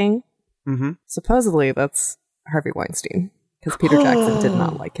rough looking. Mm-hmm. Supposedly that's Harvey Weinstein, because Peter Jackson did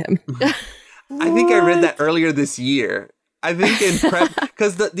not like him. I think I read that earlier this year. I think in prep,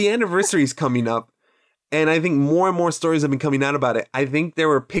 because the anniversary is coming up, and I think more and more stories have been coming out about it. I think there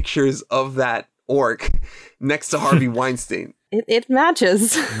were pictures of that orc next to Harvey Weinstein. It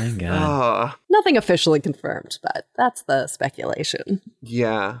matches. Oh my God. Nothing officially confirmed, but that's the speculation.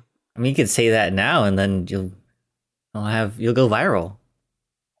 Yeah. I mean, you could say that now and then you'll go viral.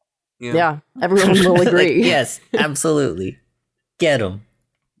 Yeah, everyone will agree. Yes, absolutely. Get him.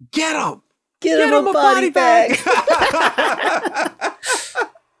 Get him. Get him a body bag.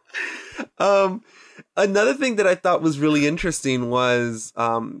 Another thing that I thought was really interesting was,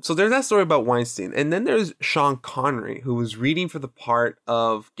 so there's that story about Weinstein, and then there's Sean Connery, who was reading for the part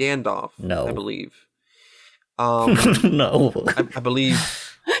of Gandalf, I believe. No. I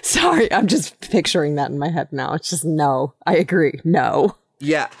believe. Sorry, I'm just picturing that in my head now. It's just no. I agree. No.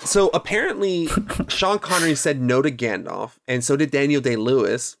 Yeah, so apparently Sean Connery said no to Gandalf, and so did Daniel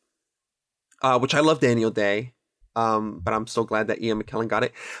Day-Lewis, which I love Daniel Day. But I'm so glad that Ian McKellen got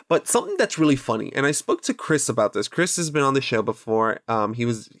it. But something that's really funny, and I spoke to Chris about this. Chris has been on the show before. He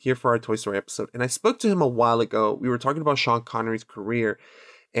was here for our Toy Story episode, and I spoke to him a while ago. We were talking about Sean Connery's career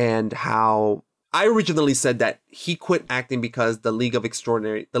and how I originally said that he quit acting because The League of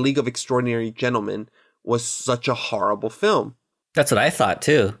Extraordinary Gentlemen was such a horrible film. That's what I thought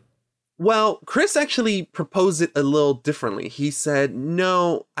too. Well, Chris actually proposed it a little differently. He said,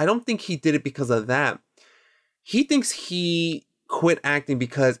 no, I don't think he did it because of that. He thinks he quit acting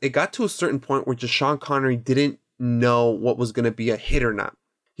because it got to a certain point where just Sean Connery didn't know what was going to be a hit or not.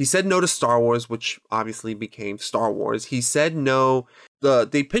 He said no to Star Wars, which obviously became Star Wars. He said no.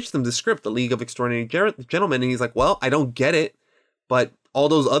 They pitched him the script, The League of Extraordinary Gentlemen, and he's like, well, I don't get it, but all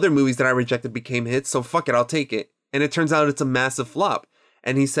those other movies that I rejected became hits, so fuck it, I'll take it. And it turns out it's a massive flop.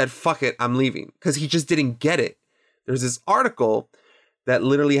 And he said, fuck it, I'm leaving, because he just didn't get it. There's this article that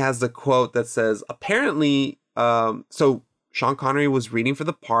literally has the quote that says, apparently... so Sean Connery was reading for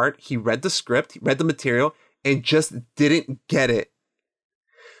the part. He read the script, he read the material, and just didn't get it.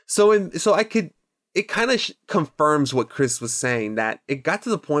 It kind of confirms what Chris was saying, that it got to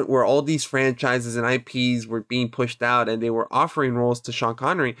the point where all these franchises and IPs were being pushed out and they were offering roles to Sean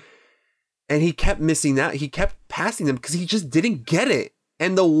Connery, and he kept missing out. He kept passing them because he just didn't get it.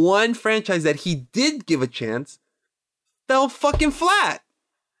 And the one franchise that he did give a chance fell fucking flat.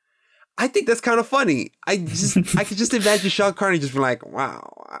 I think that's kind of funny. I could just imagine Sean Connery just being like,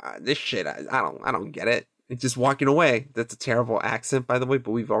 wow, this shit, I don't get it. And just walking away. That's a terrible accent, by the way,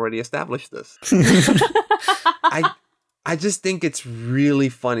 but we've already established this. I just think it's really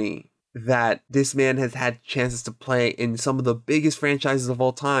funny that this man has had chances to play in some of the biggest franchises of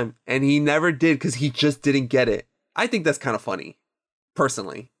all time, and he never did because he just didn't get it. I think that's kind of funny,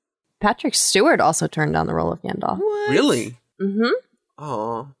 personally. Patrick Stewart also turned down the role of Gandalf. What? Really? Mm-hmm.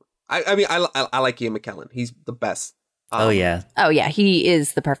 Oh. I mean, I like Ian McKellen. He's the best. Oh, yeah. Oh, yeah. He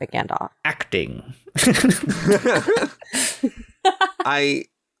is the perfect Gandalf. Acting. I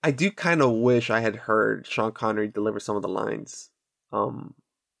do kind of wish I had heard Sean Connery deliver some of the lines.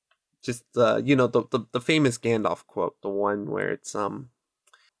 Just the famous Gandalf quote, the one where it's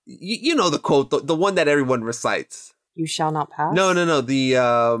you know the quote, the one that everyone recites. You shall not pass. No.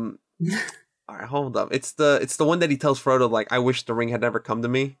 The all right, hold up. It's the one that he tells Frodo, like, I wish the ring had never come to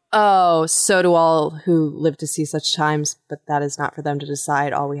me. Oh, so do all who live to see such times, but that is not for them to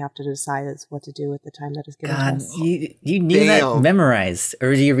decide. All we have to decide is what to do with the time that is given to us. You knew that memorized, or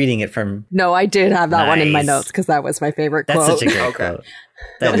are you reading it from? No, I did have that one in my notes because that was my favorite quote. That's such a great quote.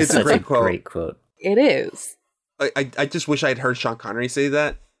 That is such a great quote. It is. I just wish I had heard Sean Connery say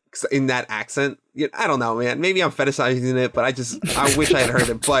that in that accent. I don't know, man. Maybe I'm fetishizing it, but I wish I had heard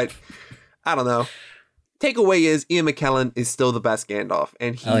it, but I don't know. Takeaway is Ian McKellen is still the best Gandalf,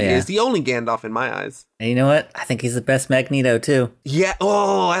 and he is the only Gandalf in my eyes. And you know what? I think he's the best Magneto too. Yeah.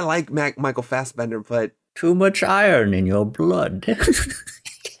 Oh, I like Michael Fassbender, but too much iron in your blood.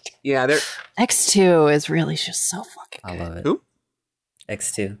 Yeah, X2 is really just so fucking good. I love it. Who?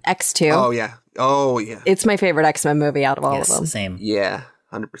 X2. X2. Oh yeah. It's my favorite X-Men movie out of all of them. Same. Yeah,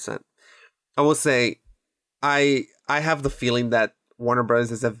 100%. I will say, I have the feeling that Warner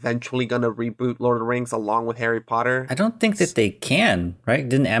Bros. Is eventually going to reboot Lord of the Rings along with Harry Potter. I don't think that they can, right?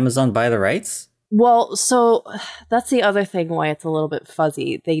 Didn't Amazon buy the rights? Well, so that's the other thing why it's a little bit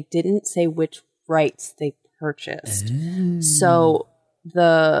fuzzy. They didn't say which rights they purchased. So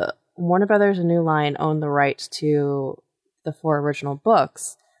the Warner Brothers and New Line owned the rights to the 4 original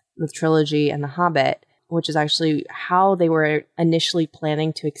books, the trilogy and The Hobbit, which is actually how they were initially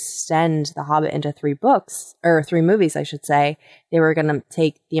planning to extend The Hobbit into 3 books, or 3 movies, I should say. They were going to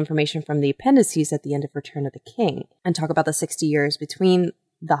take the information from the appendices at the end of Return of the King and talk about the 60 years between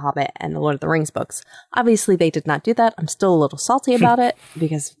The Hobbit and the Lord of the Rings books. Obviously, they did not do that. I'm still a little salty about it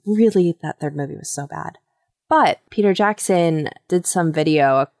because really that 3rd movie was so bad. But Peter Jackson did some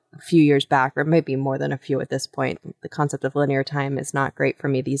video a few years back, or maybe more than a few at this point. The concept of linear time is not great for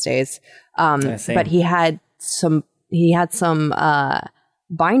me these days. But he had some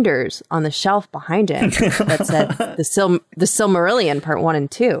binders on the shelf behind him that said the Silmarillion Part 1 and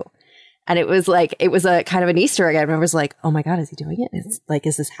 2. And it was a kind of an Easter egg. I remember, was like, oh my God, is he doing it? It's like,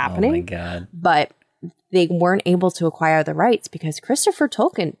 is this happening? Oh my God. But they weren't able to acquire the rights because Christopher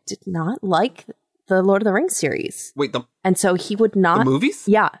Tolkien did not like the Lord of the Rings series. Wait, and so he would not. The movies?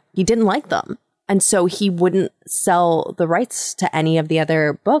 Yeah, he didn't like them. And so he wouldn't sell the rights to any of the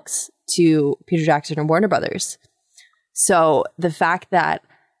other books to Peter Jackson or Warner Brothers. So the fact that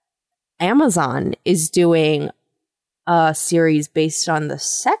Amazon is doing a series based on the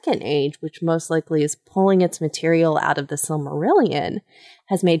Second Age, which most likely is pulling its material out of the Silmarillion,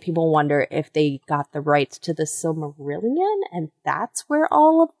 has made people wonder if they got the rights to the Silmarillion, and that's where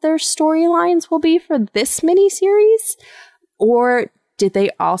all of their storylines will be for this miniseries, or did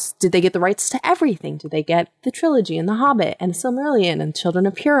they get the rights to everything? Did they get the trilogy and the Hobbit and Silmarillion and Children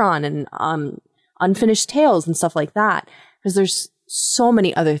of Huron and Unfinished Tales and stuff like that? Because there's so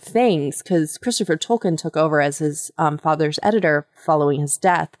many other things, because Christopher Tolkien took over as his father's editor following his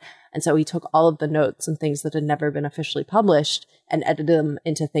death. And so he took all of the notes and things that had never been officially published and edited them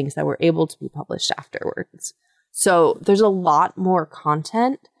into things that were able to be published afterwards. So there's a lot more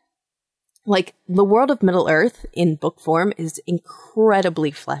content. Like, the world of Middle-earth in book form is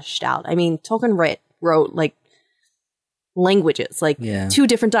incredibly fleshed out. I mean, Tolkien wrote like languages, like 2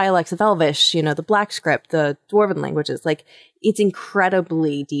 different dialects of Elvish, the Black script, the Dwarven languages. Like, it's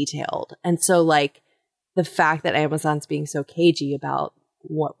incredibly detailed. And so, like, the fact that Amazon's being so cagey about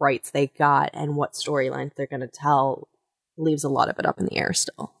what rights they got and what storylines they're going to tell leaves a lot of it up in the air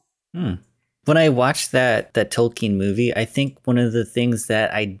still. When I watched that Tolkien movie, I think one of the things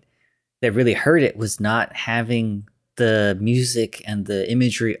that really hurt it was not having the music and the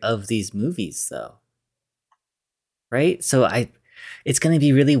imagery of these movies, though. Right? So it's going to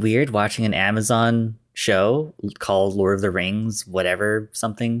be really weird watching an Amazon show called Lord of the Rings, whatever,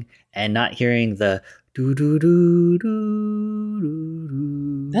 something, and not hearing the do do do do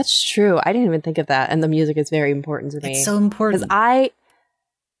do. That's true. I didn't even think of that. And the music is very important to me. It's so important. Because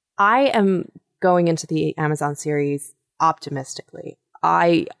I am going into the Amazon series optimistically.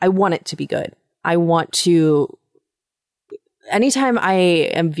 I want it to be good. I want to. Anytime I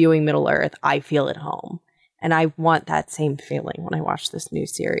am viewing Middle-earth, I feel at home. And I want that same feeling when I watch this new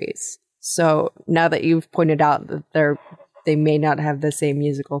series. So now that you've pointed out that they may not have the same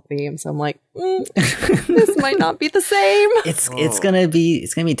musical themes, I'm like, this might not be the same. It's gonna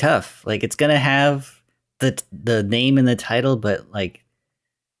be tough. Like, it's gonna have the name in the title, but like,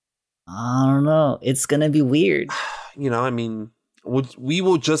 I don't know. It's gonna be weird. I mean, we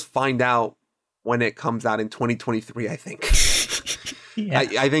will just find out when it comes out in 2023. I think. Yeah.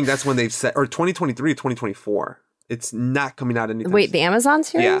 I think that's when they've said, or 2023 or 2024. It's not coming out anytime. Wait, the Amazon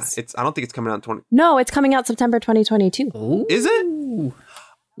series? Yeah, I don't think it's coming out in No, it's coming out September 2022. Ooh. Is it?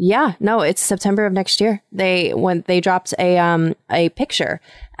 Yeah, no, it's September of next year. They dropped a picture,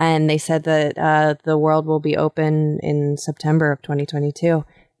 and they said that the world will be open in September of 2022.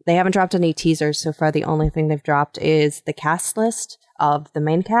 They haven't dropped any teasers so far. The only thing they've dropped is the cast list of the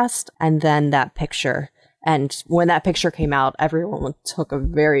main cast, and then that picture. And when that picture came out, everyone took a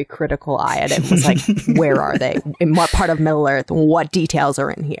very critical eye at it. It was like, where are they? In what part of Middle-earth? What details are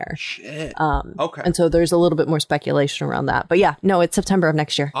in here? Shit. Okay. And so there's a little bit more speculation around that. But yeah, no, it's September of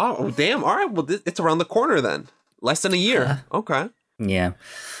next year. Oh, damn. All right. Well, it's around the corner then. Less than a year. Okay. Yeah.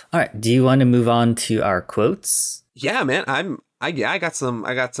 All right. Do you want to move on to our quotes? Yeah, man. I got some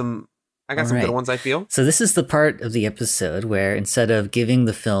good ones, I feel. So this is the part of the episode where instead of giving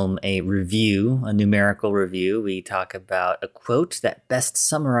the film a review, a numerical review, we talk about a quote that best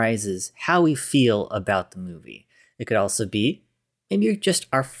summarizes how we feel about the movie. It could also be maybe just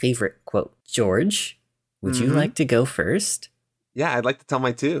our favorite quote. George, would you like to go first? Yeah, I'd like to tell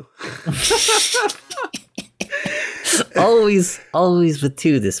my two. always with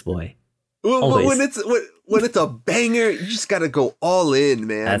two, this boy. When it's a banger, you just gotta go all in,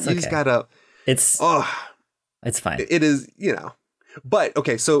 man. That's okay. You just gotta. It's fine. It is, But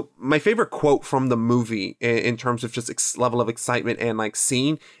okay, so my favorite quote from the movie, in terms of just level of excitement and like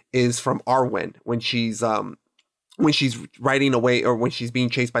scene, is from Arwen when she's riding away, or when she's being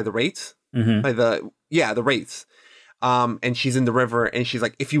chased by the wraiths, by the wraiths. And she's in the river, and she's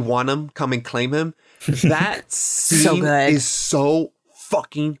like, "If you want him, come and claim him." That scene is so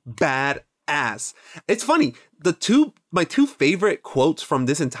fucking badass. It's funny. My two favorite quotes from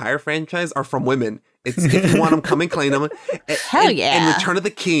this entire franchise are from women. It's "If you want them, come and claim them." Hell yeah. And Return of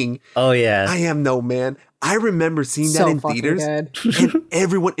the King. Oh yeah. I am no man. I remember seeing that in theaters, and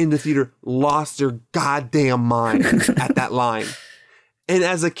everyone in the theater lost their goddamn mind at that line. And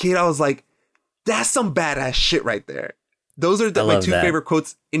as a kid, I was like, that's some badass shit right there. Those are my two favorite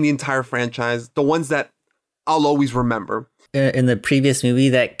quotes in the entire franchise. The ones that I'll always remember. in the previous movie,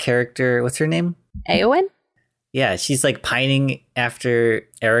 that character, what's her name? Eowyn? Yeah, she's like pining after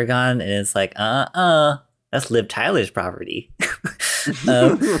Aragon, and it's like, that's Liv Tyler's property.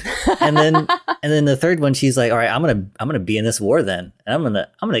 and then the third one, she's like, all right, I'm gonna be in this war then, and I'm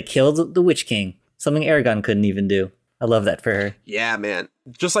gonna kill the Witch King, something Aragon couldn't even do. I love that for her. Yeah, man.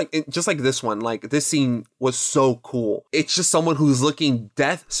 Just like this one, like this scene was so cool. It's just someone who's looking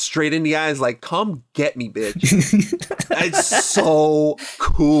death straight in the eyes, like, come get me, bitch. It's so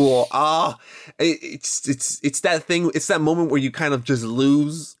cool. It's that thing. It's that moment where you kind of just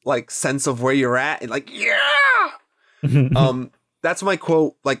lose like sense of where you're at and like, yeah. That's my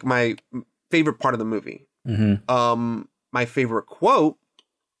quote, like my favorite part of the movie. Mm-hmm. My favorite quote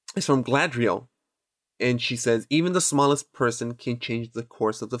is from Gladriel. And she says, even the smallest person can change the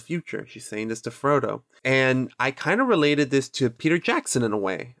course of the future. She's saying this to Frodo. And I kind of related this to Peter Jackson in a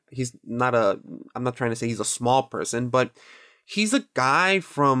way. I'm not trying to say he's a small person, but he's a guy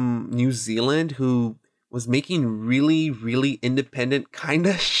from New Zealand who was making really, really independent, kind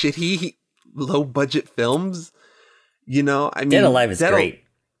of shitty, low budget films. You know, I mean, Dead Alive is great.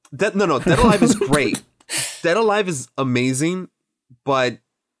 Dead Alive is great. Dead Alive is amazing, but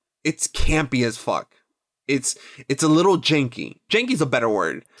it's campy as fuck. It's a little janky. Janky's a better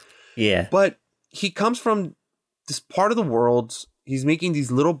word. Yeah. But he comes from this part of the world. He's making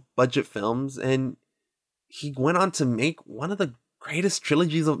these little budget films, and he went on to make one of the greatest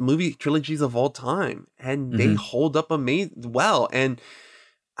movie trilogies of all time. And they hold up well. And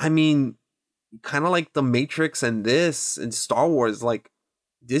I mean, kind of like The Matrix and this and Star Wars, like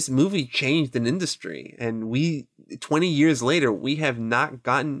this movie changed an industry. And 20 years later, we have not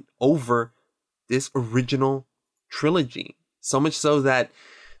gotten over this original trilogy, so much so that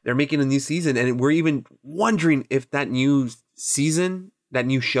they're making a new season, and we're even wondering if that new season, that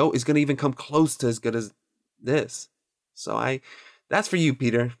new show, is going to even come close to as good as this. So that's for you,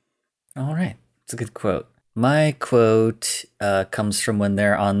 Peter. All right, it's a good quote. My quote comes from when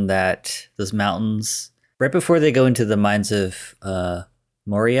they're on those mountains right before they go into the mines of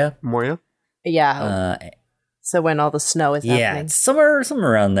Moria. Yeah. So when all the snow is happening. Yeah, somewhere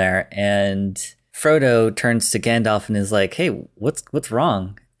around there, and Frodo turns to Gandalf and is like, hey, what's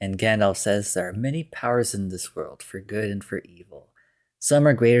wrong? And Gandalf says, there are many powers in this world, for good and for evil. Some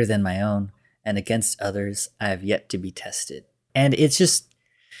are greater than my own, and against others I have yet to be tested. And it's just,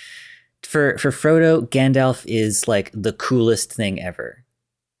 for Frodo, Gandalf is like the coolest thing ever,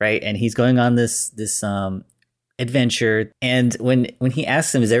 right? And he's going on this adventure, and when he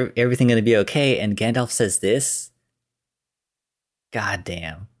asks him, is everything going to be okay? And Gandalf says this, God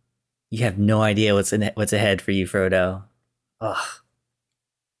damn. You have no idea what's ahead for you, Frodo. Ugh.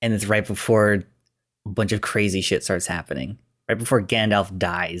 And it's right before a bunch of crazy shit starts happening. Right before Gandalf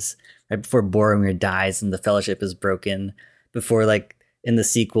dies. Right before Boromir dies and the Fellowship is broken. Before, like, in the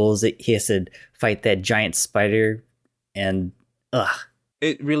sequels, he has to fight that giant spider. And, ugh.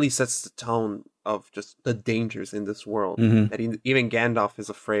 It really sets the tone of just the dangers in this world. Mm-hmm. That even Gandalf is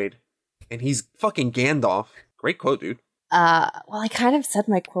afraid. And he's fucking Gandalf. Great quote, dude. Well, I kind of said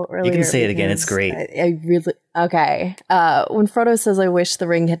my quote earlier. You can say it again. It's great. I really... Okay. When Frodo says, I wish the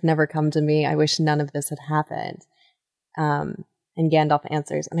ring had never come to me. I wish none of this had happened. And Gandalf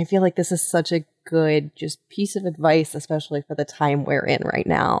answers. And I feel like this is such a good just piece of advice, especially for the time we're in right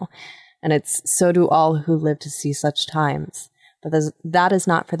now. And it's, so do all who live to see such times. But that is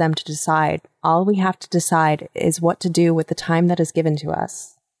not for them to decide. All we have to decide is what to do with the time that is given to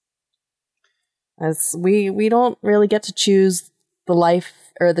us. As we don't really get to choose the life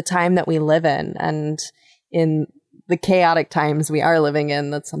or the time that we live in. And in the chaotic times we are living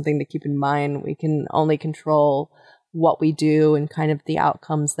in, that's something to keep in mind. We can only control what we do and kind of the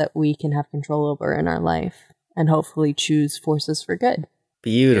outcomes that we can have control over in our life, and hopefully choose forces for good.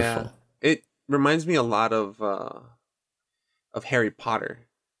 Beautiful. Yeah. It reminds me a lot of Harry Potter,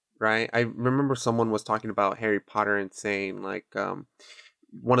 right? I remember someone was talking about Harry Potter and saying, like,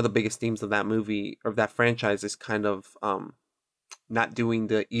 one of the biggest themes of that movie, or that franchise, is kind of not doing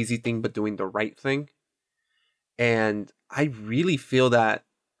the easy thing, but doing the right thing. And I really feel that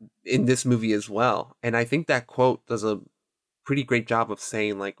in this movie as well. And I think that quote does a pretty great job of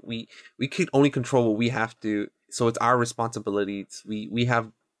saying, like, we can only control what we have to. So it's our responsibility. We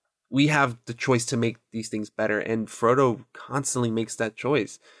have the choice to make these things better. And Frodo constantly makes that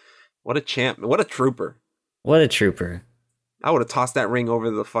choice. What a champ. What a trooper. What a trooper. I would have tossed that ring over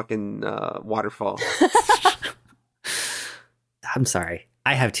the fucking waterfall. I'm sorry.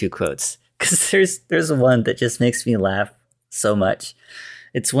 I have two quotes, because there's one that just makes me laugh so much.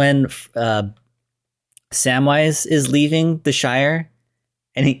 It's when Samwise is leaving the Shire,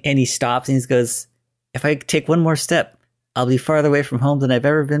 and he stops and he goes, if I take one more step, I'll be farther away from home than I've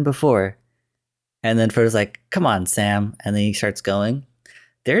ever been before. And then Frodo's like, come on, Sam. And then he starts going.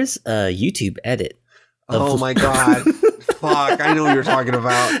 There's a YouTube edit. Oh my God. Fuck, I know what you're talking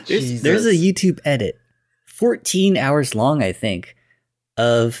about. There's a YouTube edit, 14 hours long, I think,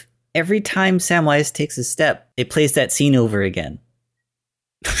 of every time Samwise takes a step, it plays that scene over again.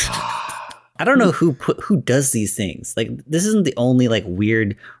 I don't know who does these things. Like, this isn't the only like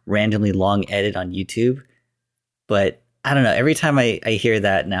weird, randomly long edit on YouTube, but I don't know. Every time I hear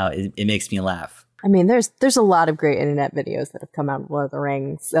that now, it makes me laugh. I mean, there's a lot of great internet videos that have come out of Lord of the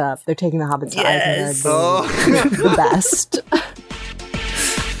Rings. They're taking the Hobbit's eyes and they're doing the best.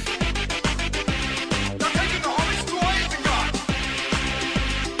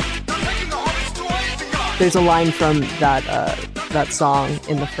 There's a line from that song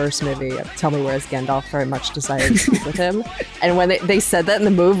in the first movie, Tell Me Where's Gandalf, very much desired to speak with him. And when they said that in the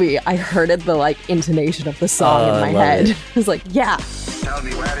movie, I heard the like intonation of the song in my head. I was like, yeah. Tell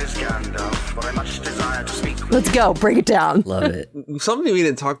me where is Gandalf, for I much desire to speak with. Let's go, break it down. Love it. Something we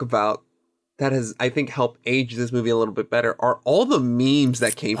didn't talk about that has, I think, helped age this movie a little bit better are all the memes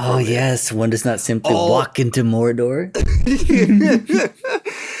that came from it. Oh, yes. One does not simply walk into Mordor.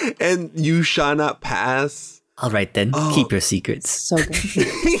 And you shall not pass. All right, then. Keep your secrets. So good.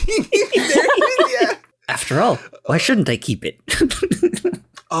 Yeah. After all, why shouldn't I keep it?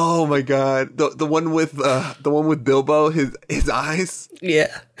 Oh my God. The one with Bilbo, his eyes.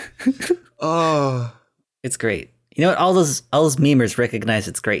 Yeah. Oh. It's great. You know what? All those memers recognize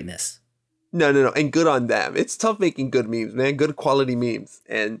its greatness. No. And good on them. It's tough making good memes, man. Good quality memes.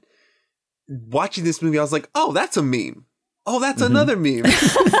 And watching this movie, I was like, oh, that's a meme. Oh, that's another meme.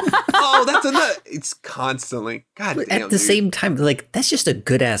 Oh, that's another. It's constantly. God but damn, at the same time, like, that's just a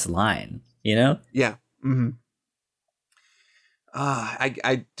good ass line, you know? Yeah. Mm-hmm.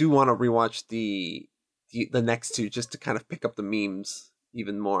 I do want to rewatch the next two just to kind of pick up the memes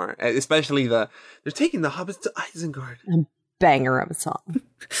even more. Especially they're taking the hobbits to Isengard. A banger of a song.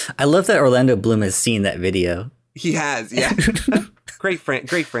 I love that Orlando Bloom has seen that video. He has, yeah. Great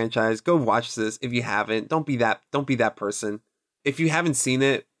franchise. Go watch this if you haven't. Don't be that person. If you haven't seen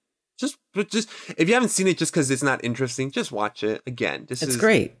it, just if you haven't seen it just because it's not interesting, just watch it again. It's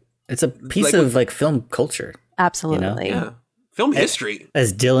great. It's a piece of like film culture. Absolutely. You know? Yeah. Film history.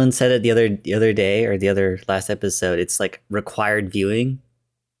 As Dylan said it the other day or the other last episode, it's like required viewing.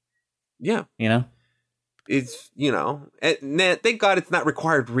 Yeah. You know? It's, thank God it's not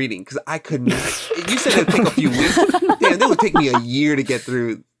required reading, because I couldn't. You said it would take a few weeks. Damn, that would take me a year to get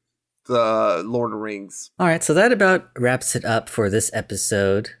through the Lord of the Rings. All right, so that about wraps it up for this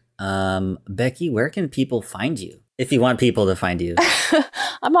episode. Becky, where can people find you? If you want people to find you. I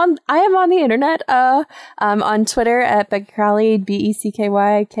am on the internet. I'm on Twitter at Becky Crowley,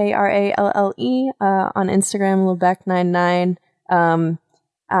 BeckyKralle. On Instagram, Lebeck99.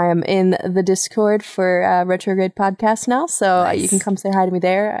 I am in the Discord for Retrograde Podcast now, so you can come say hi to me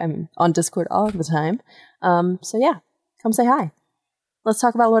there. I'm on Discord all the time. So yeah, come say hi. Let's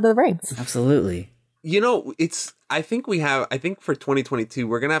talk about Lord of the Rings. Absolutely. I think for 2022,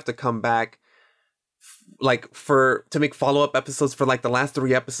 we're going to have to come back to make follow-up episodes for like the last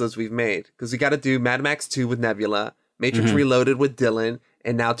 3 episodes we've made, because we got to do Mad Max 2 with Nebula, Matrix Reloaded with Dylan,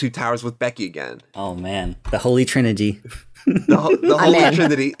 and now Two Towers with Becky again. Oh man, the Holy Trinity. The Holy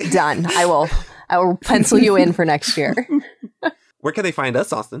Trinity. Done. I will pencil you in for next year. Where can they find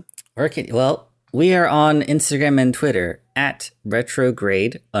us, Austin? Well, we are on Instagram and Twitter at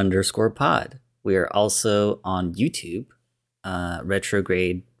retrograde_pod. We are also on YouTube,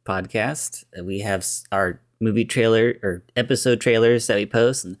 Retrograde Podcast. We have our movie trailer or episode trailers that we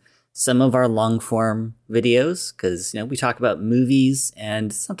post, and some of our long form videos, because we talk about movies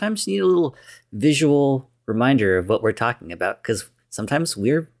and sometimes you need a little visual reminder of what we're talking about, because sometimes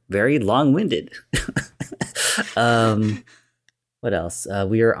we're very long-winded. What else?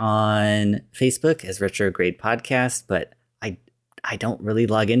 We are on Facebook as Retrograde Podcast, but I don't really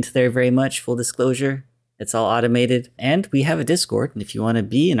log into there very much, full disclosure. It's all automated. And we have a Discord, and if you want to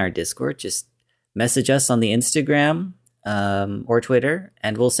be in our Discord, just message us on the Instagram or Twitter,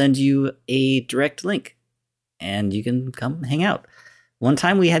 and we'll send you a direct link, and you can come hang out. One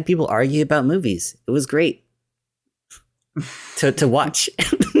time we had people argue about movies. It was great to watch.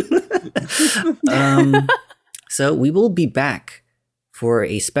 So we will be back for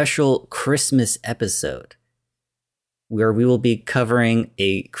a special Christmas episode where we will be covering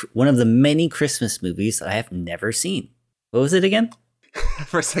one of the many Christmas movies that I have never seen. What was it again?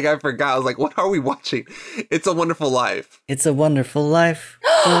 For a second, I forgot. I was like, what are we watching? It's a Wonderful Life. It's a Wonderful Life.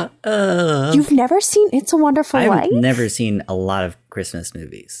 You've never seen It's a Wonderful Life? I've never seen a lot of Christmas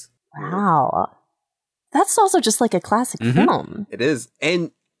movies. Wow. That's also just like a classic film. It is.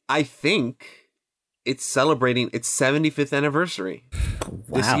 And I think it's celebrating its 75th anniversary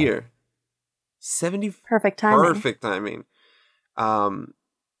this year. 70 Perfect timing. Perfect timing.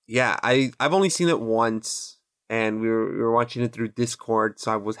 Yeah, I've only seen it once, and we were watching it through Discord,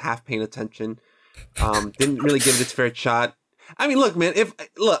 so I was half paying attention. Didn't really give it its fair shot. I mean, look, man,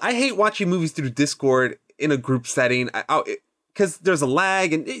 I hate watching movies through Discord in a group setting. Because there's a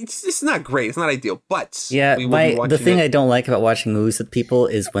lag, and it's not great. It's not ideal, but yeah, the thing I don't like about watching movies with people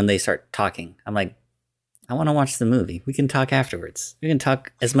is when they start talking. I'm like, I want to watch the movie. We can talk afterwards. We can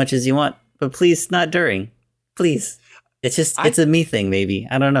talk as much as you want, but please, not during. Please. It's just, it's a me thing, maybe.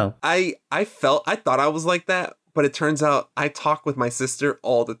 I don't know. I thought I was like that, but it turns out I talk with my sister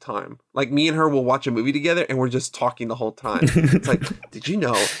all the time. Like, me and her will watch a movie together, and we're just talking the whole time. It's like, did you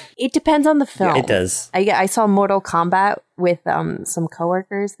know? It depends on the film. Yeah, it does. I saw Mortal Kombat with some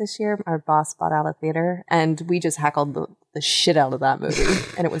coworkers this year. Our boss bought out a theater, and we just heckled the shit out of that movie,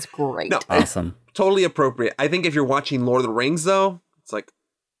 and it was great. No, awesome. Totally appropriate. I think if you're watching Lord of the Rings, though, it's like,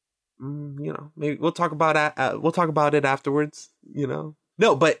 you know, maybe we'll talk about it afterwards. You know,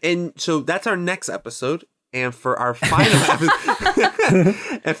 no, so that's our next episode. And for our final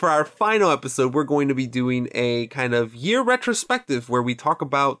episode, we're going to be doing a kind of year retrospective where we talk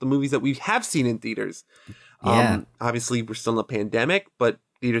about the movies that we have seen in theaters. Yeah. Obviously, we're still in a pandemic, but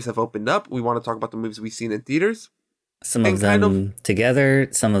theaters have opened up. We want to talk about the movies we've seen in theaters. Some of them together,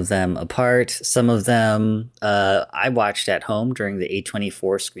 some of them apart, some of them I watched at home during the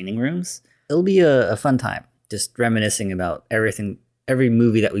A24 screening rooms. It'll be a fun time, just reminiscing about every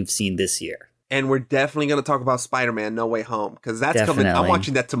movie that we've seen this year. And we're definitely going to talk about Spider-Man No Way Home, because that's definitely coming. I'm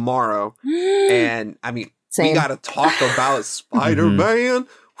watching that tomorrow. And I mean, we got to talk about Spider-Man.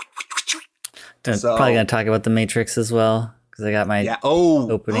 Probably going to talk about The Matrix as well, because I got my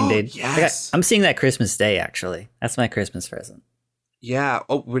opening day. Yes. I'm seeing that Christmas Day, actually. That's my Christmas present. Yeah.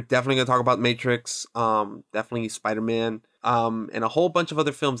 Oh, we're definitely going to talk about Matrix, definitely Spider-Man, and a whole bunch of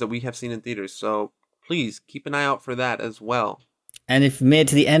other films that we have seen in theaters. So please keep an eye out for that as well. And if you made it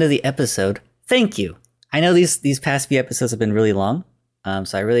to the end of the episode, thank you. I know these past few episodes have been really long,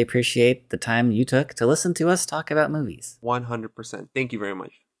 so I really appreciate the time you took to listen to us talk about movies. 100%. Thank you very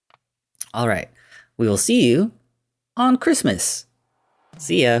much. All right. We will see you on Christmas.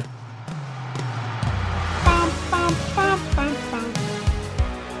 See ya.